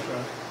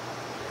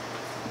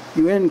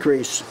 You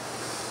increase.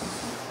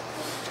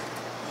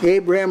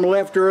 Abraham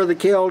left Ur of the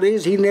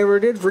Chaldees. He never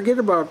did forget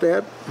about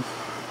that.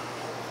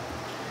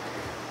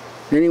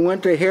 Then he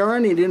went to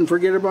Haran. He didn't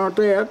forget about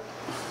that.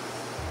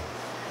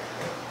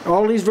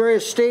 All these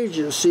various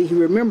stages, see, he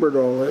remembered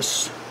all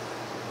this.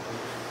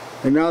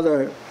 And now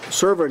the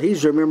servant,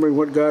 he's remembering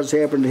what God's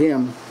happened to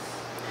him.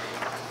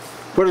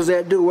 What does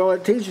that do? Well,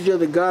 it teaches you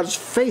that God's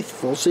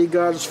faithful. See,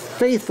 God's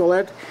faithful.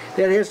 That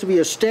has to be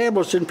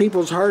established in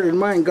people's heart and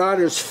mind. God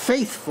is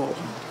faithful.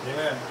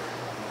 Yeah.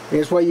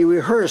 That's why you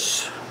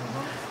rehearse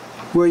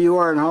where you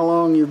are and how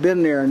long you've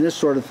been there and this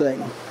sort of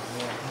thing.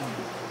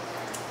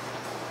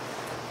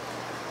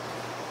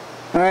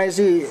 As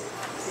he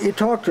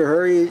talked to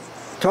her, he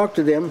talked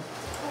to them,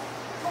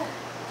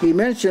 he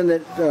mentioned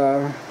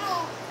that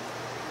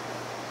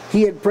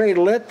he had prayed,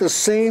 let the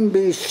same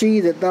be she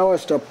that thou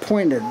hast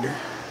appointed.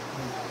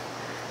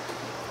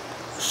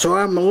 So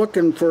I'm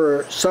looking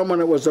for someone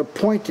that was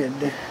appointed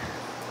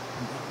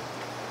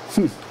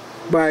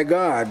by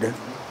God.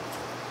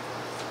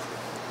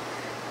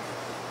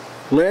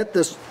 Let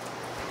the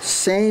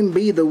same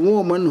be the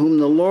woman whom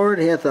the Lord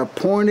hath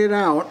appointed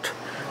out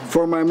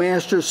for my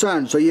master's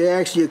son. So you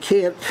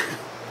can't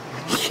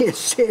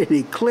say it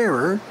any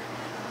clearer.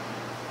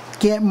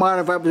 Can't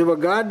modify, but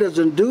God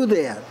doesn't do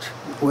that.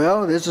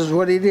 Well, this is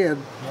what he did.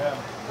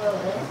 Yeah.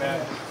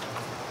 Amen.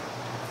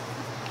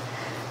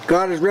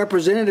 God is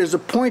represented as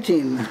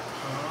appointing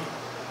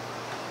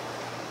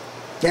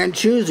and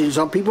choosing.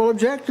 Some people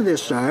object to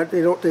this side.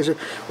 They say,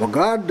 well,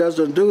 God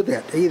doesn't do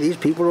that. Hey, these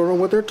people don't know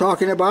what they're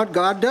talking about.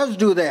 God does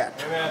do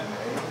that. Amen.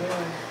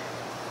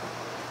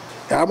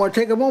 I'm going to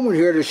take a moment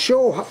here to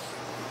show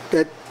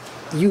that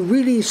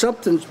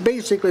something's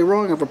basically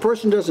wrong. If a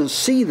person doesn't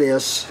see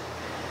this,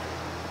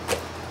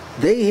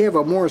 they have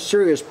a more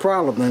serious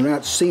problem than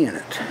not seeing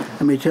it.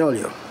 Let me tell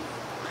you.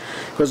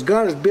 Because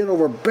God has bent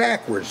over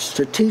backwards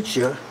to teach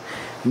you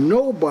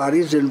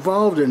nobody's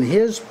involved in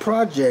his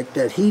project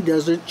that he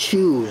doesn't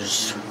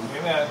choose.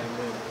 Amen.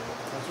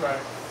 That's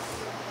right.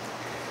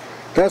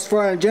 Thus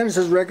far in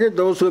Genesis record,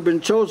 those who have been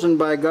chosen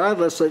by God,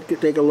 let's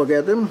take a look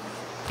at them.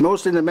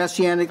 Mostly in the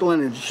Messianic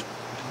lineage.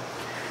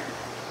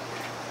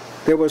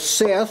 There was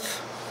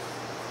Seth.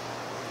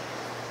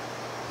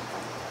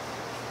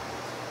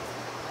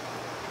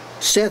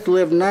 Seth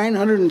lived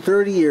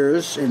 930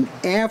 years, and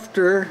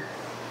after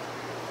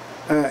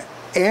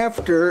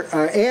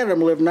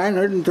Adam lived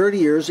 930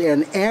 years,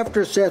 and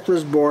after Seth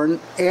was born,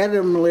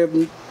 Adam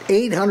lived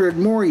 800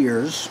 more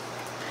years,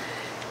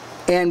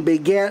 and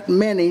begat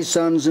many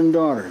sons and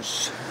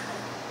daughters.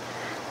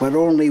 But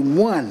only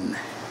one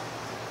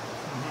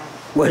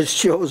was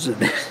chosen.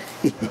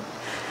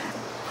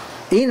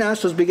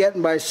 Enos was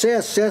begotten by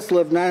Seth. Seth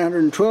lived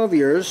 912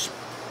 years,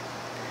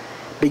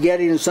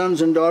 begetting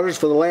sons and daughters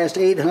for the last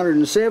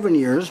 807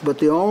 years, but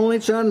the only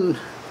son,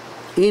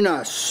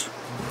 Enos,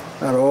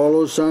 out of all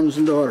those sons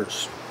and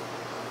daughters.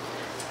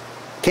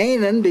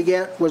 Canaan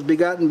was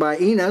begotten by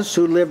Enos,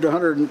 who lived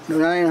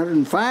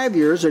 905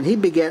 years, and he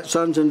begat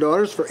sons and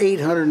daughters for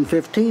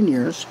 815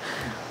 years.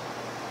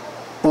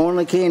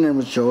 Only Canaan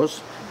was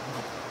chosen.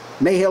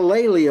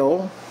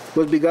 Mahalaleel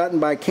was begotten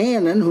by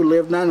Canaan, who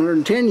lived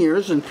 910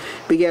 years, and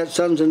begat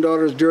sons and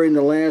daughters during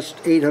the last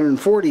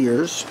 840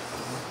 years.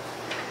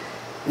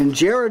 And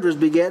Jared was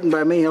begotten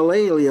by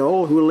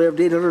Mahalaleel, who lived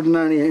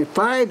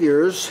 895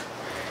 years,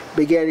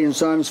 begetting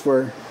sons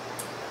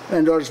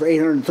and daughters for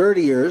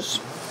 830 years.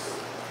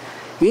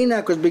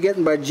 Enoch was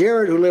begotten by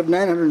Jared, who lived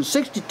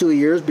 962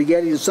 years,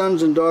 begetting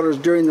sons and daughters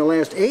during the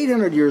last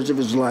 800 years of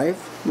his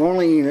life.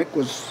 Only Enoch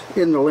was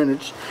in the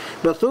lineage.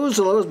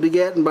 Methuselah was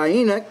begotten by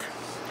Enoch,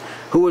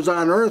 who was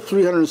on earth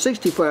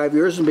 365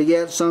 years, and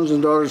begat sons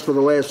and daughters for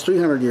the last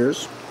 300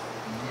 years.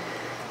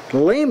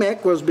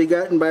 Lamech was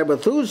begotten by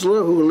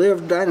Methuselah, who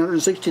lived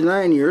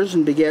 969 years,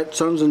 and begat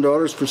sons and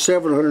daughters for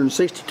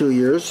 762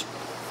 years.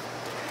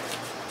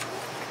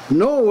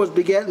 Noah was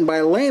begotten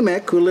by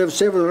Lamech, who lived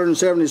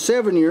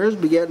 777 years,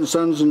 begetting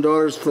sons and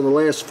daughters for the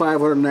last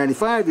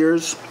 595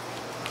 years.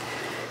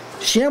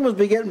 Shem was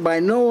begotten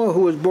by Noah,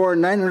 who was born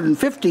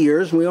 950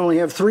 years, and we only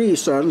have 3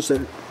 sons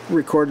that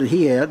recorded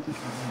he had.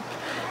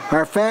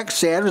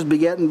 Arphaxad was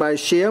begotten by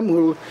Shem,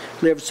 who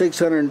lived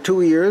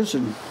 602 years,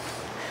 and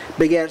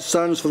begat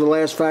sons for the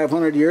last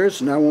 500 years,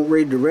 and I won't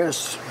read the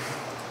rest.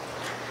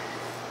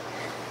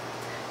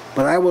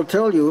 But I will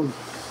tell you,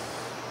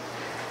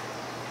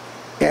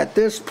 at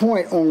this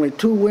point, only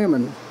 2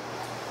 women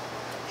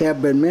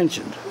have been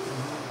mentioned,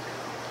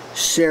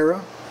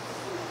 Sarah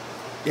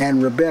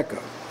and Rebecca.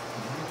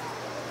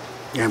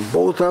 And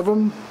both of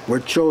them were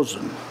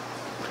chosen.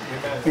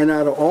 And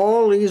out of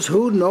all these,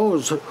 who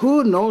knows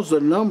the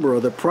number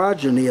of the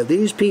progeny of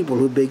these people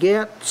who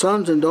begat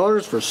sons and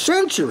daughters for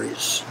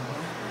centuries?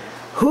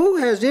 Who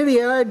has any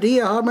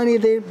idea how many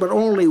but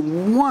only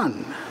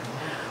one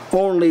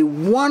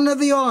of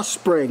the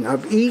offspring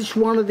of each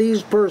one of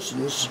these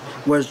persons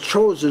was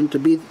chosen to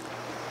be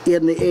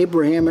in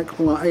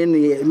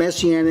the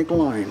Messianic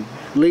line,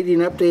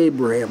 leading up to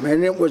Abraham.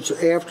 And it was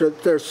after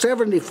there's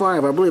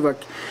 75, I believe,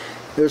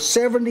 there's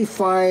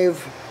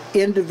 75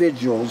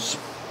 individuals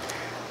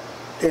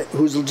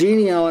whose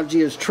genealogy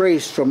is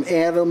traced from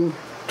Adam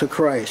to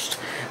Christ,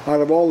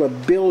 out of all the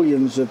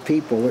billions of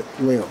people that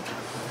lived.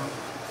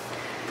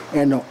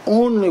 And the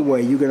only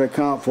way you can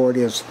account for it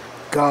is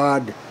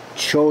God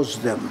chose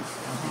them.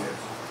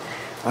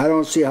 I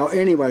don't see how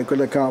anybody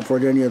could account for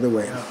it any other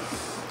way.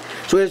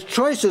 So his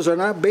choices are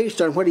not based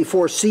on what he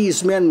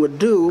foresees men would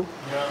do,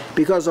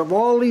 because of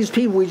all these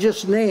people we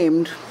just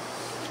named,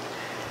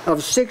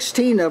 of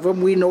 16 of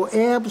them, we know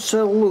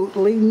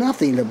absolutely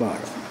nothing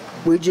about them.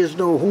 We just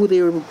know who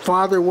their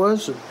father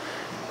was, and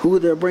who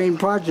their brain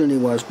progeny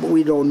was, but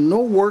we don't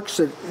know works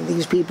that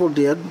these people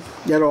did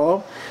at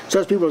all.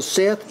 Such people as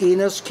Seth,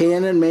 Enos,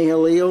 Canaan,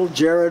 Mahalaleel,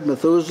 Jared,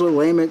 Methuselah,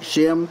 Lamech,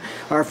 Shem,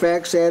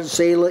 Arphaxad,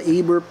 Salah,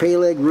 Eber,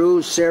 Peleg,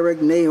 Ruz,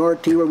 Serug, Nahor,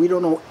 Terah. We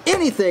don't know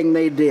anything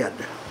they did,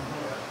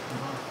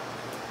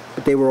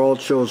 but they were all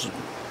chosen.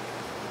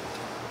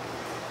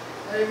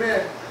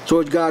 Amen.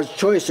 So God's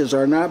choices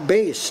are not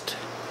based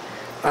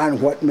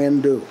on what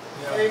men do.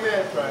 Yeah.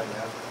 Amen. Right.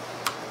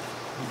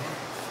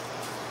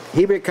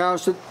 He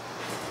recounts that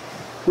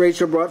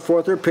Rachel brought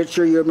forth her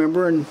picture, you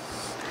remember, and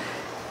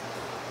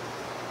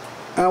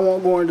I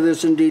won't go into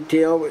this in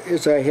detail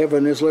as I have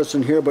in this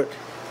lesson here, but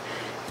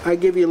I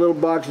give you a little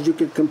box that you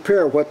could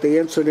compare what the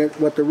incident,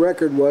 what the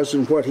record was,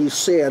 and what he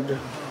said.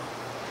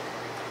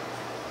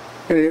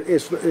 And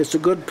it's a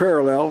good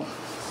parallel,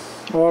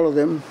 all of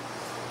them.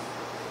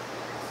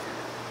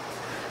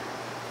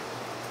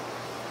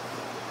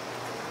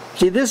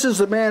 See, this is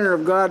the manner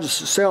of God's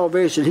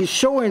salvation. He's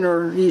showing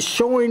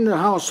the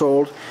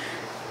household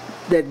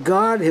that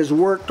God has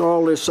worked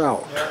all this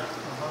out. Yeah.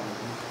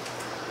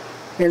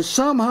 And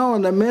somehow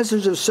in the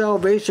message of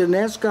salvation,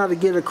 that's got to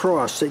get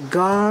across, that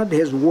God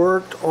has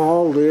worked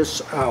all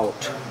this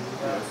out.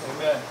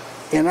 Amen.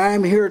 And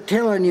I'm here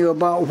telling you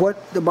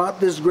about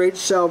this great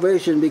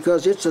salvation,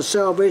 because it's a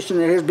salvation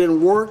that has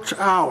been worked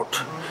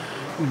out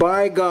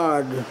by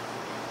God.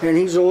 And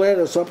He's led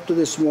us up to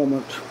this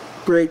moment.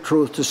 Great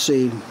truth to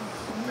see.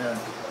 Amen.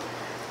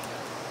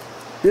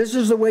 This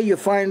is the way you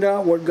find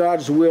out what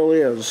God's will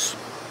is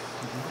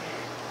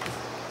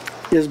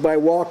by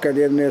walking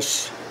in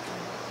this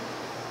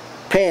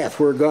path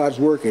where God's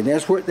working.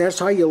 That's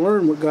how you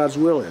learn what God's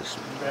will is.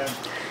 Amen.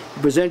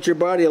 You present your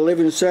body a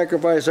living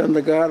sacrifice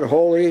unto God,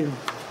 holy,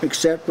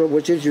 acceptable,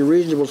 which is your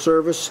reasonable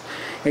service,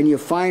 and you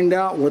find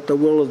out what the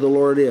will of the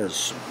Lord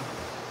is.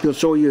 He'll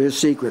show you His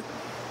secret.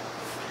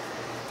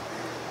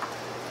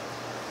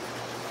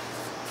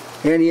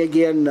 And he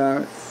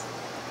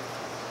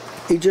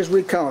just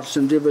recounts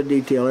in vivid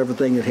detail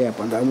everything that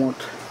happened. I won't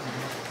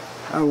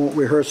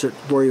rehearse it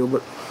for you,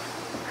 but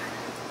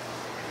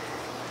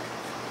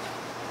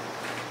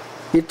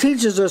it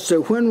teaches us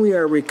that when we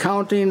are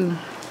recounting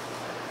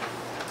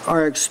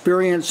our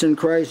experience in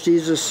Christ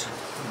Jesus,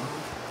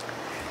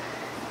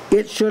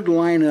 it should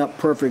line up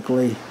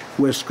perfectly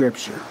with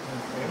Scripture.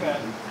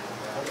 Amen.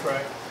 That's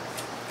right.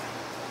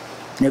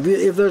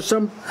 If there's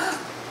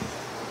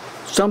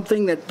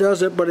something that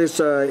does it, but it's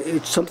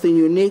something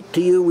unique to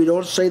you, we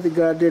don't say that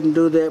God didn't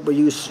do that, but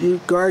you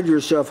guard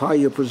yourself how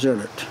you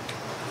present it.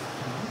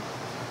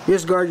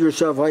 Just guard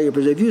yourself how you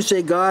present it. If you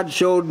say God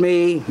showed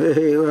me,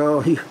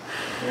 well,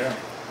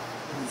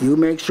 you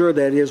make sure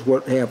that is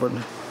what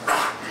happened.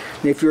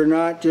 And if you're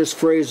not, just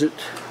phrase it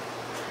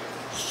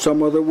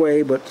some other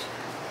way, but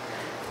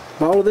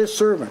follow this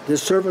servant.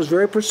 This servant is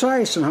very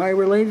precise in how he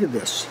related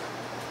this.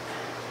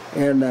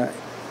 And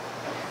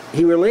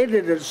he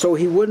related it so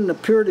he wouldn't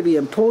appear to be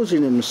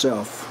imposing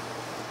himself.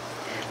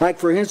 Like,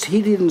 for instance,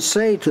 he didn't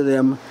say to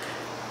them,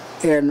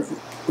 and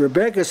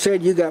Rebecca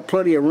said, you got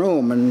plenty of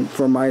room and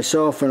for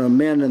myself and the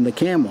men and the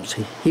camels.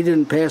 He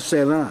didn't pass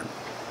that on.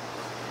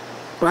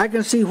 But I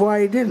can see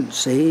why he didn't.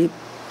 See,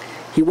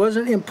 he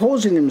wasn't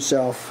imposing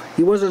himself.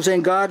 He wasn't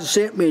saying, God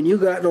sent me and you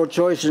got no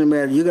choice in the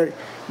matter.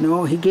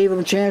 No, he gave him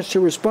a chance to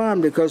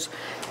respond, because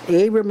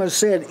Abram has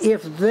said,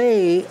 if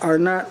they are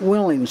not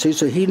willing. See,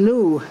 so he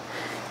knew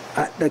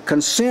the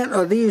consent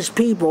of these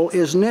people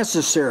is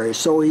necessary,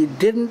 so he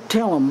didn't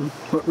tell them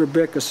what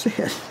Rebecca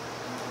said.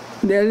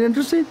 Isn't that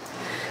interesting?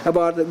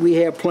 About that we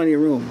have plenty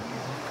of room.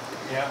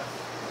 Yeah.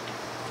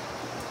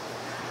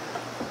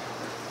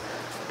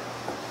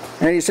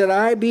 And he said,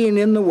 I being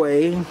in the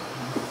way,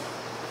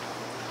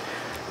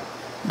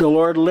 the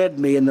Lord led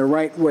me in the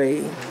right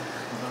way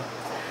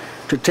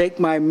to take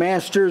my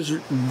master's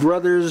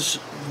brother's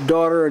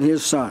daughter and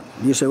his son.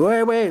 You say,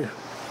 wait.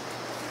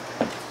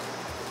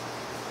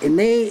 And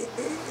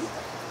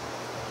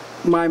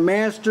my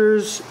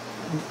master's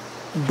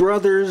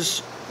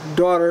brother's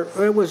daughter,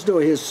 it was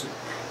his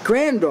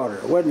granddaughter,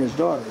 it wasn't his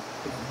daughter.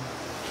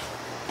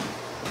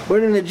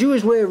 But in the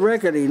Jewish way of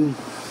reckoning,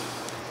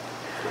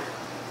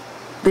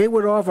 they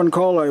would often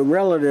call a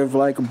relative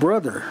like a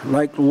brother,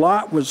 like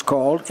Lot was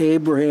called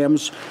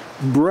Abraham's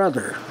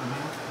brother.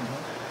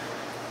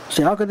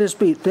 See, how could this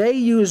be? They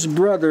use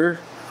brother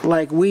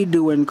like we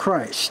do in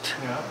Christ.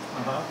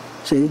 Yeah.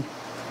 See?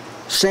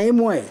 Same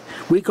way.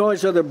 We call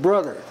each other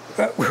brother.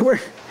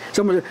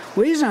 Someone says,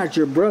 well, he's not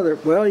your brother.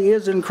 Well, he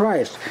is in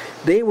Christ.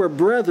 They were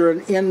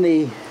brethren in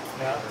the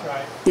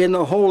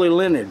holy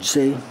lineage,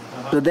 see?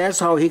 So that's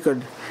how he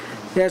could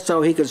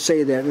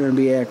say that and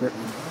be accurate.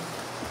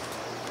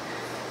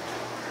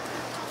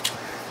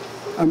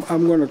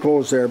 I'm going to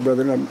close there,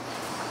 brother.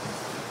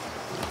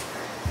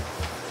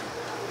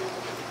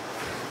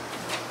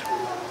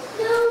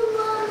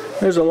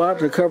 There's a lot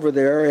to cover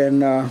there,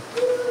 and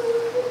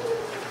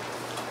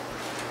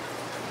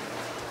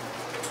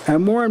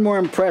I'm more and more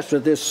impressed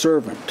with this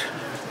servant.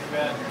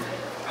 Amen.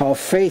 How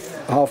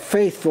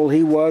faithful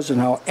he was, and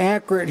how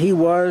accurate he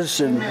was,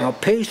 and how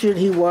patient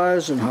he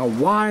was, and how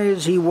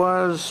wise he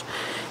was,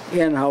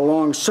 and how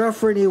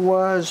long-suffering he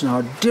was, and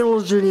how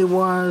diligent he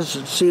was.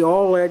 And see,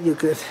 all that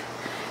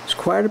it's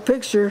quite a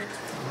picture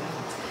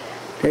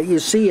that you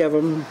see of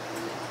him.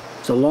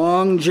 It's a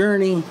long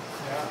journey.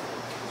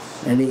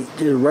 And he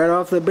right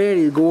off the bat,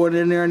 he's going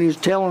in there and he's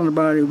telling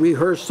about it. He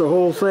rehearsed the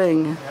whole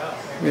thing.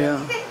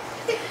 Yeah.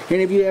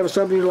 Any of you have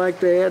something you'd like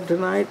to add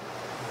tonight?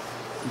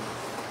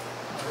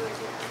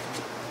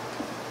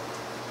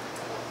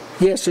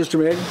 Yes, Sister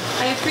Meg.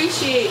 I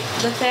appreciate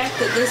the fact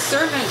that this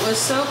servant was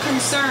so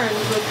concerned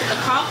with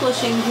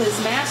accomplishing his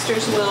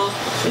master's will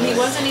that he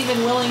wasn't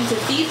even willing to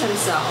feed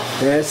himself.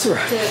 That's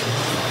right.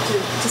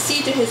 To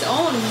see to his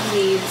own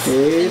needs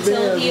Amen.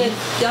 until he had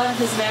done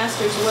his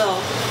master's will.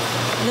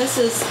 And this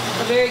is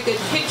a very good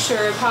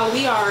picture of how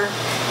we are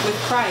with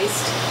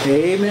Christ.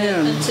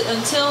 Amen.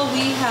 Until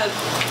we have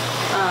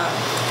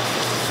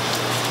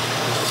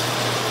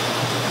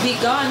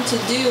begun to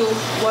do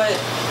what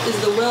is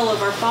the will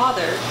of our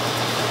Father,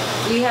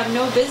 we have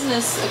no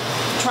business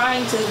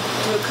trying to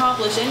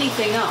accomplish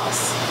anything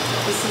else.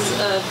 This is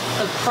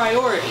a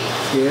priority.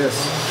 Yes.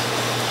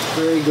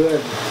 Very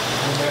good.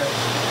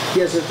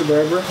 Yes, Sister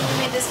Barbara. You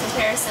made this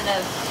comparison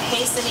of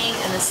hastening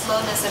and the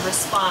slowness of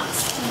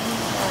response.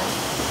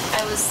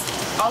 I was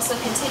also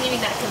continuing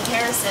that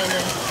comparison,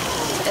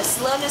 and a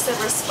slowness of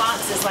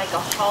response is like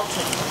a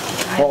halting.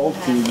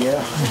 Halting,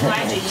 yeah.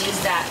 Elijah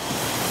used that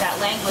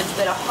language,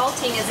 but a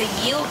halting is a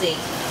yielding.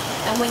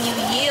 And when you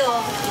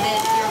yield, then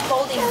you're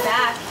holding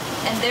back,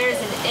 and there is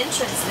an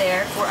entrance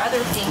there for other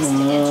things to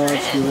enter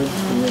in.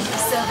 Good.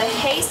 So the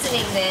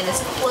hastening then is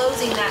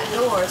closing that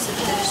door so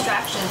that the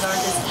distractions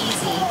aren't as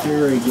easy.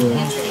 Very good.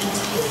 Entering.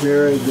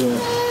 Very good.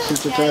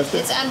 Sister Yeah, Pastor?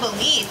 it's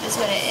unbelief is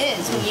what it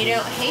is when you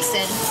don't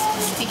hasten,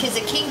 because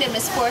the kingdom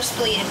is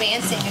forcefully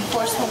advancing and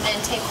forceful men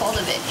take hold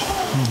of it.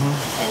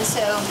 And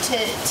so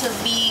to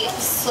be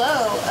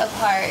slow of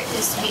heart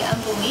is to be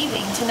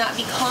unbelieving, to not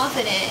be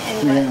confident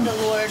in what the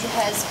Lord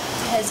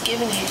has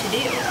given you to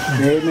do.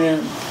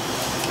 Amen.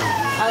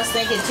 I was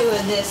thinking too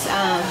of this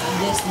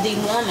the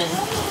woman,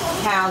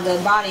 how the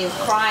body of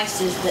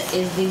Christ is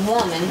the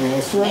woman,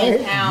 That's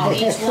right. and how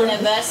each one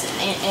of us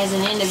as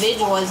an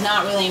individual is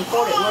not really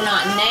important. We're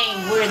not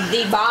named. We're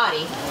the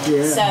body.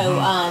 Yeah. So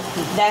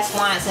that's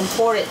why it's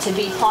important to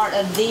be part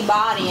of the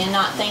body and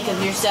not think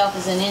of yourself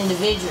as an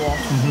individual.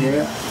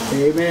 Yeah.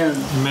 Amen.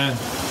 Amen.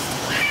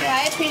 Well,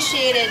 I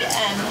appreciated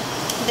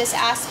this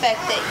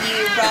aspect that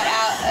you brought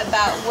out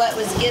about what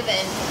was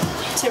given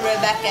to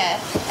Rebecca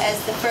as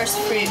the first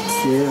fruits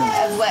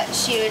of what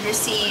she would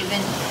receive.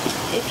 And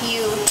if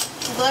you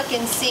look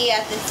and see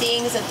at the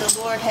things that the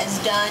Lord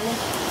has done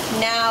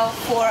now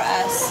for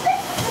us,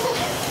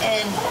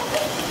 and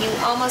you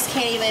almost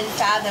can't even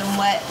fathom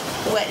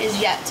what is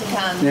yet to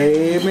come.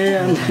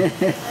 Amen.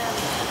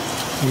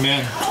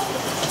 Amen.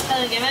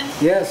 Brother Gibbon?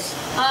 Yes.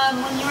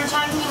 When you were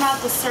talking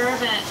about the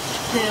servant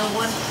who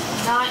would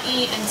not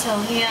eat until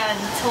he had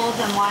told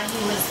them why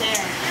he was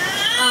there,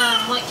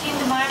 what came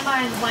to my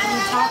mind when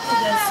you talked to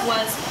this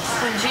was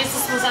when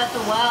Jesus was at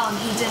the well and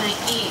he didn't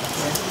eat,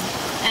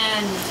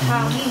 and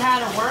how he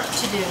had a work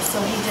to do,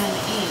 so he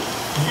didn't eat,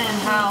 and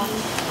how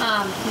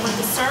with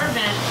the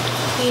servant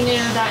he knew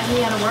that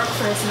he had to work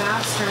for his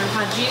master, and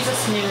how Jesus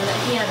knew that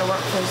he had to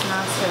work for his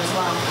master as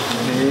well.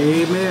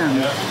 Amen.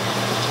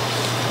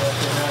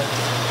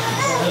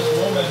 This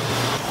woman,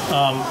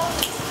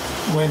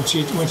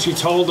 when she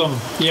told them,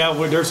 yeah,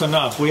 well, there's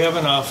enough, we have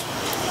enough,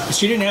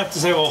 she didn't have to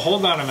say, well,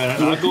 hold on a minute,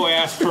 I'll go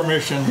ask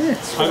permission,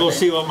 I'll go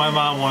see what my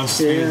mom wants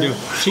me to do.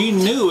 She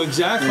knew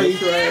exactly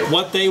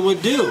what they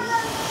would do.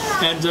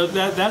 And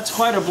that's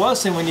quite a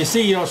blessing when you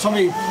see,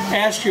 somebody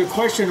asks you a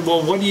question,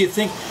 well, what do you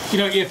think?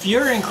 If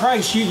you're in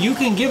Christ, you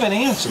can give an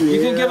answer.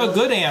 You can give a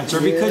good answer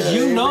because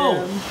you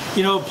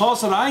know. Paul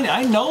said,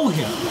 I know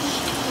him.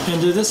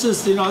 And this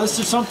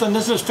is something,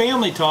 this is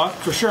family talk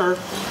for sure.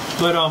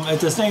 But at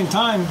the same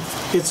time,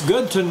 it's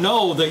good to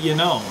know that you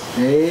know.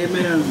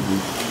 Amen.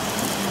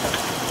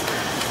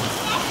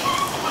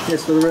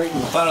 Yes, Brother Rick. I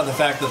thought of the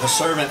fact that the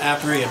servant,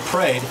 after he had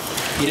prayed,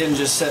 he didn't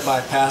just sit by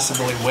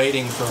passively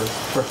waiting for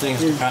things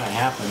to kind of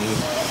happen.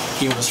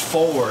 He was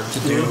forward to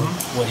do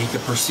what he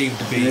could perceive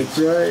to be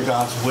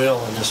God's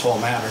will in this whole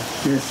matter.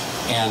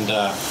 Yes. And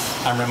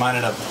I'm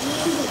reminded of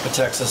the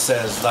text that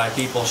says, thy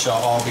people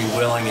shall all be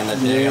willing in the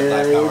day of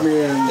thy power.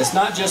 Amen. It's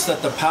not just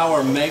that the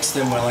power makes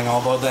them willing,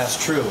 although that's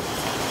true.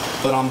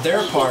 But on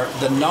their part,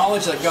 the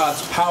knowledge that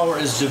God's power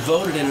is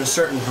devoted in a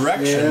certain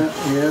direction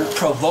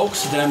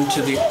provokes them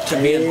to be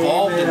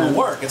involved in the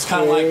work. It's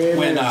kind of like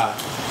when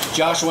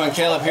Joshua and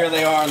Caleb, here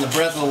they are in the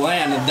breadth of the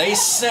land, and they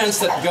sense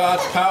that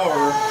God's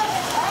power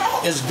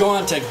is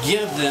going to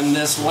give them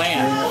this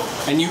land.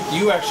 And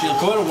you actually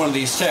go to one of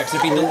these texts.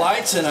 If he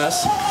delights in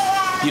us,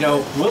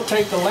 we'll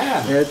take the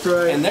land. That's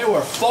right. And they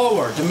were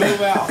forward to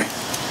move out.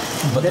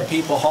 But the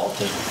people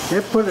halted.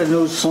 That put a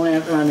new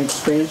slant on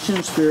expansion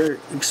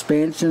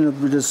of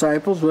the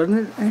disciples,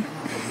 wasn't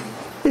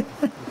it?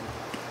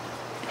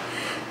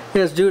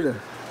 Yes, Judah.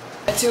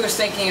 I too was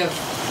thinking of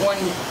when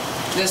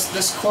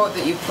this quote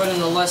that you put in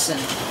the lesson.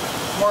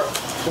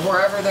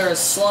 Wherever there is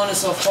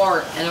slowness of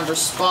heart and of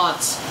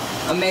response,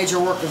 a major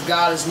work of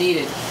God is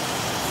needed.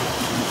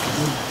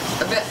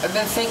 I've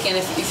been thinking,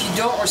 if you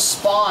don't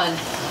respond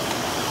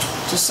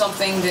to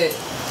something that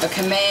a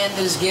command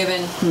is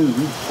given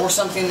or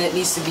something that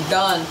needs to be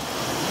done,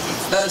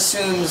 that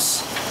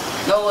assumes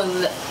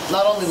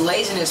not only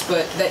laziness,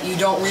 but that you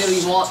don't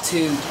really want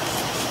to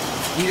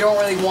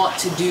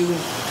do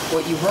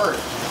what you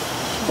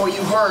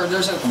heard.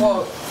 There's a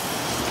quote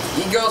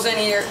he goes in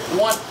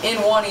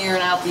one ear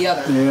and out the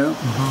other. Yeah.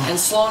 And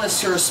slowness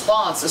to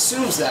response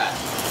assumes that.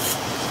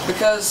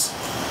 Because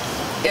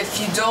if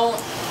you don't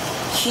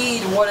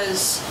heed what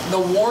is the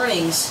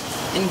warnings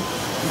in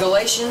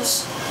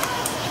Galatians,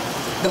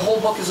 the whole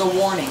book is a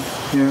warning.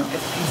 Yeah.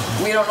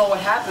 We don't know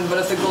what happened, but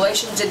if the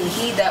Galatians didn't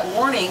heed that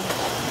warning,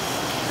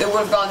 they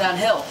would have gone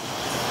downhill.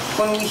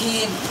 When we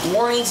heed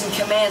warnings and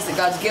commands that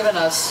God's given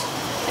us,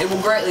 it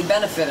will greatly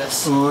benefit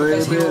us,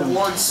 because He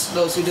rewards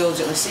those who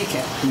diligently seek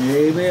Him.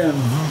 Amen.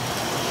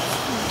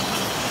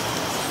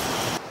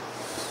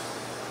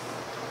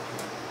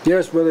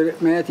 Yes, Brother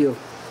Matthew.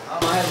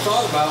 I had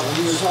thought about when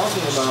you were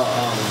talking about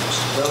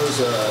those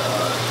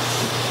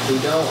who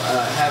don't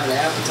have an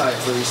appetite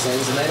for these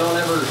things, and they don't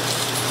ever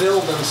fill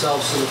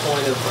themselves to the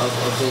point of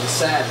being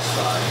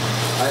satisfied.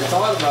 I had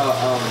thought about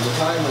the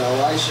time when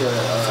Elisha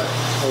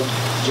told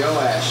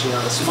Joash,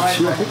 the smite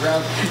on the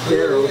ground. We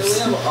have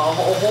a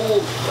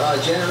whole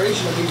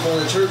generation of people in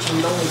the church who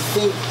only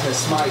think to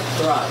smite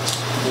thrice,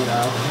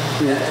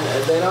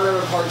 and they don't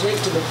ever partake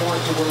to the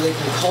point to where they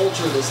can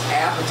culture this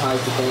appetite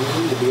that they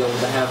need to be able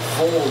to have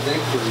full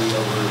victory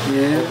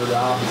over the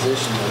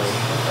opposition.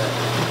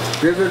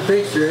 Vivid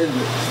picture, isn't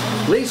it?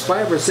 At least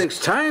 5 or 6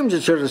 times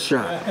it should have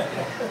shot.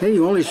 Hey,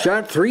 you only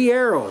shot 3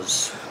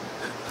 arrows.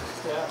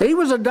 He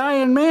was a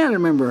dying man,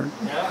 remember?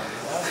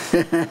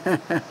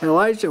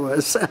 Elisha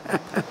was.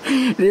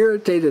 It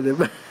irritated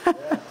him.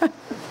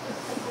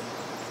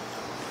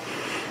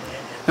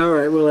 All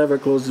right, we'll have a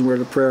closing word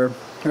of prayer.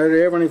 All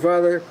right, Heavenly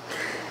Father,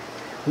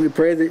 we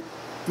pray that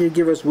you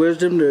give us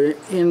wisdom to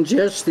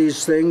ingest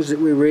these things that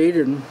we read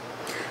and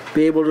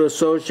be able to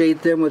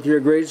associate them with your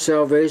great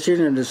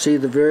salvation and to see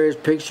the various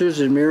pictures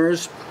and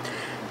mirrors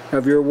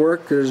of your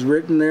work that is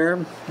written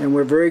there. And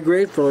we're very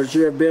grateful that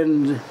you have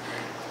been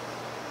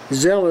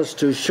zealous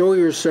to show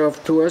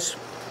yourself to us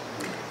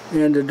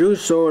and to do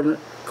so in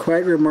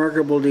quite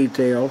remarkable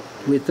detail.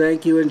 We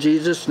thank you in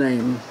Jesus'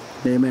 name.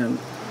 Amen.